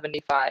the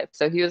 75.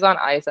 So he was on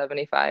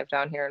I-75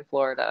 down here in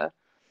Florida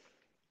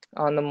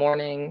on the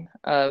morning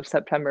of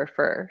September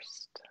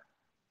 1st.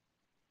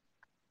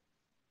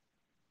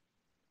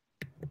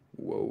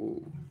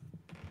 Whoa.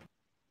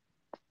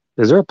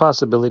 Is there a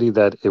possibility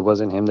that it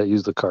wasn't him that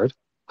used the card?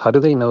 How do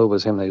they know it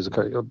was him that used the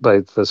card? By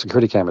the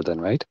security camera then,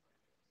 right?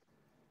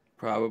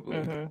 Probably.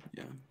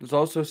 Yeah. There's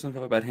also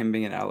something about him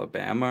being in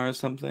Alabama or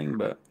something,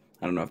 but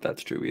I don't know if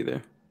that's true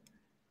either.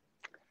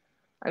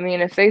 I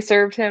mean, if they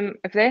served him,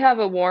 if they have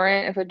a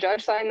warrant, if a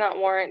judge signed that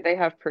warrant, they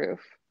have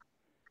proof.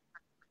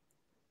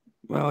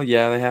 Well,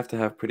 yeah, they have to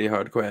have pretty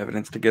hardcore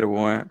evidence to get a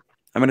warrant.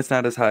 I mean, it's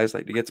not as high as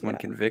like to get someone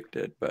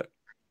convicted, but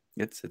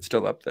it's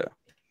still up there.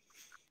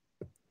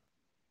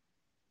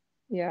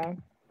 Yeah.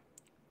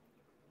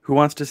 Who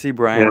wants to see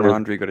Brian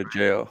Laundrie go to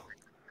jail?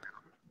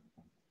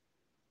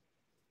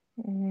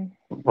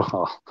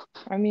 Well,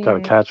 I mean, gotta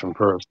catch him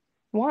first.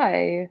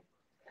 Why?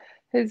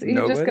 He's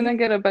just gonna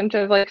get a bunch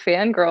of like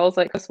fangirls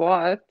like Chris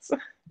Watts.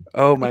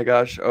 Oh my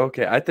gosh.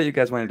 Okay, I thought you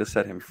guys wanted to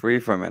set him free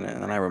for a minute,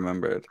 and then I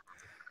remembered.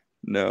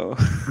 No.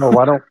 No,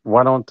 why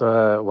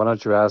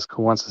don't you ask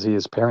who wants to see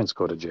his parents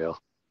go to jail?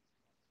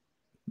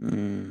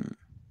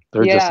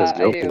 They're just as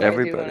guilty. I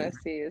do want to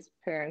see his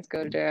parents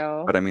go to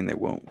jail. But I mean, they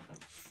won't.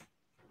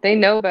 They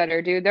know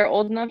better, dude. They're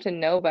old enough to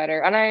know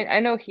better. And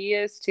I know he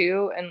is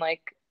too, and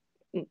like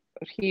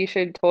he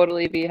should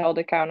totally be held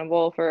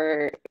accountable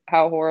for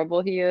how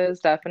horrible he is,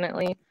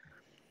 definitely.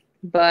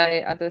 But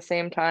at the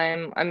same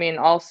time, I mean,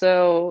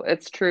 also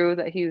it's true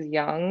that he's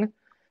young,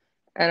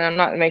 and I'm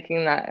not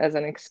making that as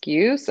an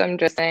excuse. I'm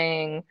just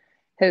saying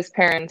his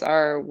parents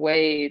are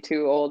way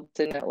too old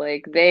to know,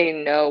 like they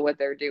know what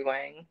they're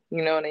doing.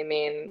 You know what I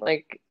mean?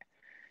 Like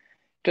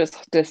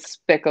just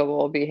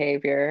despicable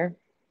behavior.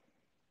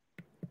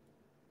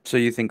 So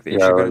you think they should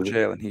go to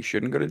jail and he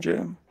shouldn't go to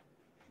jail?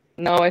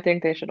 No, I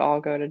think they should all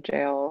go to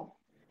jail.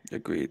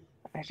 Agreed.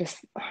 I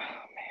just,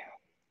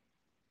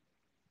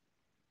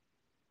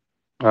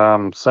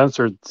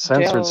 Censored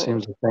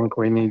seems to think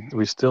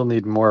we still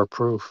need more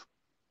proof.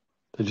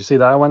 Did you see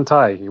that one,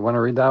 Ty? You want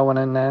to read that one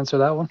and answer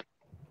that one?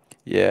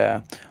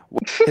 Yeah.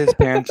 What did his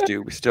parents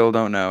do? We still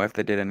don't know if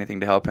they did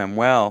anything to help him.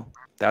 Well,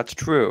 that's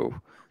true.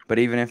 But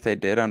even if they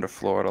did, under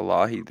Florida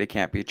law, they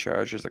can't be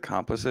charged as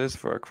accomplices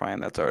for a crime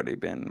that's already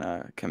been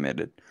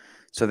committed.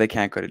 So they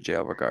can't go to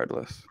jail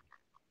regardless.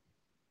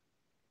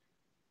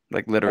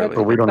 Like literally.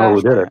 But we don't know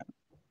who did it.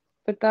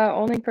 But that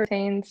only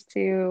pertains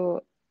to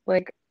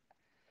like.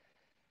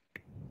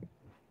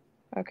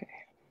 Okay.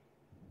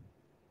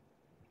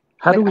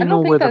 How do we know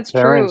where the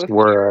parents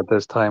were at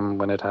this time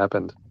when it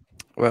happened?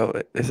 Well,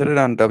 they said it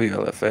on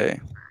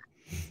WLFA.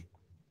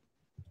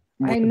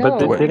 I know,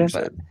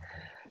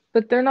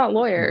 but they're not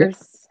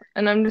lawyers,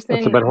 and I'm just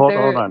saying. But hold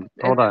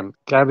on.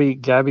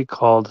 Gabby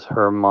called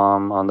her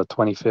mom on the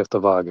 25th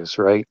of August,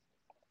 right?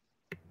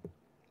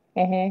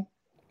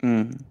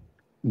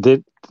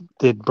 Did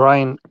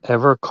Brian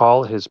ever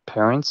call his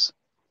parents?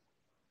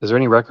 Is there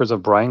any records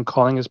of Brian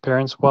calling his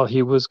parents while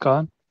he was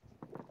gone?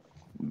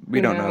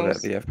 We don't know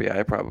that. The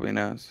FBI probably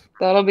knows.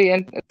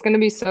 It's going to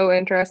be so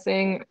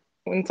interesting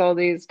once all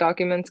these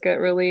documents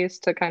get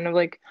released to kind of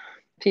like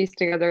piece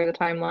together the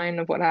timeline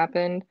of what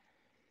happened.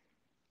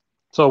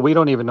 So we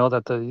don't even know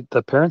that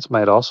the parents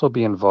might also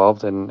be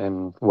involved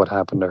in what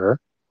happened to her.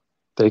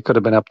 They could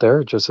have been up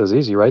there just as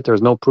easy, right?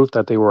 There's no proof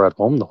that they were at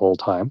home the whole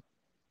time.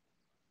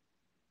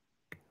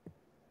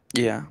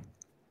 Yeah.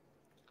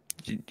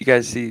 You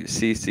guys see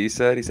CC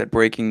said? He said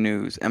breaking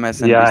news.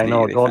 MSNBC. Yeah, I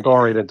know. Don't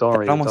read it. Don't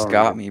read it. That almost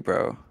got me,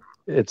 bro.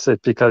 It's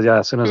because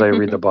as soon as I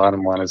read the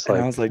bottom one, it's like.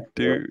 And I was like,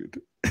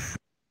 dude.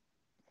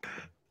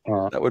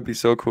 That would be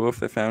so cool if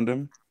they found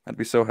him. I'd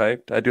be so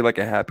hyped. I'd do like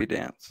a happy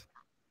dance.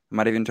 I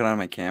might even turn on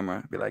my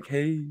camera. Be like,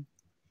 hey.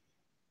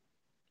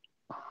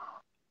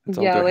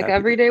 Yeah, like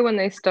every day when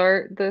they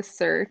start the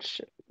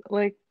search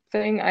like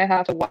thing, I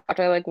have to watch.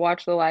 I like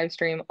watch the live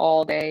stream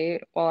all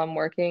day while I'm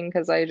working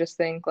because I just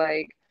think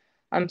like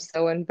I'm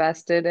so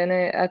invested in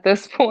it at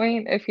this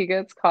point. If he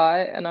gets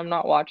caught and I'm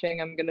not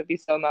watching, I'm gonna be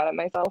so mad at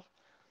myself.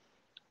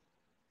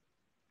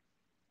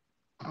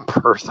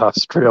 Perth,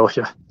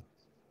 Australia.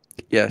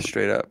 Yeah,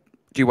 straight up.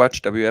 Do you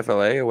watch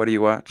WFLA or what do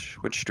you watch?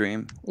 Which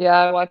stream? Yeah,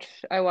 I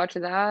watch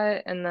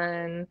that, and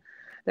then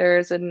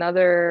there's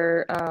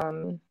another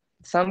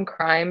some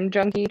crime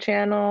junkie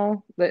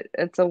channel that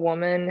it's a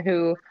woman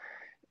who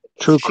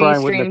True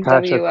Crime with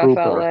Natasha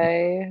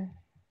WFLA.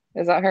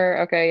 Is that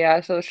her? Okay,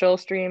 yeah. So she'll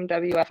stream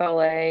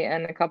WFLA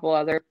and a couple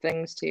other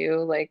things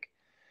too, like,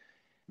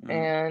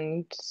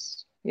 and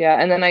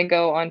yeah. And then I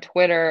go on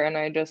Twitter and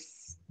I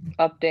just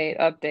update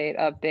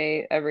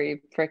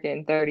every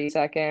freaking 30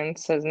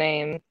 seconds his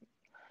name.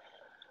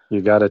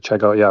 You got to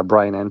check out,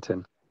 Brian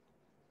Enton.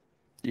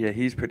 Yeah,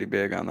 he's pretty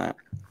big on that.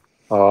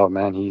 Oh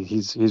man,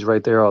 he's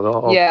right there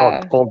all day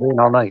and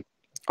all night.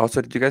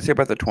 Also, did you guys hear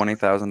about the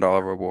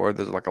 $20,000 reward?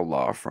 There's like a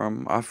law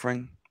firm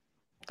offering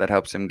that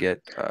helps him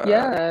get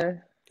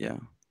get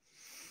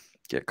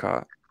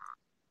caught.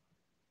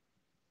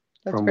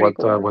 That's From pretty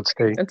cool. what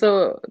state? It's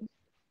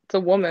a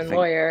woman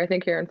lawyer, I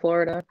think here in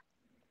Florida.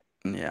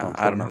 Yeah,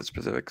 I don't know the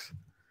specifics.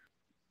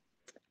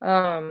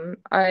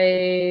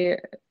 It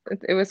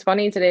was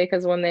funny today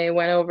because when they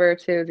went over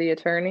to the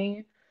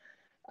attorney,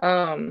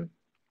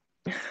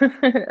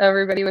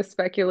 everybody was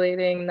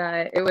speculating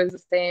that it was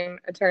the same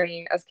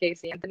attorney as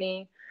Casey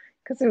Anthony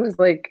because it was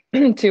like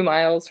 2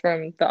 miles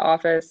from the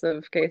office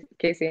of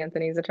Casey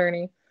Anthony's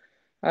attorney.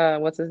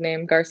 What's his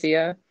name?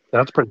 Garcia.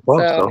 That's pretty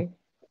close, though.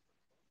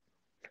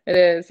 It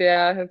is,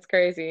 yeah, it's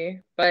crazy.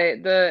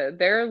 But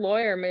their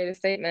lawyer made a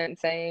statement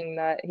saying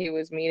that he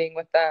was meeting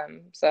with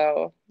them.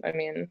 So, I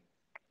mean.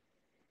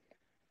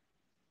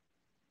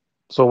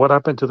 So what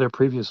happened to their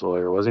previous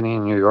lawyer? Wasn't he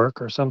in New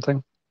York or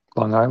something?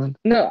 Long Island?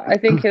 No, I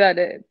think I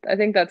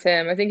think that's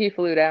him. I think he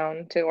flew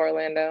down to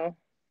Orlando.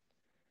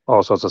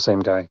 Oh, so it's the same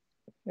guy.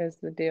 Is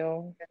the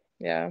deal.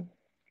 Yeah.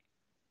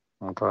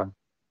 Okay.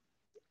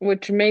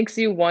 Which makes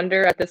you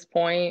wonder at this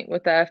point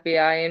with the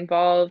FBI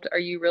involved, are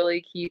you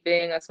really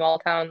keeping a small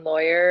town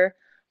lawyer,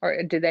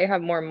 or do they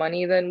have more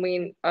money than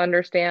we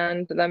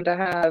understand them to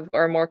have,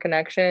 or more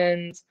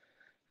connections?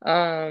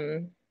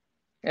 It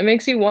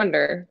makes you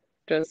wonder.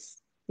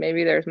 Just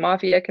maybe there's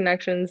mafia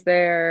connections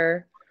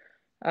there.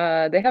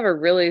 They have a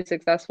really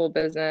successful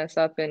business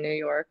up in New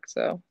York,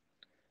 so.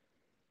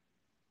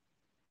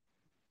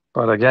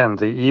 But again,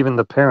 even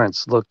the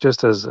parents look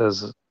just as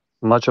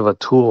much of a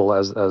tool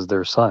as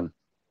their son.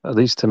 At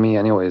least to me,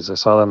 anyways. I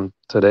saw them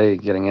today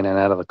getting in and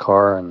out of the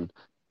car, and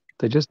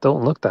they just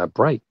don't look that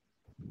bright.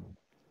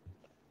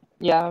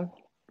 Yeah.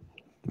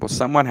 Well,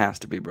 someone has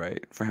to be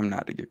bright for him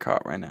not to get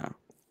caught right now.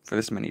 For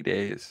this many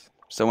days,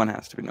 someone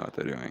has to know what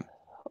they're doing.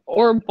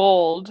 Or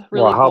bold,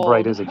 really well, how bold.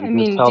 bright is it?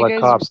 You just tell the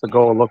cops to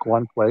go look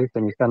one place,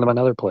 and you send them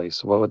another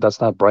place. Well, that's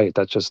not bright.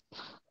 That's just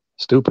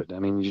stupid. I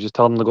mean, you just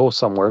tell them to go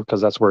somewhere because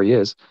that's where he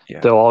is.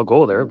 Yeah. They'll all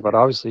go there, but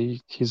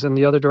obviously he's in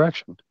the other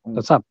direction.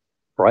 That's not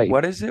right.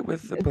 What is it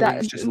with the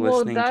police just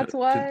listening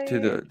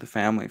to the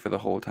family for the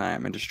whole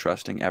time and just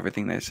trusting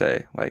everything they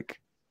say? Like,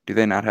 do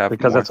they not have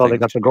because that's all they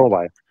got to go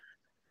by?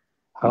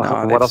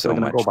 What else are they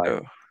going to go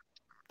by?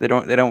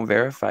 They don't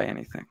verify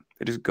anything.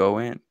 They just go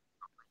in.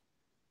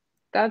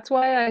 That's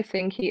why I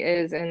think he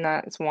is in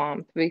that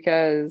swamp,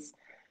 because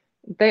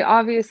they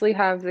obviously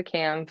have the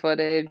cam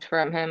footage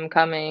from him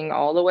coming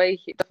all the way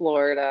to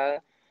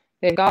Florida.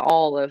 They've got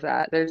all of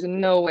that. There's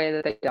no way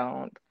that they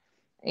don't.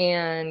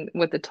 And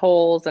with the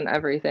tolls and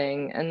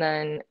everything. And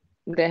then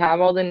they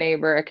have all the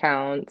neighbor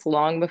accounts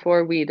long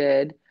before we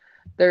did.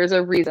 There's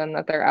a reason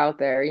that they're out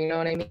there. You know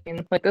what I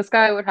mean? Like, this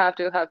guy would have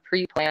to have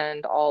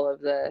pre-planned all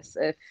of this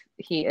if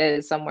he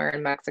is somewhere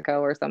in Mexico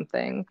or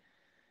something.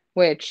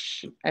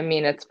 Which, I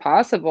mean, it's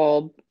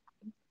possible.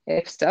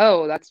 If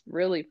so, that's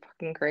really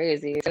fucking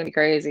crazy. It's gonna be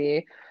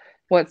crazy.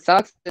 What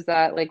sucks is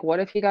that, like, what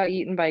if he got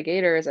eaten by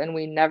gators and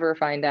we never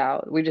find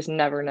out? We just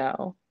never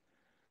know.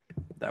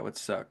 That would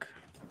suck.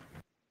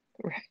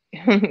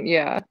 Right.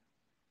 Yeah.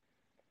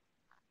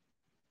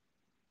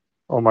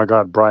 Oh my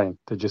God, Brian!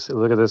 Did you see?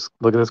 Look at this!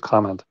 Look at this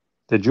comment.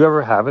 Did you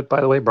ever have it, by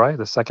the way, Brian?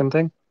 The second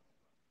thing.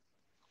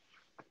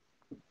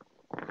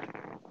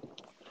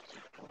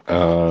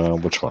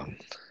 Which one?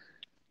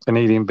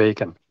 Canadian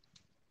bacon.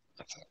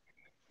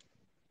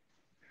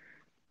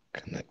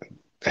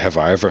 Have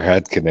I ever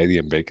had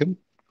Canadian bacon?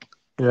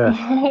 Yeah.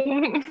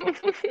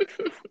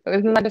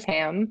 Isn't that just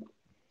ham?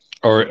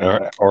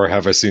 Or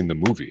have I seen the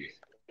movie?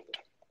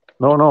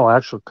 No,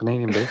 actual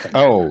Canadian bacon.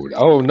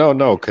 Oh,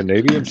 no.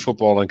 Canadian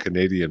football and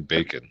Canadian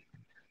bacon.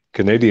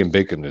 Canadian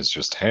bacon is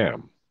just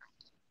ham.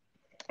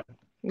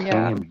 Yeah.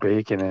 Canadian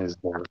bacon is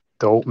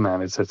dope,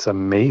 man. It's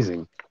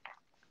amazing.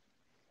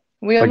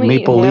 We only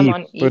eat ham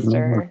on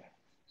Easter.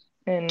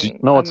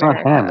 No, it's not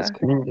ham.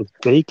 It's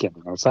bacon.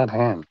 No, it's not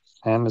ham.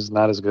 Ham is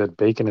not as good.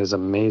 Bacon is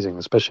amazing,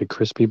 especially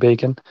crispy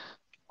bacon.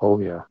 Oh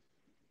yeah.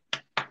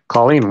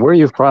 Colleen, where are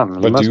you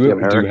from? But do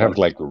you have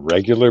like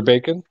regular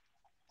bacon?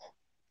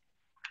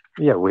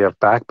 Yeah, we have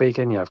back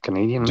bacon. You have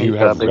Canadian. Do you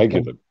have bacon.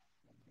 regular?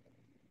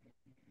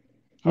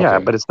 Yeah,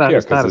 okay. But it's not. Yeah,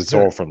 because it's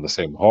all from the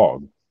same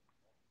hog.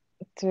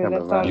 Dude,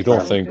 you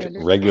don't think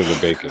regular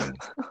bacon?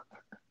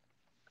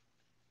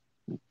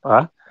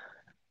 Huh?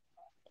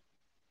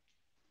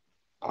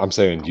 I'm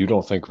saying you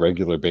don't think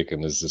regular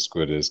bacon is as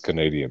good as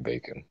Canadian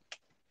bacon?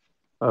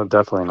 Oh,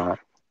 definitely not.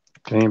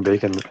 Canadian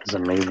bacon is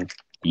amazing.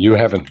 You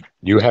haven't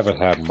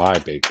had my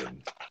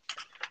bacon.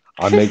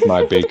 I make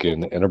my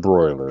bacon in a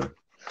broiler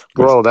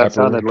Bro, that pepper,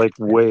 sounded like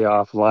way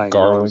offline. You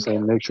know what I'm garlic.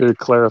 saying? Make sure you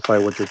clarify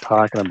what you're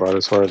talking about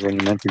as far as when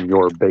you mention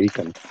your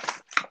bacon.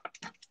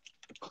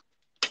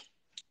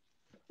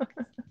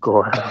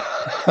 Go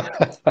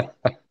ahead.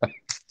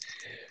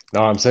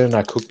 No, I'm saying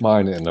I cook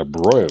mine in a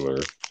broiler,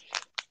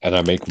 and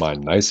I make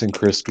mine nice and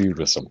crispy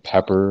with some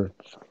pepper,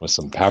 with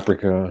some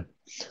paprika,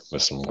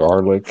 with some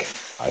garlic.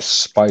 I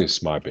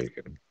spice my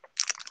bacon.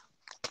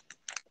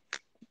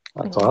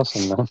 That's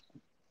awesome, man.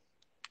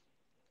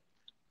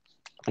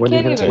 I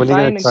can't even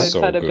find a good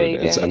so cut of good.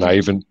 bacon. And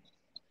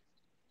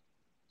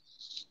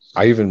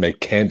I even make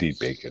candied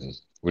bacon,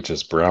 which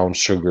is brown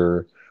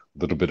sugar, a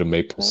little bit of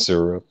maple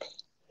syrup.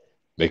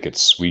 Make it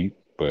sweet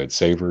but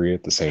savory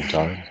at the same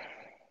time.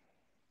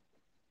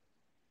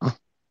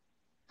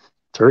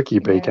 Turkey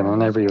bacon, I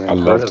never even I heard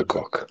love of to it.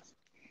 cook.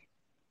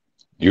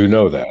 You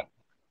know that.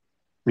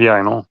 Yeah,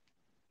 I know.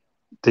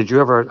 Did you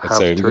ever Let's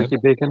say have it turkey again.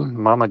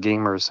 bacon? Mama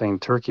Gamer is saying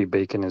turkey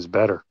bacon is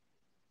better.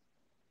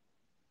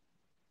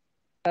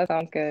 That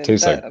sounds good.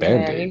 Tastes like Man,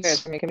 you Band-Aids.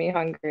 guys are making me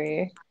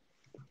hungry.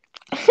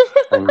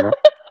 I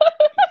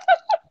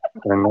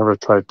never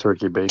tried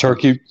turkey bacon.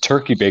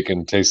 Turkey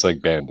bacon tastes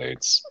like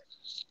Band-Aids.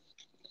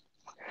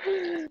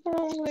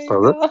 Oh my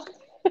Brother?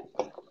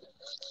 god.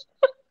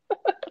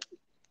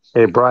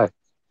 Hey, Bri.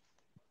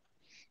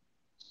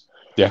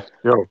 Yeah.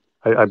 Yo,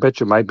 I bet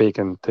you my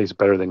bacon tastes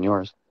better than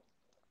yours.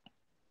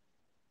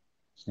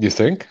 You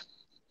think?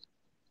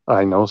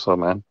 I know so,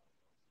 man.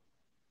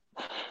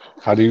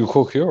 How do you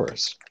cook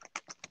yours?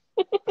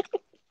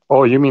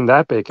 Oh, you mean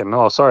that bacon?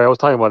 No, sorry, I was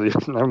talking about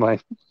it. Never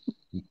mind.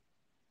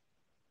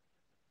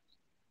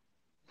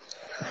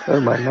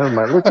 Never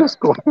mind. Let's just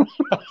go.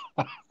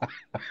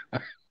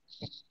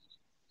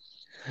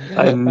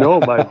 I know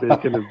my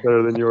bacon is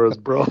better than yours,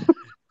 bro.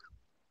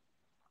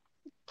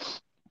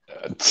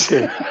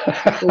 Okay.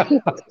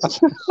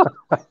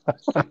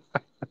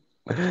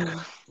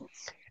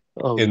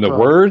 Oh, In the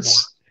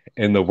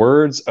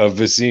words of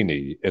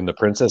Vicini in The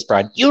Princess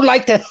Bride, You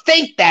like to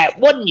think that,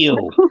 wouldn't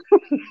you?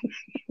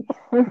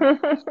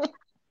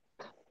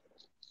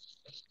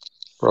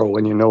 bro,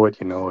 when you know it,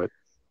 you know it.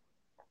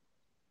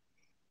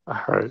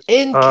 All right.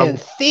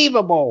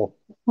 Inconceivable.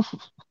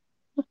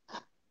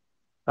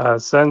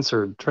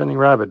 Censored. Trending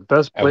Rabbit.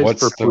 Best and place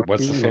for what's the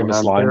poutine in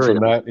famous line Ontario.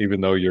 from that?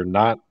 Even though you're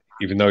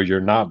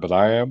not, but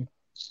I am.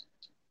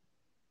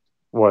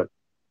 What?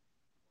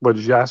 What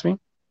did you ask me?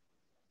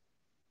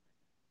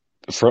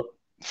 From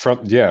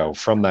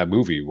that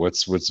movie.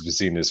 What's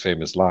Vicini's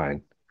famous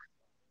line?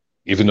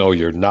 Even though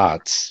you're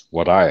not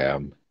what I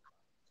am.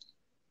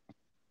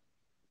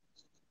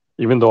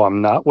 Even though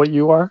I'm not what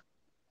you are?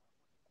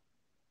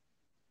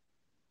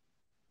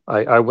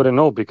 I wouldn't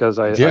know because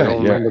I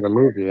don't remember the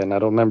movie and I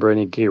don't remember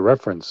any gay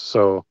reference,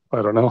 so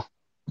I don't know.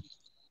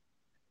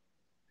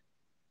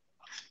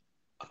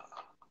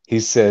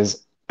 He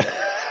says,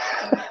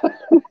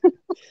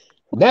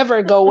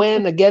 Never go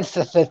in against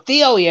a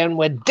Sicilian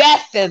when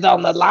death is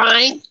on the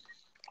line.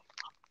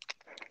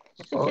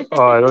 Oh,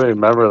 I don't even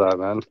remember that,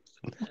 man.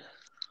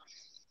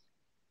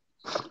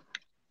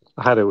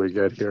 How did we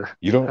get here?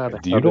 you don't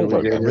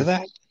remember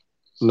that?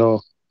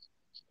 No.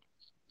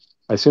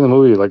 I seen the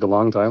movie like a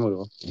long time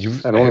ago.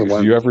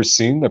 Have you ever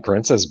seen The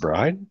Princess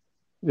Bride?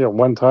 Yeah,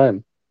 one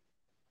time.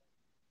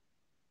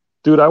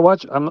 Dude, I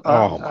watch. Oh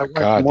my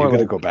god, you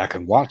gotta go back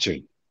and watch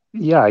it.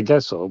 Yeah, I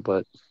guess so.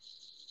 But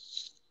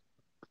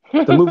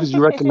the movies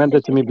you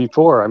recommended to me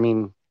before, I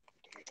mean,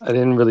 I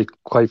didn't really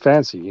quite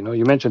fancy. You know,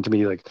 you mentioned to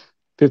me like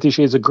 50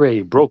 Shades of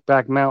Grey,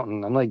 Brokeback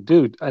Mountain. I'm like,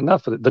 dude,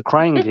 enough of it. The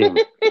Crying Game.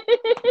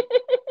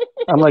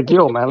 I'm like,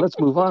 yo, man, let's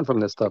move on from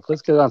this stuff.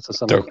 Let's get on to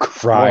some The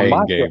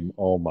Crying Game.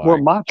 Oh my more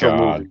macho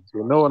god. movies.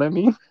 You know what I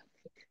mean?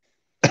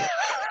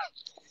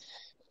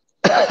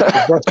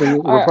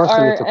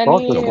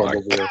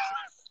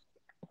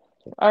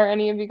 Are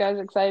any of you guys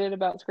excited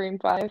about Scream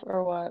 5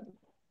 or what?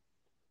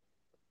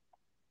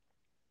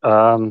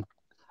 I'm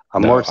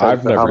more excited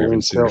I've for never Halloween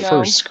even seen the Kills.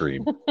 first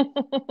Scream.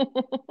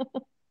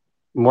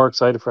 More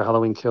excited for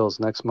Halloween Kills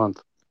next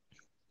month.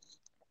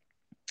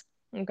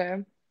 Okay.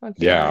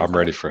 Yeah, I'm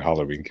ready for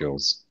Halloween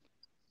Kills.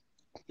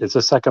 It's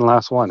the second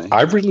last one.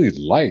 I really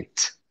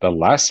liked the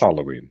last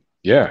Halloween.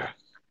 Yeah.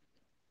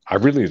 I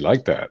really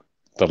liked that.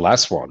 The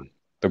last one.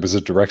 There was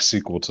a direct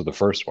sequel to the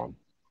first one.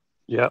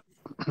 Yeah.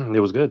 It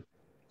was good.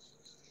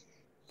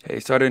 Hey,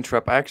 sorry to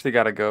interrupt. I actually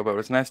got to go, but it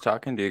was nice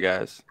talking to you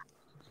guys.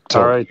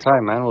 All right,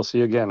 time, man. We'll see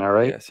you again. All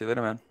right. Yeah, see you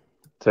later, man.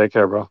 Take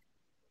care, bro.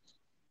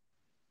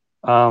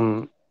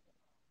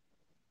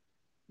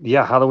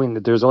 Yeah,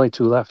 Halloween. There's only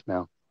 2 left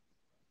now.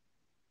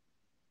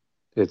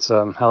 It's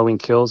Halloween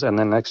Kills, and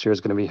then next year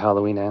is going to be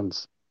Halloween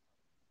Ends.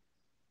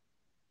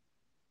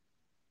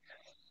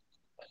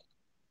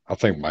 I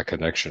think my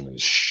connection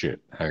is shit.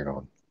 Hang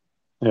on.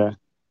 Yeah.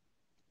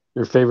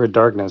 Your favorite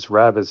darkness,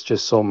 Rabbit's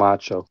just so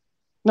macho.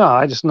 No,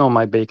 I just know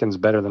my bacon's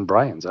better than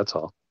Brian's. That's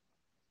all.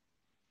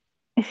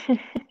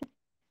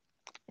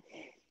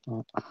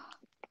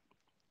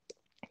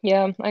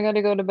 Yeah, I got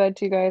to go to bed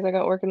too, guys. I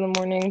got work in the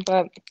morning,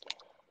 but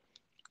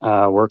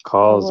work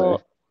calls.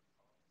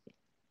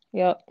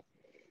 Yep.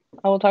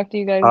 I will talk to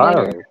you guys all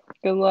later. Right.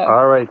 Good luck.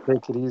 All right,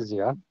 take it easy,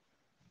 huh?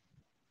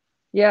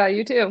 Yeah,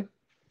 you too.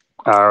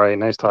 All right,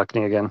 nice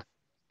talking to you again.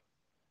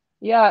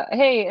 Yeah,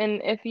 hey,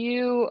 and if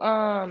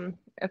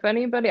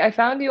anybody, I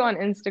found you on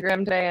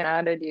Instagram today and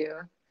added you.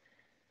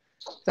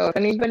 So if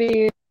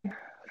anybody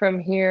from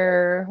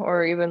here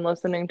or even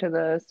listening to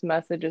this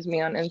messages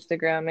me on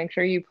Instagram, make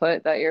sure you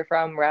put that you're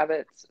from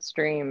Rabbit's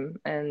stream,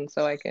 and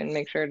so I can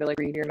make sure to like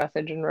read your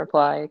message and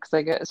reply because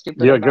I get a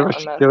stupid amount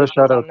of give a messages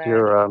shout on out to there.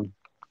 your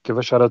give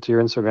a shout out to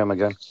your Instagram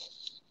again.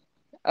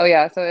 Oh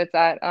yeah, so it's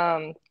at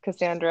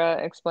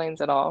Cassandra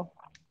Explains It All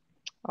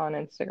on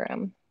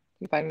Instagram.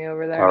 You can find me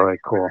over there. All right,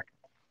 cool.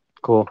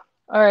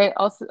 All right,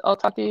 I'll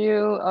talk to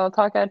you. I'll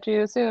talk at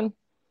you soon.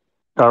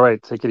 All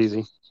right, take it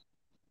easy.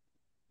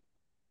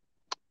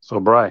 So,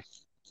 Bri.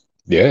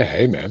 Yeah,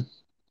 hey man.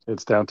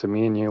 It's down to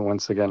me and you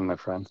once again, my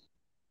friend.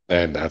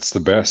 And that's the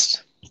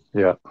best.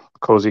 Yeah,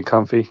 cozy,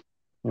 comfy.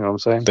 You know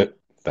what I'm saying?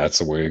 That's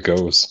the way it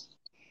goes.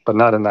 But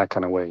not in that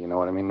kind of way. You know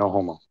what I mean? No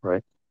homo,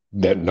 right?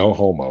 No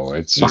homo.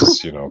 It's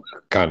just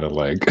kind of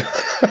like.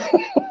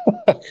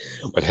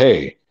 But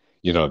hey,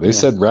 they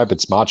said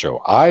Rabbit's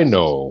macho. I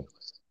know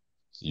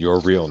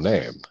your real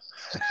name.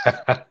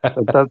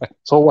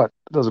 So what?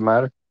 It doesn't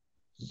matter.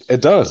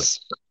 It does.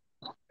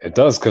 It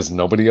does because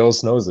nobody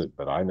else knows it,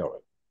 but I know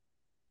it.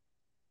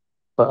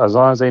 But as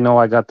long as they know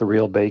I got the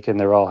real bacon,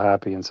 they're all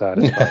happy and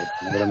satisfied.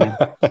 You know what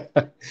I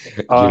mean?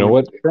 You know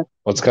what?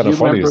 What's kind of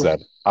funny is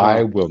that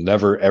I will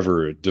never,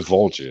 ever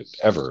divulge it,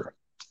 ever.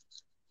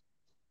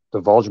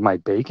 Divulge my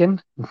bacon?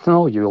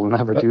 No, you'll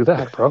never do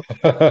that, bro.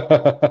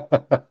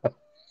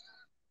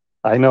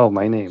 I know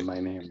my name. I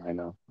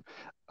know.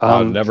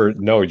 I'll never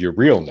know your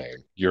real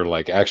name. Your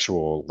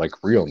actual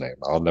real name.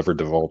 I'll never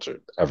divulge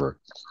it, ever.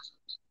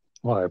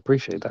 Well, I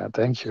appreciate that.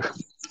 Thank you.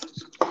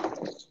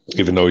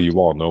 Even though you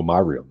all know my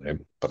real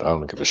name, but I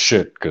don't give a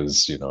shit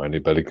because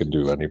anybody can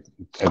do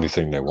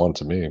anything they want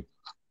to me.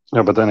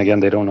 No, but then again,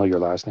 they don't know your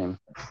last name.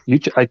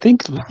 I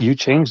think you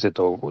changed it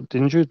though,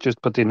 didn't you?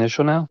 Just put the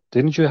initial now.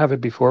 Didn't you have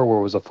it before where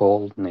it was a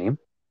full name?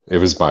 It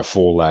was my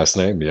full last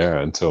name, yeah.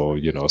 Until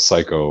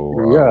Psycho.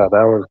 Yeah,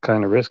 that was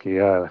kind of risky,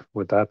 yeah,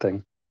 with that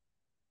thing.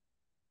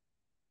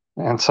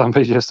 And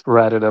somebody just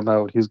ratted him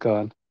out. He's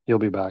gone. He'll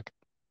be back.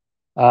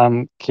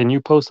 Can you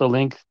post a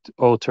link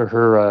to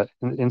her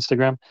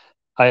Instagram?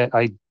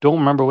 I don't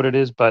remember what it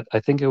is, but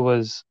I think it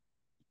was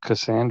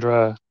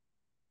Cassandra.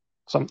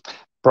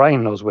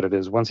 Brian knows what it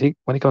is. When he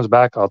comes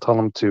back, I'll tell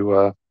him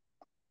to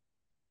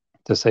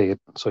say it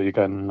so you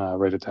can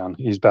write it down.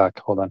 He's back.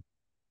 Hold on.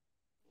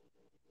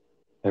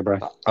 Hey,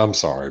 Brian. I'm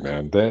sorry,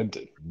 man.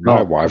 My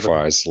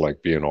Wi-Fi is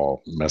being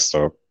all messed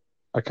up.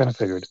 I kind of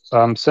figured.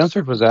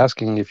 Censored was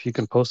asking if you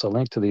can post a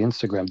link to the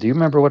Instagram. Do you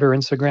remember what her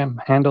Instagram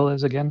handle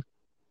is again?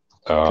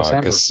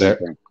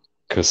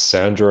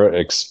 Cassandra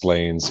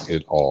Explains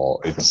It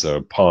All. It's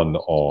a pun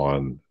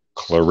on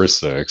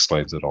Clarissa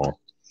Explains It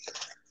All.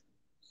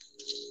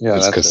 Yeah,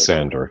 it's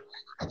Cassandra.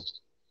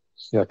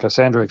 Yeah,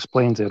 Cassandra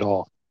Explains It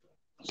All.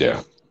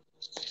 Yeah.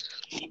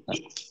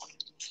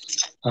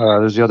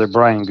 There's the other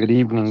Brian. Good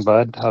evening,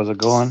 bud. How's it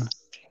going?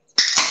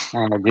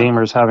 The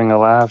gamer's having a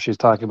laugh. She's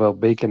talking about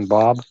Bacon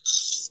Bob.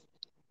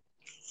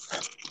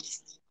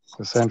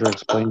 Cassandra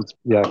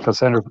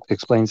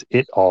explains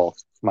it all,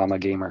 Mama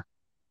Gamer.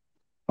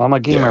 Mama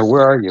Gamer,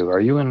 Where are you? Are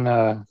you in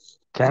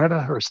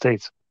Canada or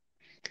States?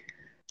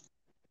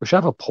 We should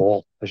have a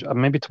poll.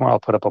 Maybe tomorrow I'll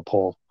put up a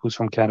poll. Who's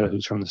from Canada?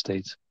 Who's from the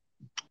States?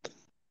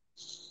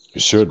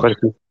 You should.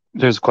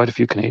 There's quite a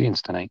few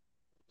Canadians tonight.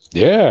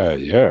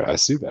 Yeah, I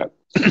see that.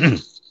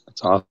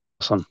 That's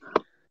awesome.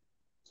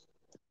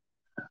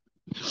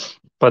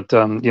 But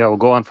we'll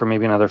go on for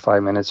maybe another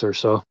 5 minutes or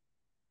so.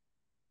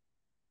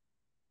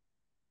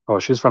 Oh,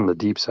 she's from the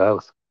deep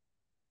south,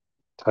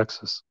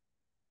 Texas.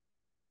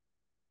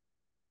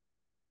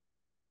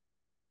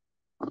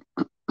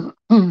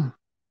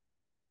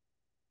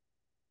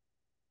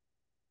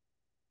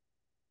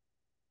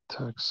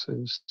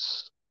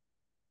 Texas.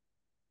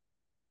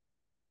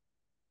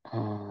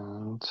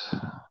 And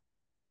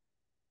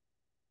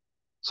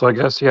so I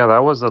guess,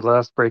 that was the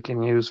last breaking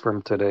news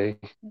from today.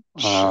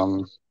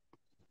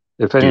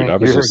 If anything,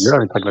 you're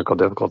having technical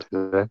difficulty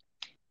today.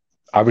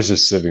 I was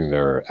just sitting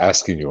there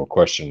asking you a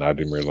question. I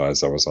didn't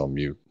realize I was on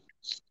mute.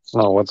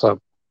 Oh, what's up?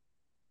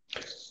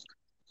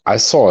 I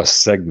saw a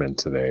segment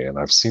today, and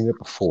I've seen it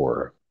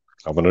before.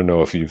 I want to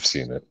know if you've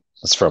seen it.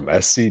 It's from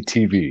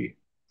SCTV,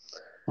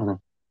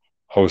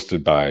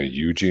 hosted by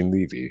Eugene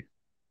Levy.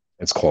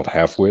 It's called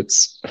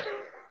Halfwits.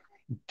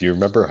 Do you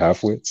remember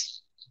Halfwits?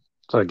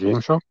 It's a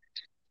game show?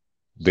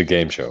 The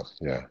game show,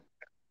 yeah.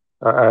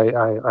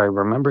 I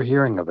remember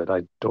hearing of it.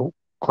 I don't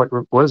quite.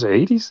 What is it,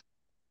 80s?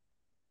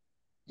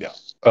 Yeah.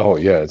 Oh,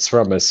 yeah. It's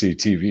from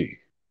SCTV.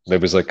 There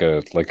was a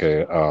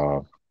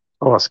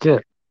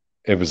skit.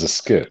 It was a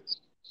skit.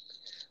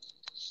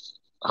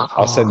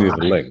 I'll send you the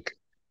link.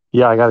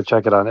 Yeah, I got to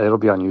check it out. It'll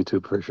be on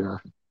YouTube for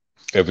sure.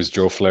 It was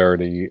Joe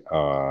Flaherty.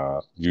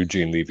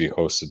 Eugene Levy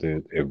hosted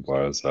it. It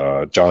was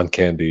John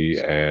Candy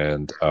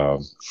and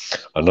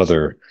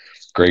another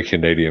great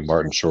Canadian,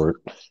 Martin Short.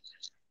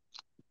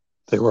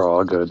 They were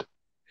all good.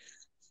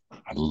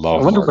 I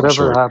love wonder Martin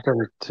whatever Short.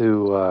 happened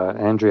to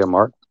Andrea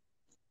Martin.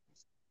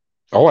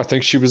 Oh, I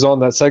think she was on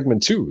that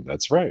segment too.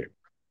 That's right.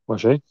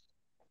 Was she?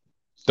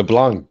 The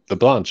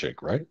blonde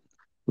chick, right?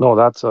 No,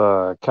 that's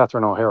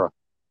Catherine O'Hara.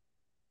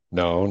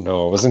 No,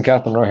 it wasn't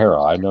Catherine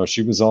O'Hara. I know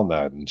she was on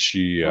that, and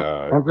she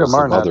Andrea was the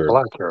Martin had mother.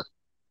 black hair.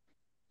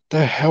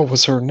 The hell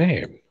was her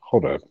name?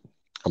 Hold up.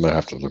 I'm gonna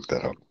have to look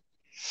that up.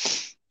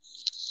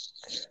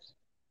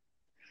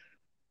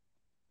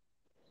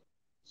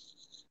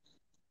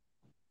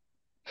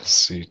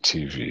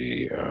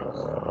 SCTV.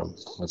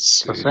 Let's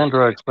see.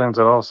 Cassandra explains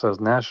it all. Says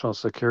national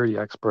security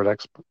expert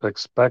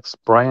expects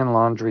Brian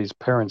Laundrie's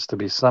parents to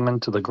be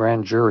summoned to the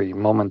grand jury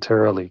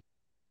momentarily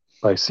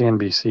by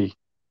CNBC.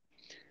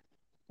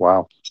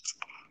 Wow.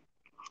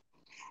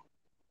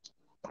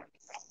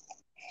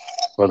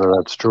 Whether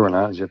that's true or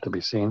not is yet to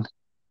be seen.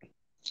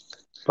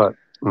 But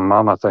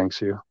Mama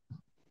thanks you.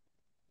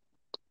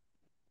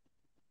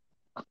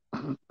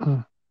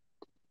 The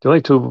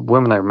only two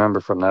women I remember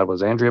from that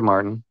was Andrea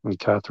Martin and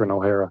Catherine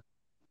O'Hara.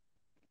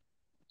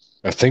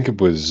 I think it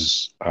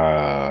was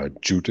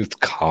Judith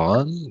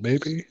Kahn,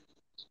 maybe.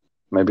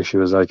 Maybe she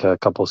was like a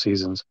couple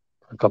seasons.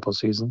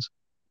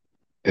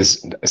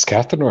 Is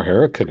Catherine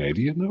O'Hara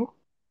Canadian though?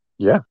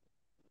 Yeah.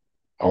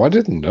 Oh, I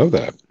didn't know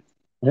that.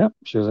 Yeah,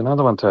 she was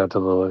another one to add to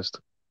the list.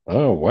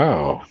 Oh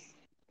wow,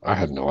 I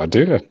had no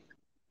idea.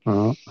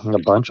 A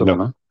bunch of them,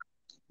 huh?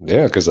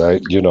 Yeah, because I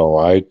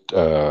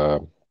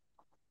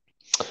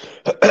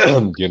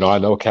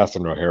know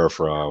Catherine O'Hara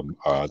from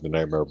The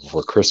Nightmare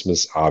Before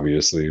Christmas,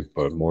 obviously,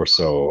 but more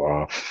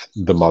so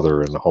the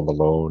mother in Home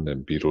Alone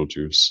and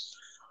Beetlejuice.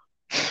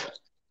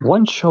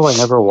 One show I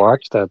never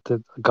watched that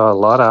got a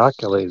lot of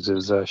accolades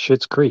is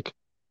Schitt's Creek.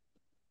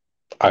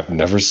 I've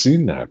never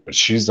seen that, but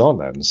she's on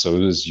that, and so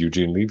is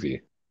Eugene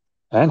Levy.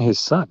 And his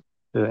son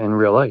in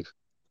real life.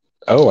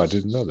 Oh, I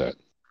didn't know that.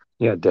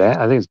 Yeah, Dan.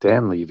 I think it's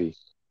Dan Levy.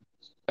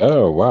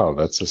 Oh, wow,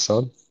 that's his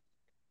son?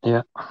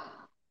 Yeah.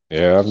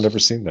 Yeah, I've never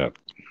seen that.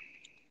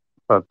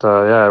 But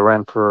yeah, it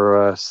ran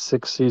for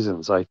 6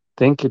 seasons. I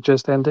think it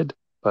just ended.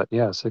 But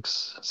yeah,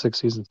 six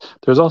seasons.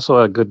 There's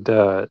also a good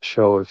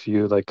show if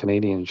you like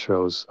Canadian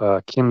shows,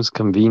 Kim's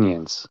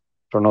Convenience.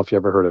 Don't know if you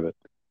ever heard of it.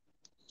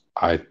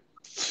 I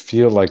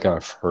feel like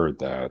I've heard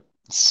that.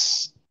 I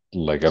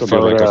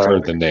feel like I've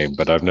heard the name,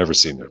 but I've never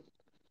seen it.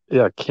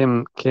 Yeah,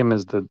 Kim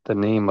is the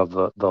name of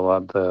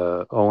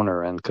the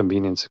owner, and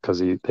convenience because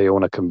they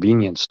own a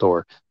convenience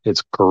store.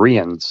 It's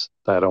Koreans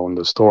that own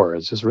the store.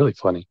 It's just really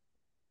funny.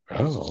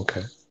 Oh,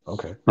 okay.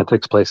 It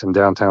takes place in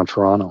downtown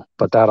Toronto,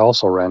 but that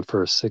also ran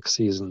for 6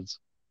 seasons.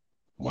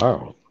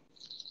 Wow,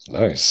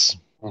 nice.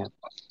 Yeah.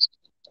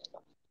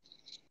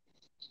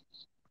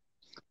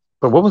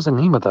 But what was the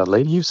name of that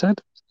lady you said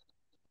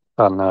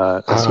on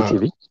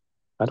SCTV?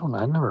 I don't know.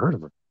 I've never heard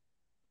of her.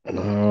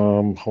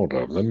 Hold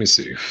up. Let me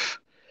see.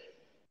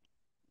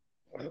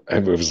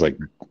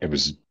 It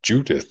was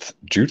Judith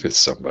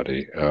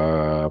somebody.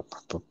 Let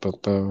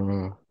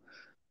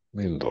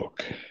me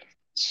look.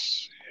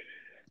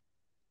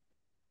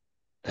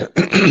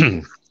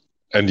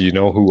 And you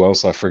know who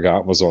else I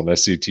forgot was on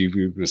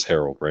SCTV? It was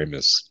Harold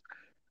Ramis.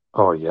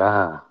 Oh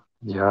yeah,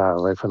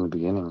 right from the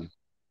beginning.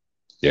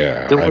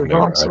 Yeah,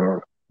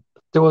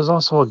 there was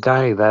also a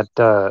guy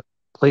that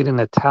played an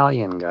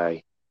Italian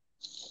guy.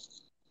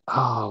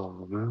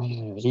 Oh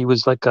man, he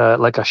was like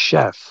a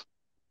chef.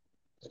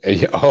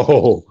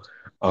 Oh,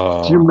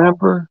 do you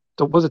remember?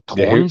 Was it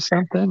Tony yeah,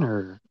 something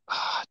or?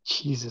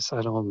 Jesus,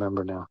 I don't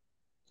remember now.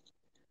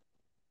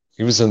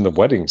 He was in The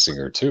Wedding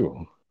Singer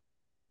too.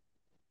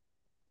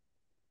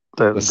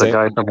 The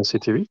guy from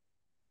SCTV?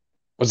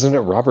 Wasn't it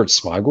Robert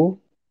Smigel?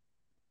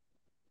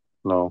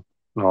 No,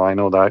 I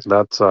know that's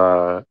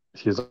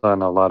he's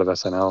on a lot of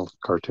SNL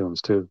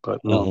cartoons too, but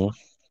no.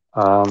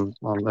 Well,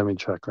 let me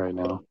check right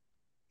now.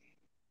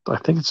 I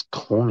think it's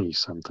Tony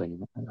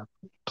something.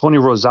 Tony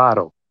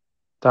Rosato.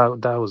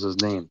 That was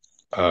his name.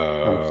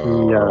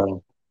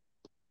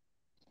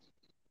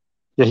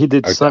 He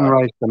did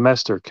Sunrise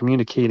Semester,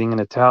 Communicating in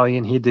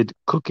Italian. He did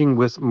Cooking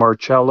with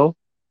Marcello.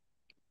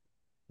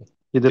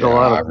 He did a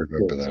lot of. I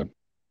remember that.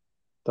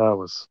 That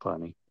was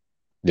funny.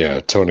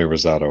 Yeah, Tony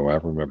Rosato. I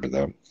remember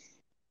that.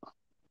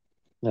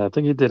 Yeah, I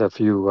think he did a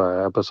few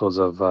episodes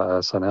of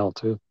SNL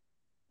too.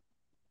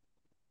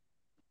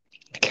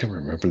 I can't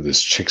remember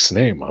this chick's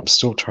name. I'm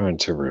still trying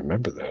to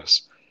remember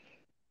this.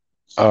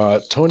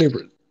 Tony.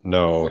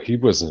 No, he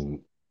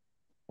wasn't.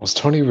 Was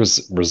Tony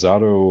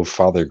Rosato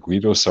Father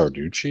Guido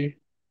Sarducci?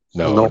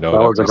 No, that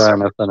was a guy on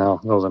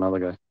SNL. That was another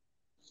guy.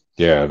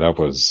 Yeah, that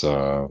was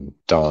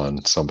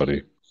Don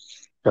somebody.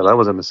 Yeah, that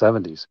was in the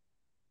 70s.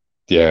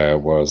 Yeah,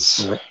 it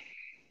was. Yeah.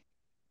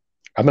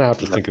 I'm gonna have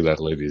to think of that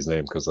lady's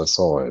name because I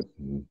saw it.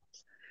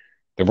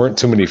 There weren't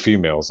too many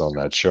females on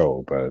that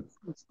show, but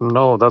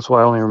no, that's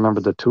why I only remember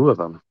the two of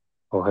them,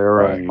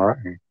 O'Hara and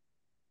Martin.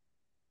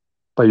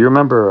 But you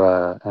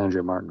remember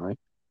Andrea Martin, right?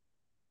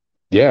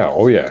 Yeah.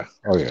 Oh yeah.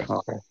 Okay.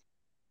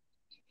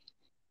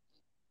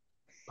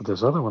 But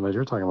this other one that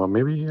you're talking about,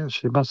 maybe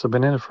she must have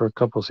been in it for a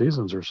couple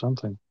seasons or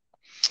something.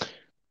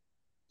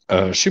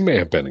 She may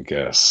have been a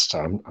guest.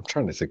 I'm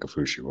trying to think of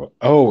who she was.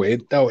 Oh,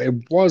 it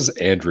was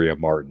Andrea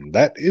Martin.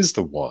 That is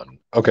the one.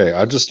 Okay,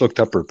 I just looked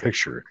up her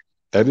picture.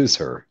 That is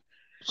her.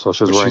 So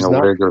she's But wearing she's a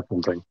not. wig or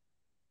something.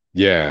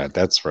 Yeah,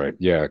 that's right.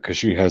 Yeah, because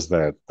she has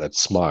that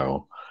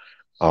smile.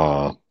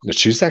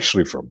 She's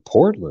actually from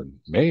Portland,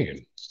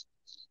 Maine.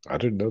 I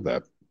didn't know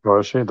that.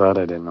 Was she? That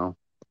I didn't know.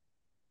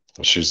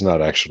 She's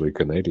not actually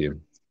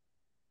Canadian,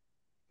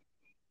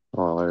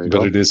 Well, there you but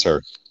go. it is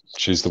her.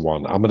 She's the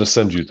one. I'm gonna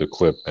send you the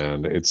clip,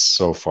 man. It's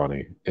so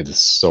funny. It is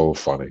so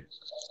funny.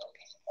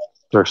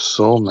 There's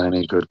so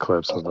many good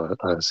clips of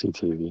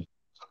CTV.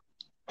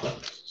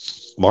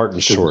 Martin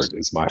Short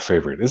is my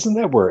favorite. Isn't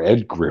that where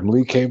Ed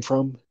Grimley came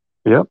from?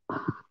 Yep.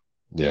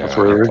 Yeah, That's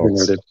where it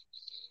originated.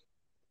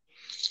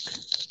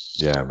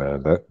 Yeah,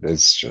 man, that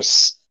is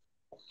just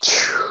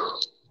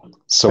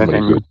so many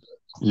And good.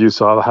 you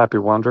saw the Happy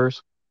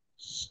Wanderers?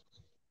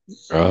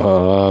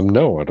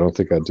 No, I don't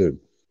think I did.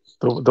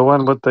 The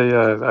one with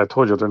the I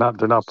told you they're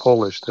not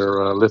Polish,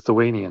 they're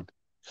Lithuanian.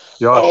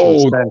 Josh and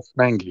Oh, Stan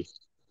Spangy.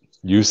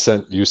 you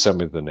sent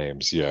me the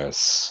names.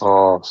 Yes.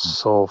 Oh,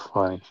 so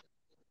funny.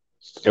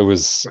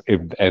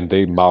 And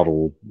they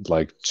modeled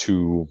like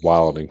two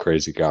wild and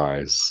crazy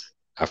guys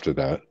after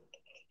that.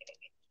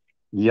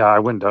 Yeah, I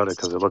wouldn't doubt it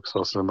because it looks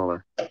so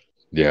similar.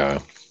 Yeah.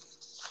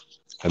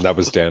 And that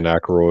was Dan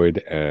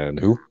Aykroyd and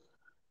who?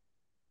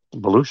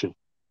 Belushi.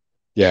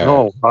 Yeah.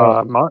 No,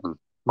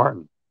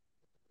 Martin.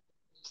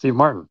 Steve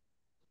Martin.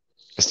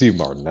 Steve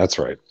Martin. That's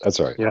right.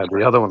 Yeah,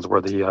 the other ones were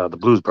the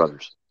Blues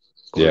Brothers.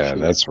 Belushi. Yeah,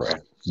 that's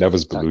right. That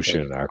was Belushi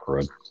and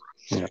Aykroyd.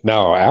 Yeah.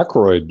 Now,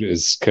 Aykroyd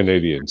is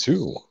Canadian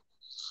too.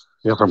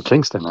 Yeah, from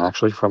Kingston,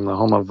 actually, from the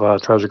home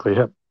of Tragically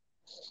Hip.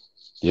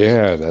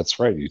 Yeah, that's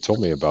right. You told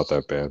me about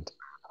that band.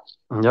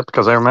 Yep,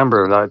 because I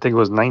remember, I think it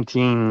was I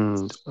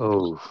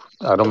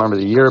don't remember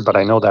the year, but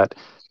I know that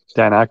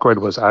Dan Aykroyd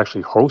was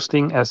actually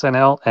hosting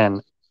SNL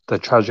and the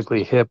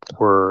Tragically Hip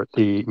were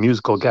the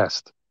musical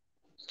guest.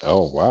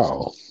 Oh,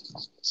 wow.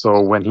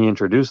 So when he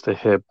introduced the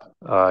Hip,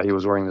 he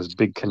was wearing this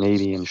big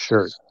Canadian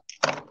shirt.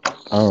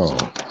 Oh,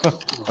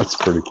 that's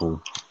pretty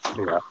cool.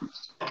 Yeah.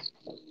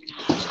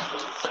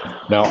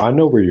 Now, I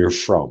know where you're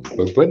from,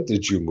 but when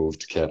did you move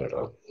to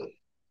Canada?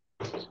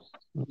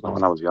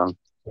 When I was young.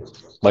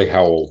 Like,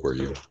 how old were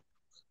you?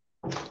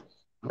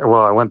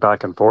 Well, I went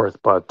back and forth,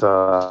 but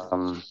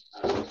from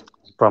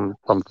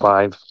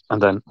 5,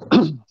 and then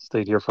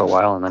stayed here for a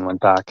while, and then went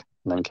back,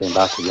 and then came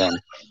back again.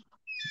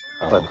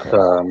 But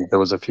Okay. there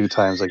was a few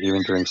times, like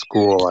even during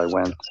school, I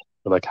went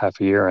for like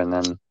half a year, and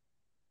then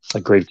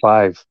like grade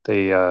 5,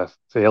 they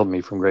failed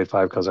me from grade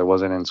 5 because I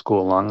wasn't in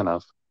school long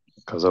enough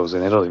because I was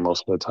in Italy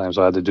most of the time,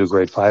 so I had to do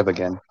grade 5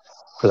 again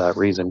for that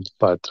reason.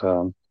 But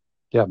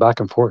yeah, back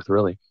and forth,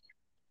 really.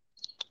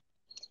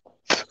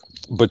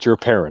 But your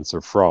parents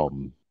are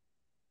from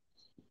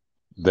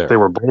there. They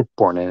were both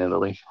born in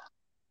Italy.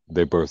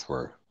 They both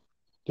were.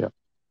 Yeah.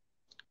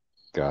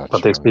 Gotcha.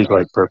 But they speak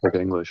like perfect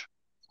English.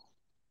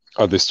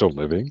 Are they still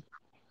living?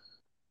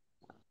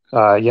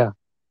 Yeah.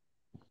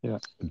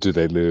 Do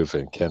they live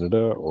in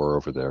Canada or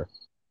over there?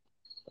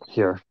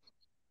 Here.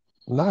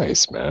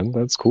 Nice, man.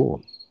 That's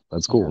cool.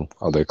 Yeah.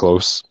 Are they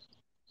close?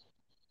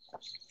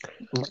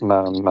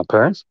 My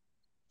parents?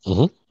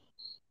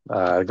 Mm-hmm.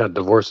 I got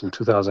divorced in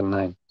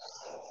 2009.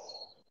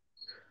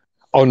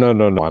 Oh, no.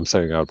 I'm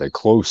saying, are they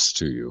close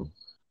to you?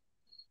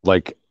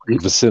 Like,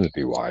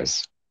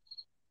 vicinity-wise?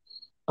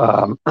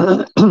 My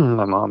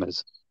mom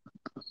is.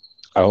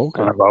 Oh,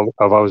 okay.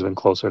 I've always been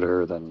closer to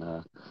her than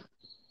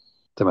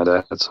my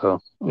dad. So,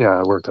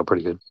 yeah, it worked out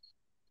pretty good.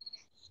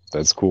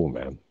 That's cool,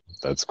 man.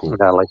 That's cool.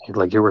 Yeah,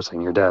 like you were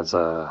saying, your dad's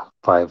a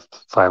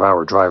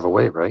 5-hour drive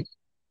away, right?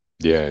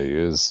 Yeah, he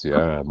is.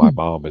 Yeah, my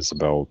mom is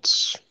about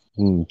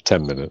 10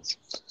 minutes.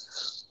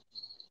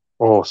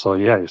 Oh, so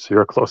yeah, so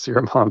you're close to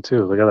your mom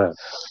too. Look at that.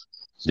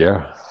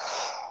 Yeah.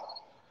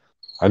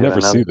 I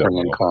never see them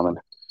in common.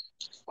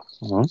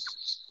 Mm-hmm.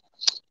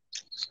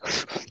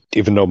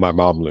 Even though my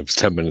mom lives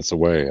 10 minutes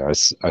away, I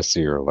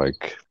see her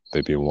like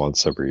maybe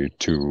once every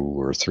 2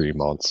 or 3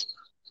 months.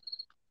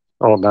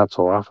 Oh, not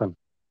so often.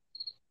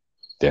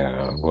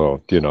 Yeah,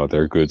 well,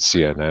 they're good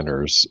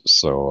CNNers,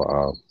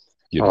 so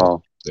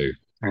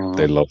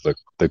they love the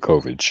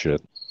COVID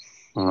shit.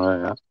 Oh,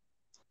 yeah.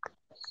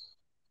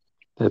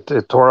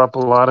 It tore up a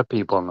lot of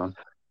people, man.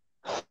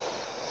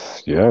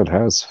 Yeah, it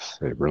has.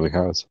 It really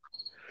has.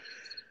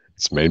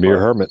 It's made me a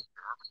hermit.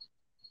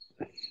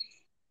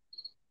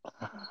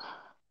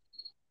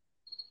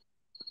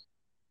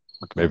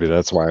 Maybe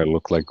that's why I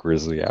look like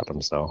Grizzly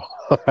Adams now.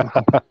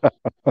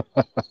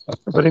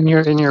 But in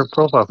your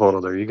profile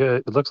photo there,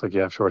 it looks like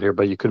you have short hair,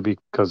 but you could be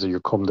because you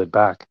combed it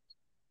back.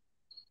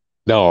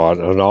 No,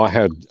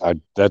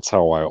 that's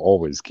how I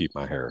always keep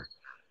my hair.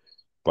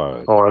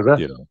 But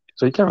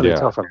so you can't really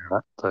tell from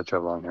that you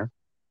have long hair.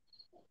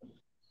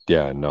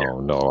 Yeah,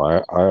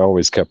 no. I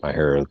always kept my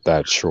hair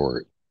that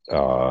short.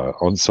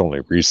 It's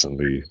only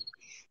recently,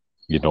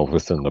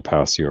 within the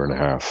past year and a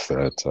half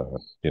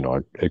that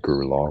it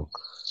grew long.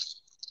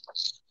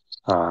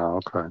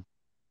 Okay.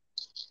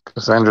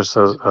 Cassandra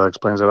says,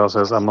 explains it all.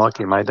 Says, I'm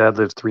lucky. My dad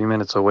lives 3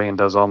 minutes away and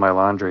does all my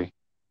laundry.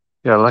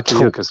 Yeah, lucky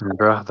you,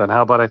 Cassandra. Then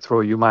how about I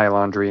throw you my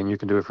laundry and you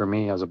can do it for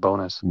me as a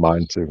bonus?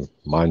 Mine too.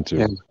 Mine too.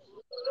 Yeah.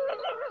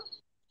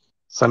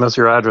 Send us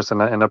your address in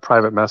a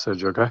private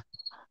message, okay?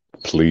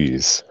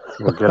 Please.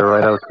 We'll get it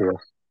right out to you.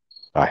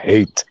 I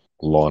hate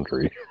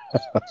laundry.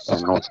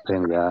 I know it's a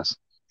pain in the ass.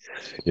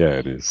 Yeah,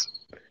 it is.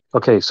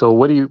 Okay, so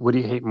what do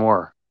you hate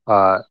more?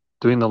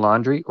 Doing the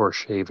laundry or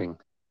shaving?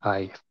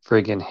 I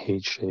friggin'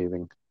 hate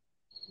shaving.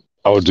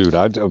 Oh, dude,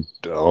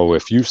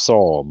 if you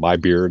saw my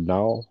beard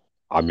now,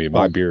 I mean,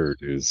 my beard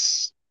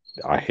is,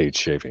 I hate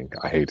shaving.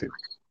 I hate it.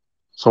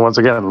 So once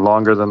again,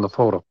 longer than the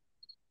photo.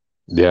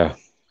 Yeah.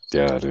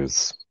 Yeah, it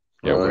is.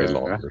 Yeah, way Okay.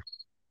 longer.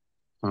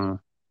 Hmm.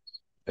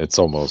 It's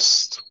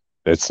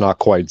not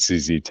quite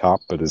ZZ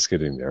Top, but it's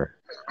getting there.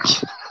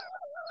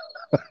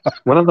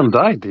 One of them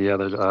died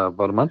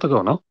about a month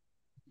ago, no?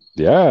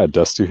 Yeah,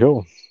 Dusty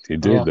Hill. He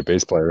did, Yeah. the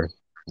bass player.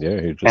 Yeah,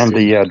 he just And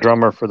did. the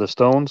drummer for the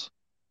Stones.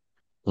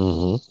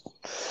 Mm-hmm.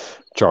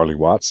 Charlie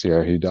Watts,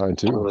 yeah, he died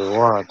too. Charlie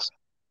Watts.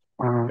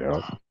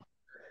 Yeah.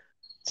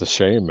 It's a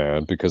shame,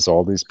 man, because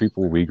all these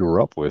people we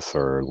grew up with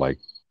are like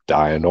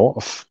dying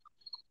off.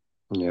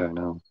 Yeah, I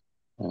know.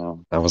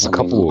 That was a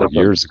couple of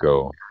years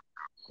ago.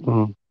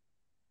 Mm-hmm.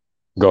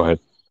 Go ahead.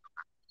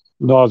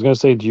 No, I was going to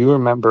say, do you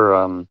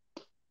remember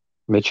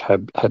Mitch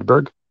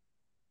Hedberg?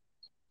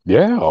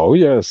 Yeah, oh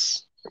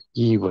yes.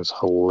 He was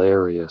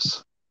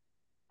hilarious.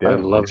 Yeah, I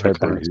love Mitch that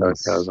kind Hedberg, of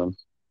sarcasm.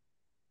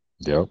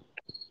 Yep.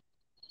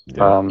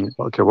 Okay,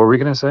 what were we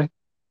going to say?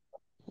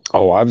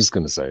 Oh, I was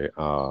going to say,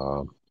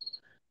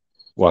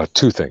 well,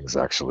 two things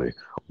actually.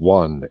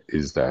 One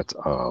is that,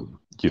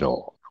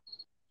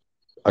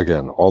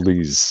 again, all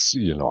these,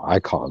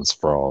 icons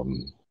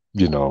from,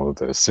 the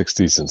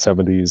 60s and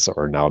 70s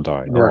are now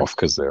dying off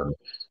because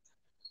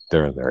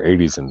they're in their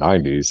 80s and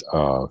 90s.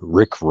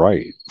 Rick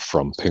Wright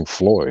from Pink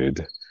Floyd,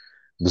 it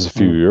was a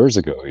few years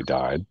ago he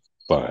died,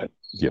 but,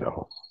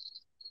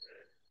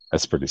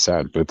 that's pretty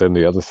sad. But then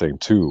the other thing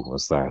too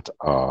was that,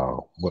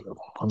 what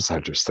was I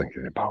just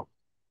thinking about?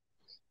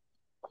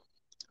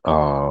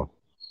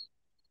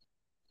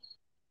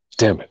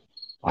 Damn it.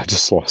 I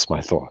just lost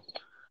my thought.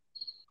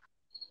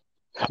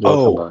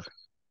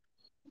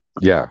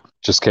 Yeah,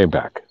 just came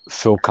back.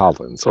 Phil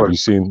Collins. Have you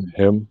seen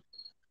him?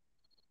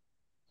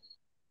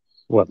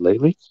 What,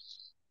 lately?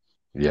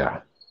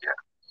 Yeah.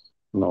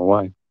 No,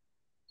 why?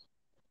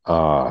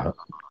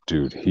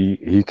 Dude,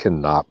 he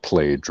cannot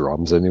play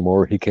drums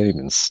anymore. He can't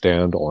even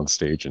stand on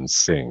stage and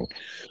sing.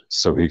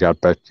 So he got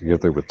back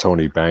together with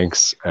Tony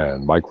Banks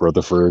and Mike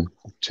Rutherford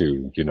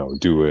to,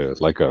 do a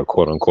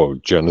quote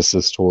unquote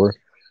Genesis tour.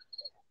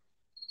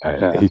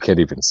 And he can't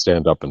even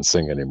stand up and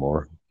sing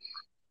anymore.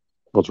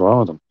 What's wrong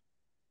with him?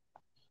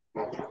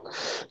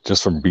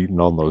 Just from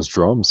beating on those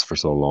drums for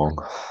so long.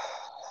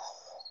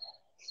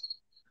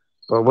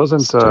 But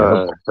wasn't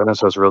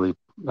Genesis really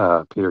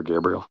Peter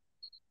Gabriel?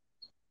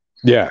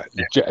 Yeah,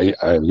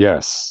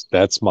 yes,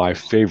 that's my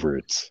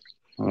favorite.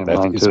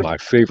 That is my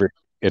favorite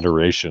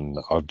iteration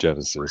of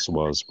Genesis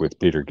was with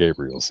Peter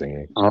Gabriel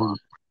singing.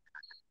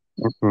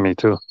 Me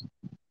too.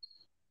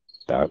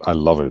 I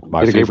love it.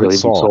 My Peter favorite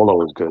Gabriel, song.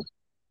 Solo is good.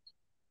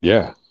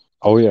 Yeah.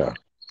 Oh yeah.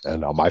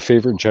 And my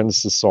favorite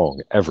Genesis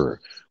song ever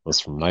was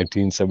from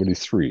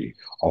 1973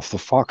 off the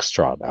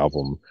Foxtrot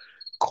album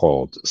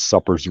called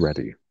Supper's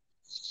Ready.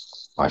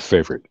 My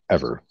favorite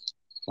ever.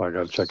 Well, I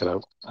gotta check it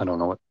out. I don't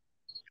know it.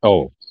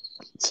 Oh,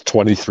 it's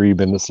 23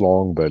 minutes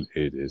long, but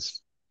it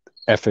is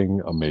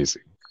effing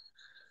amazing.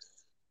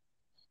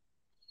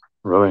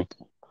 Really?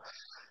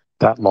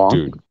 That long?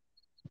 Dude,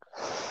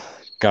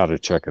 gotta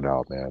check it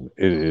out, man.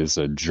 It is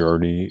a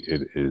journey.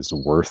 It is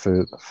worth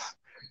it.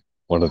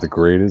 One of the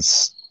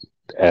greatest,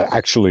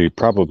 actually,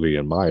 probably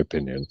in my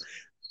opinion,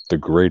 the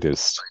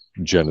greatest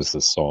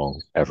Genesis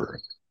song ever.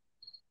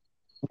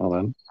 Well,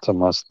 then, it's a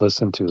must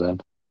listen to then.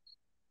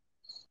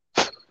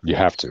 You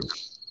have to.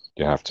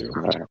 You have to.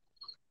 Right.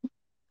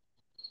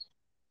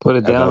 Put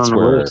it down on the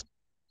list.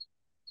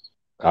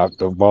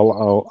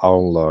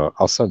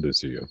 I'll send it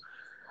to you.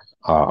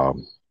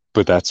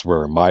 But that's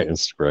where my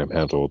Instagram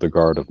handle, The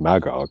Guard of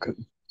Magog,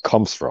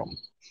 comes from.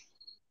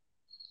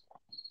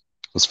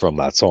 It's from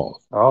that song.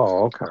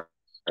 Oh, okay.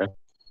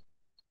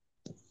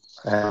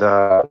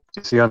 And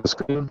you see on the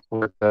screen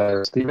what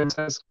Steven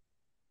says?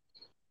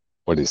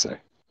 What did he say?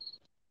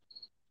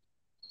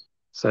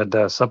 Said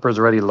Supper's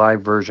Ready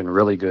live version,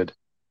 really good.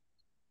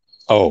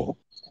 Oh,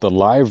 the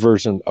live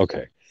version.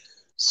 Okay.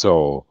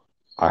 So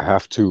I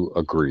have to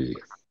agree.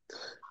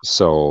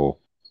 So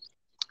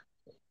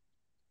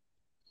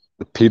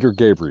Peter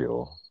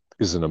Gabriel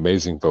is an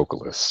amazing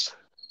vocalist.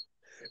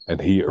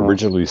 And he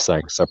originally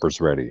sang Supper's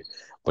Ready.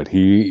 But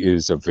he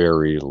is a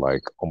very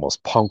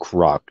almost punk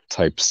rock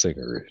type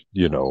singer.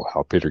 You know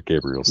how Peter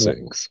Gabriel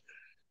sings.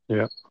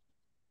 Yeah.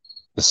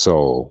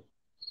 So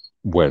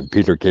when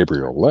Peter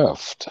Gabriel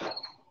left,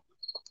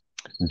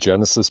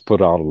 Genesis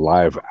put out a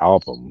live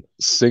album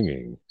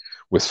singing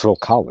with Phil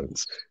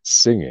Collins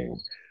singing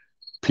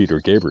Peter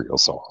Gabriel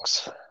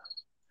songs.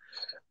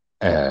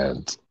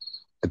 And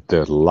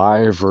The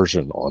live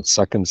version on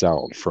Seconds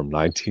Out from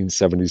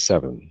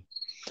 1977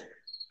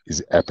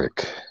 is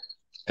epic.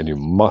 And you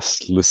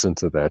must listen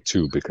to that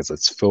too, because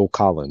it's Phil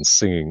Collins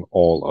singing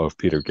all of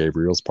Peter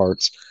Gabriel's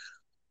parts.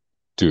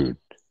 Dude,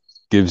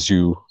 gives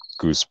you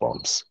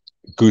goosebumps.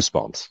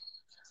 Goosebumps.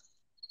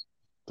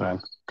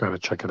 Then gotta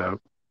check it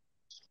out.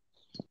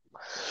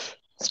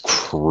 It's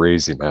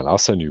crazy, man. I'll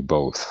send you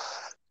both.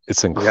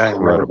 It's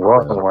incredible. Yeah,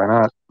 well, why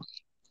not?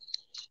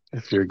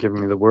 If you're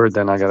giving me the word,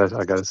 then I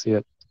gotta see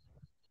it.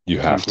 You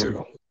have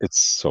to. It's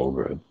so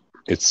good.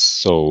 It's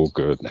so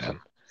good, man.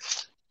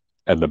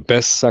 And the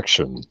best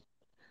section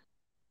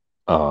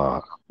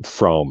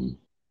from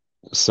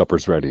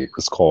Supper's Ready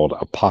is called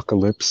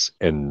Apocalypse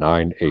in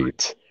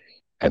 9/8.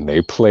 And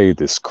they play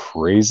this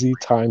crazy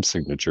time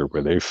signature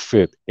where they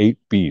fit 8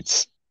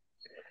 beats.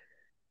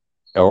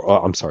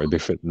 Or I'm sorry, they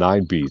fit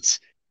 9 beats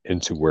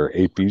into where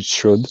 8 beats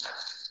should.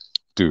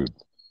 Dude,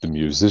 the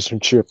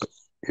musicianship,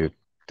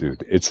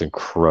 it's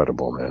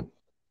incredible, man.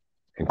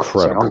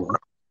 Incredible.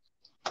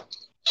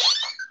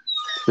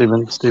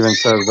 Steven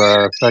says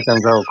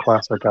Seconds Out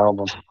classic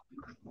album.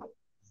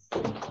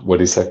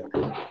 What'd he say?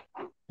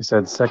 He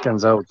said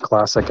Seconds Out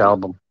classic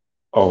album.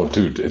 Oh,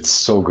 dude, it's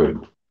so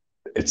good.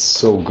 It's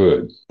so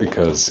good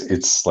because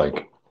it's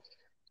like,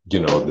 the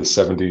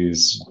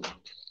 70s,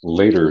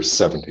 later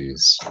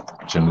 70s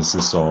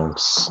Genesis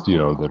songs,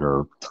 that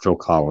are Phil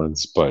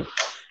Collins. But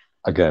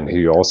again,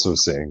 he also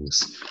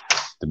sings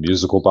The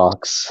Musical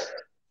Box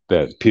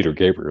that Peter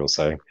Gabriel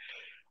sang.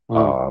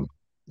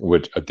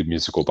 Which The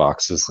Musical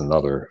Box is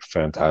another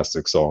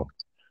fantastic song.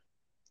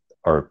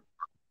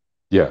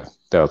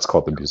 That's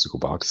called The Musical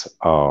Box.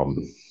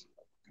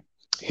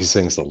 He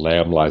sings The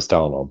Lamb Lies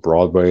Down on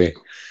Broadway,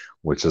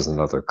 which is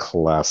another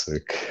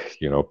classic,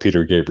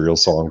 Peter Gabriel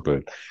song,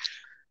 but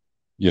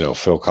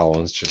Phil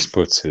Collins just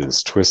puts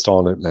his twist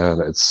on it, man.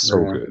 It's so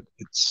good.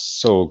 It's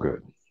so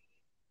good.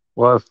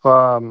 Well, if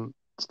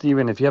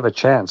Steven, if you have a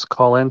chance,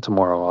 call in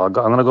tomorrow. I'm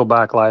gonna go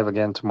back live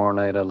again tomorrow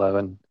night at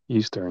 11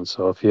 Eastern.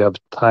 So if you have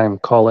time,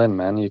 call in,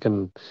 man. You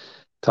can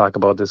talk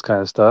about this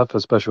kind of stuff,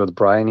 especially with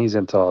Brian. He's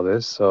into all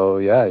this. So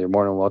yeah, you're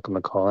more than welcome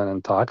to call in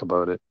and talk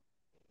about it.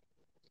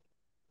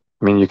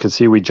 I mean, you can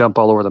see we jump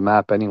all over the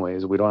map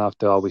anyways. We don't have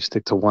to always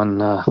stick to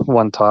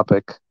one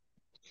topic.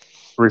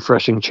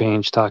 Refreshing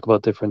change, talk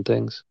about different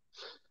things.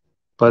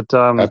 But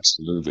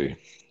absolutely.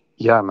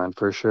 Yeah, man,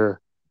 for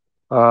sure.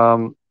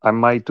 I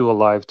might do a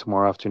live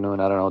tomorrow afternoon.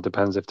 I don't know. It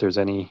depends if there's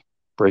any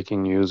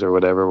breaking news or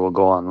whatever. We'll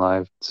go on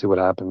live, see what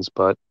happens.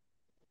 But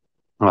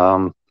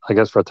I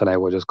guess for tonight,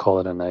 we'll just call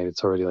it a night.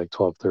 It's already like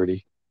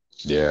 12:30.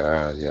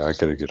 Yeah, I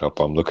gotta get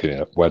up. I'm looking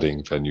at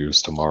wedding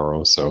venues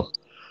tomorrow, so.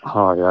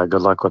 Oh yeah,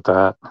 good luck with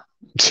that.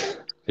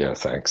 Yeah,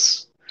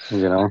 thanks. Put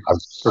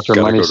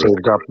your money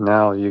saved up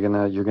now. You're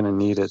gonna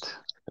need it.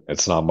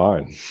 It's not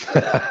mine.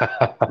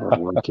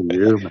 Lucky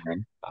you,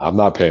 man. I'm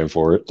not paying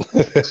for it.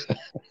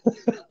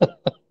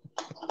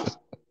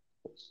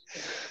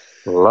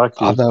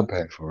 Lucky. I'm not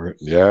paying for it.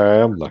 Yeah, I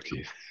am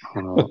lucky.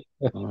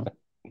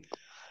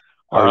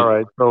 All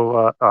right.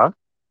 So, I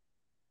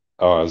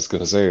was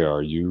gonna say,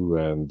 are you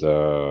and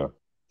a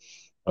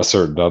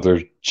certain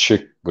other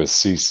chick with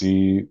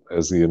CC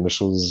as the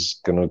initials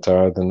gonna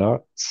tie the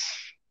knot?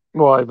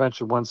 Well, I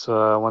mentioned once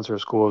her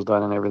school is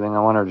done and everything,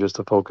 I want her just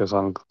to focus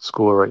on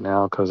school right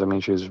now because I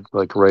mean she's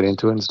like right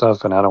into it and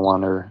stuff, and I don't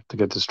want her to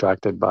get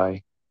distracted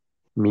by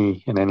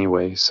me in any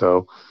way.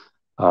 So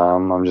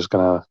I'm just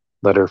gonna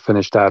let her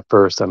finish that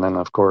first, and then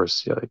of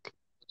course, like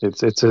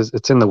it's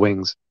in the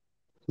wings,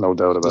 no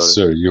doubt about it.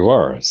 So you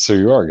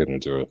are gonna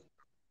do it.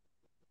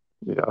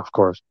 Yeah, of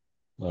course.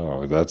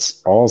 Oh,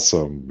 that's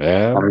awesome,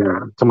 man. I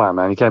mean, come on,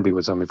 man. You can't be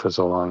with somebody for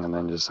so long and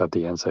then just at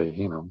the end say,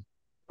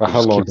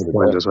 how long has it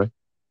been this way?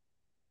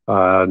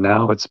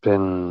 Now it's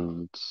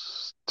been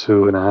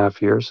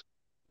 2.5 years.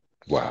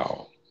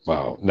 Wow.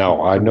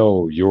 Now I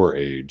know your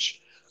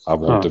age. I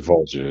won't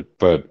divulge it,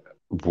 but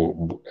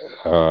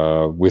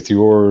with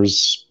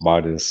yours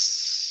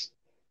minus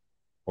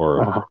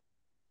or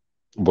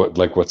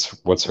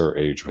what's her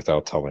age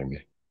without telling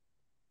me?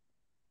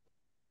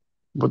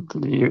 What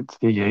the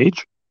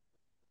age?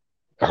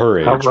 Her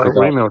age. What do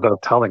you mean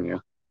without telling you?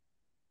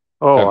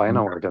 Oh, I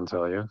know what I can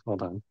tell you.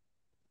 Hold on.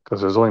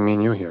 Because there's only me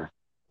and you here.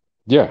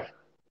 Yeah.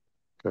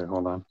 Okay,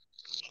 hold on.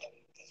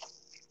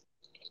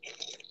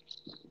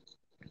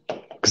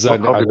 Because I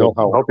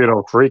hope you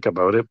don't freak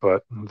about it,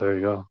 but there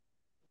you go.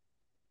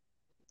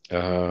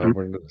 We're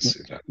gonna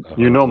see that.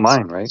 You know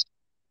mine, right?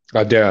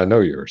 Yeah, I know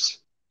yours.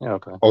 Yeah,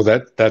 okay. Oh,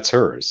 that's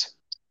hers.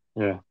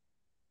 Yeah.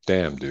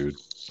 Damn, dude.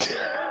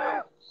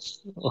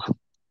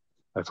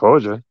 I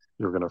told you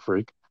were gonna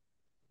freak.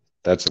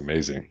 That's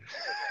amazing.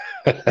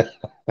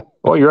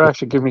 Well, you're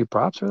actually giving me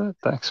props for that?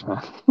 Thanks,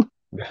 man.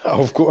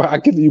 Of course, I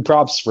give you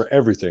props for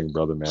everything,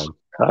 brother, man.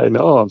 I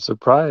know. I'm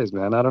surprised,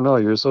 man. I don't know.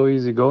 You're so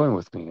easygoing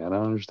with me. I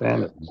don't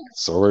understand it.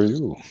 So are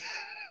you.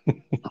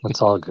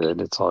 It's all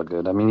good. It's all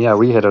good. I mean, yeah,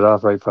 we hit it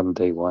off right from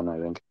day one, I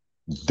think.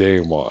 Day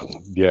one.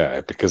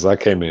 Yeah, because I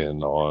came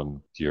in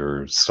on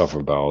your stuff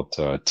about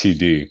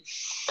TD.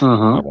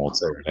 I won't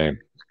say her name.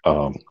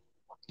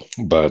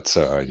 But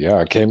yeah,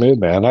 I came in,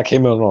 man. I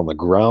came in on the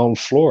ground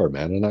floor,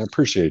 man, and I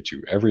appreciate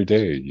you every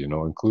day,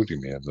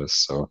 including me in this.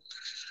 So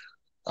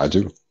I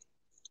do.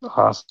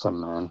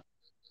 Awesome, man.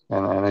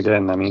 And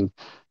again, I mean,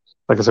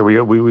 like I said,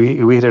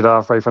 we hit it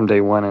off right from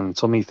day one, and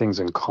so many things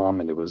in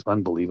common. It was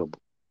unbelievable.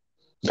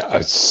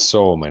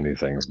 So many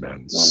things,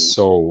 man.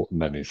 So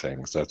many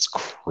things. That's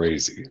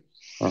crazy.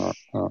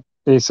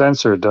 Hey,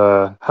 censored.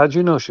 How'd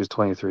you know she's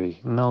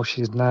 23? No,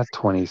 she's not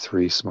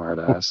 23,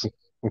 smartass.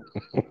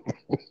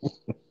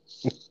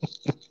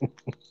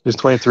 She's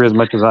 23 as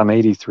much as I'm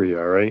 83,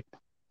 all right?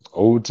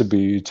 Oh, to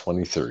be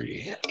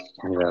 23.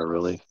 Yeah,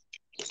 really.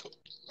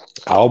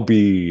 I'll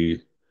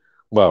be,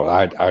 well,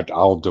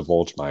 I'll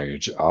divulge my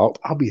age. I'll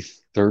be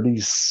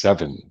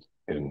 37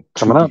 in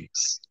Coming 2 up.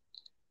 weeks.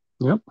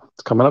 Yep,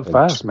 it's coming up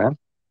fast, man.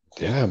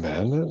 Yeah,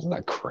 man. Isn't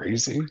that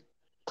crazy?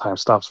 Time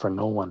stops for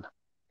no one.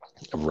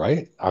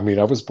 Right? I mean,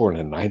 I was born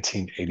in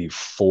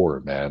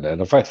 1984, man.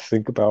 And if I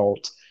think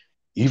about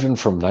even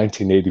from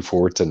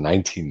 1984 to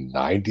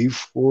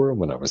 1994,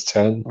 when I was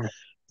 10,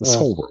 this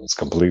whole world's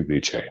completely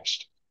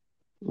changed.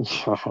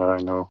 I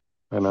know.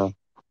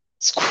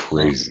 It's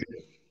crazy.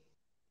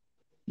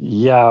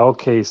 Yeah,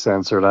 okay,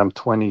 censored. I'm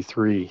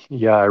 23.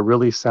 Yeah, I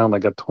really sound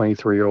like a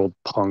 23-year-old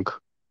punk.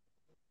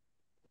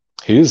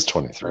 He is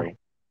 23.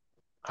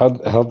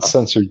 How'd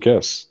censored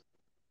guess?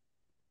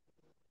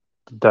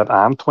 That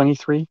I'm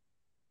 23?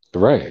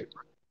 Right.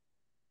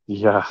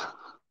 Yeah.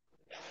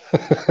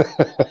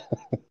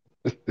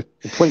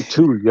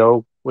 22,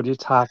 yo. What are you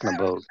talking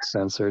about,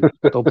 censored?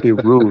 Don't be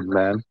rude,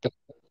 man.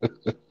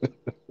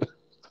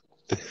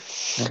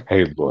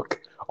 Hey,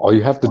 look, all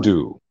you have to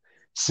do,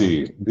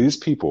 see, these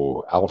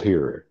people out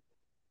here,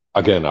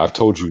 again, I've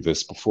told you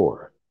this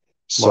before.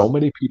 So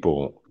many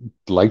people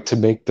like to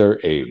make their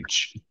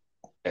age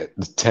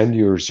 10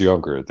 years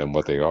younger than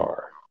what they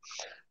are.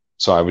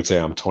 So I would say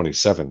I'm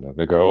 27. And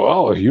they go,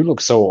 oh, you look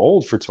so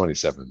old for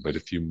 27. But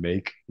if you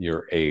make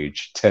your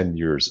age 10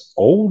 years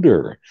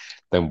older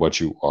than what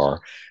you are,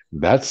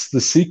 that's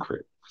the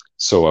secret.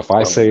 So if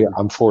I say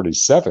I'm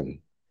 47,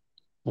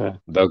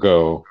 they'll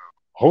go,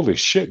 holy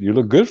shit, you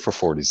look good for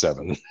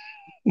 47.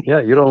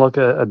 Yeah, you don't look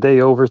a day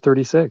over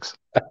 36.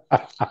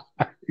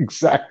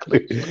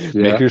 Exactly.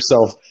 Yeah. Make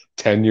yourself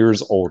 10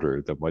 years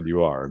older than what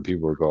you are. And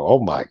people will go, oh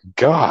my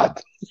God.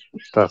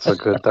 That's a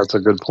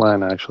good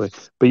plan, actually.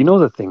 But you know,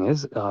 the thing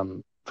is,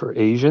 for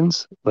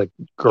Asians, like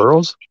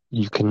girls,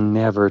 you can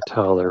never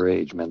tell their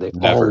age, man. They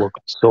all look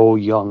so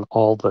young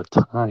all the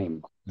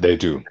time. They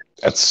do.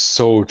 That's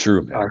so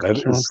true, man.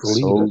 That is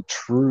so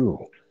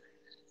true.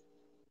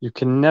 You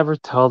can never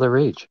tell their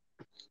age.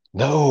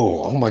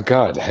 No. Oh my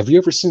God. Have you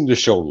ever seen the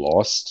show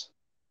Lost?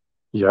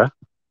 Yeah.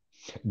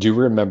 Do you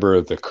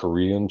remember the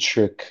Korean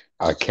chick?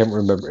 I can't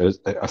remember.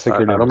 I think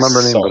her name. I don't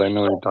remember her name, but I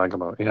know what you're talking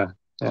about.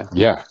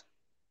 Yeah.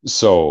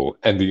 So,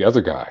 and the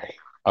other guy,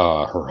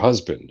 her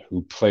husband,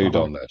 who played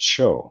on that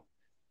show.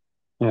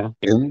 Yeah.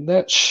 In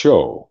that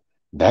show,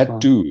 that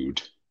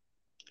dude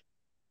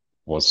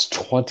was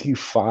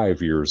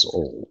 25 years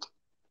old.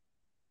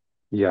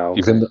 Yeah.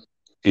 Okay.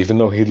 Even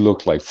though he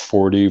looked like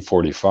 40,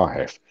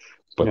 45.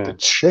 But the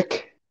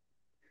chick,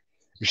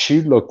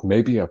 she looked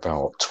maybe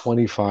about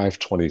 25,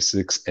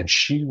 26, and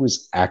she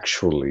was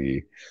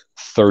actually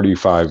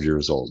 35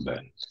 years old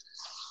then.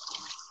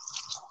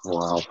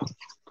 Wow.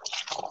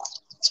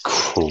 It's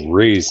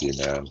crazy,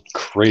 man.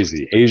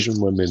 Crazy. Asian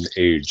women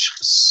age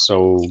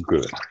so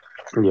good.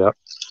 Yep.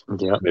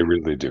 They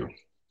really do.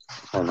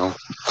 I know.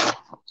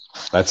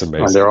 That's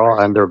amazing. And they're all,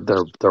 and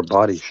their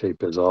body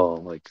shape is all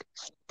like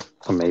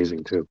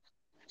amazing too.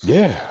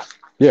 Yeah.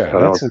 I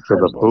don't know if it's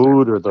the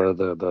food or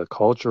the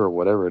culture or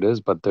whatever it is,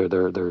 but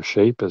their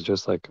shape is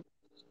just like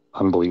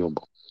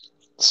unbelievable.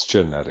 It's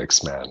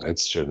genetics, man.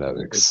 It's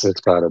genetics. It's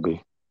gotta be.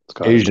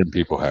 Asian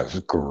people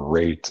have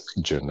great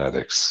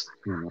genetics.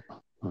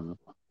 Mm-hmm.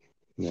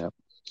 Yeah.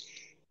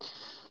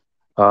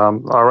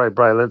 All right,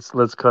 Brian.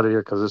 Let's cut it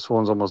here because this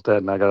phone's almost dead,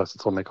 and I gotta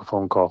still make a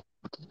phone call.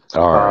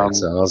 All right,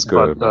 sounds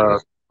good.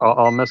 But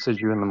I'll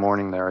message you in the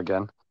morning there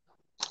again.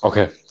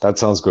 Okay, that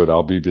sounds good.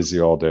 I'll be busy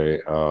all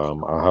day.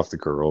 I'll have the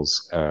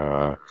girls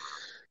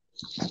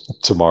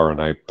tomorrow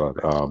night, but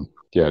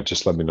yeah,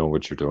 just let me know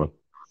what you're doing.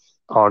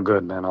 All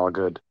good, man. All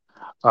good.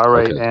 All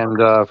right, and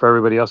for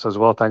everybody else as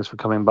well, thanks for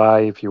coming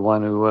by. If you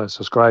want to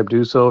subscribe,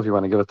 do so. If you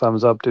want to give a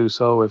thumbs up, do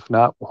so. If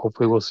not,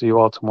 hopefully we'll see you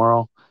all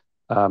tomorrow,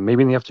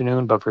 maybe in the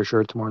afternoon, but for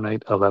sure tomorrow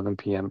night, 11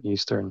 p.m.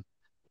 Eastern.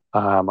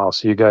 I'll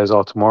see you guys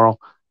all tomorrow.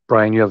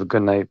 Brian, you have a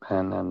good night,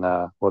 man,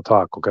 and we'll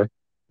talk, okay?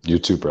 You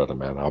too, brother,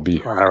 man. I'll be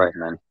here. All right,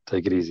 man.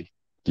 Take it easy.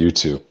 You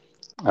too.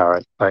 All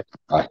right. Bye.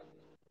 Bye.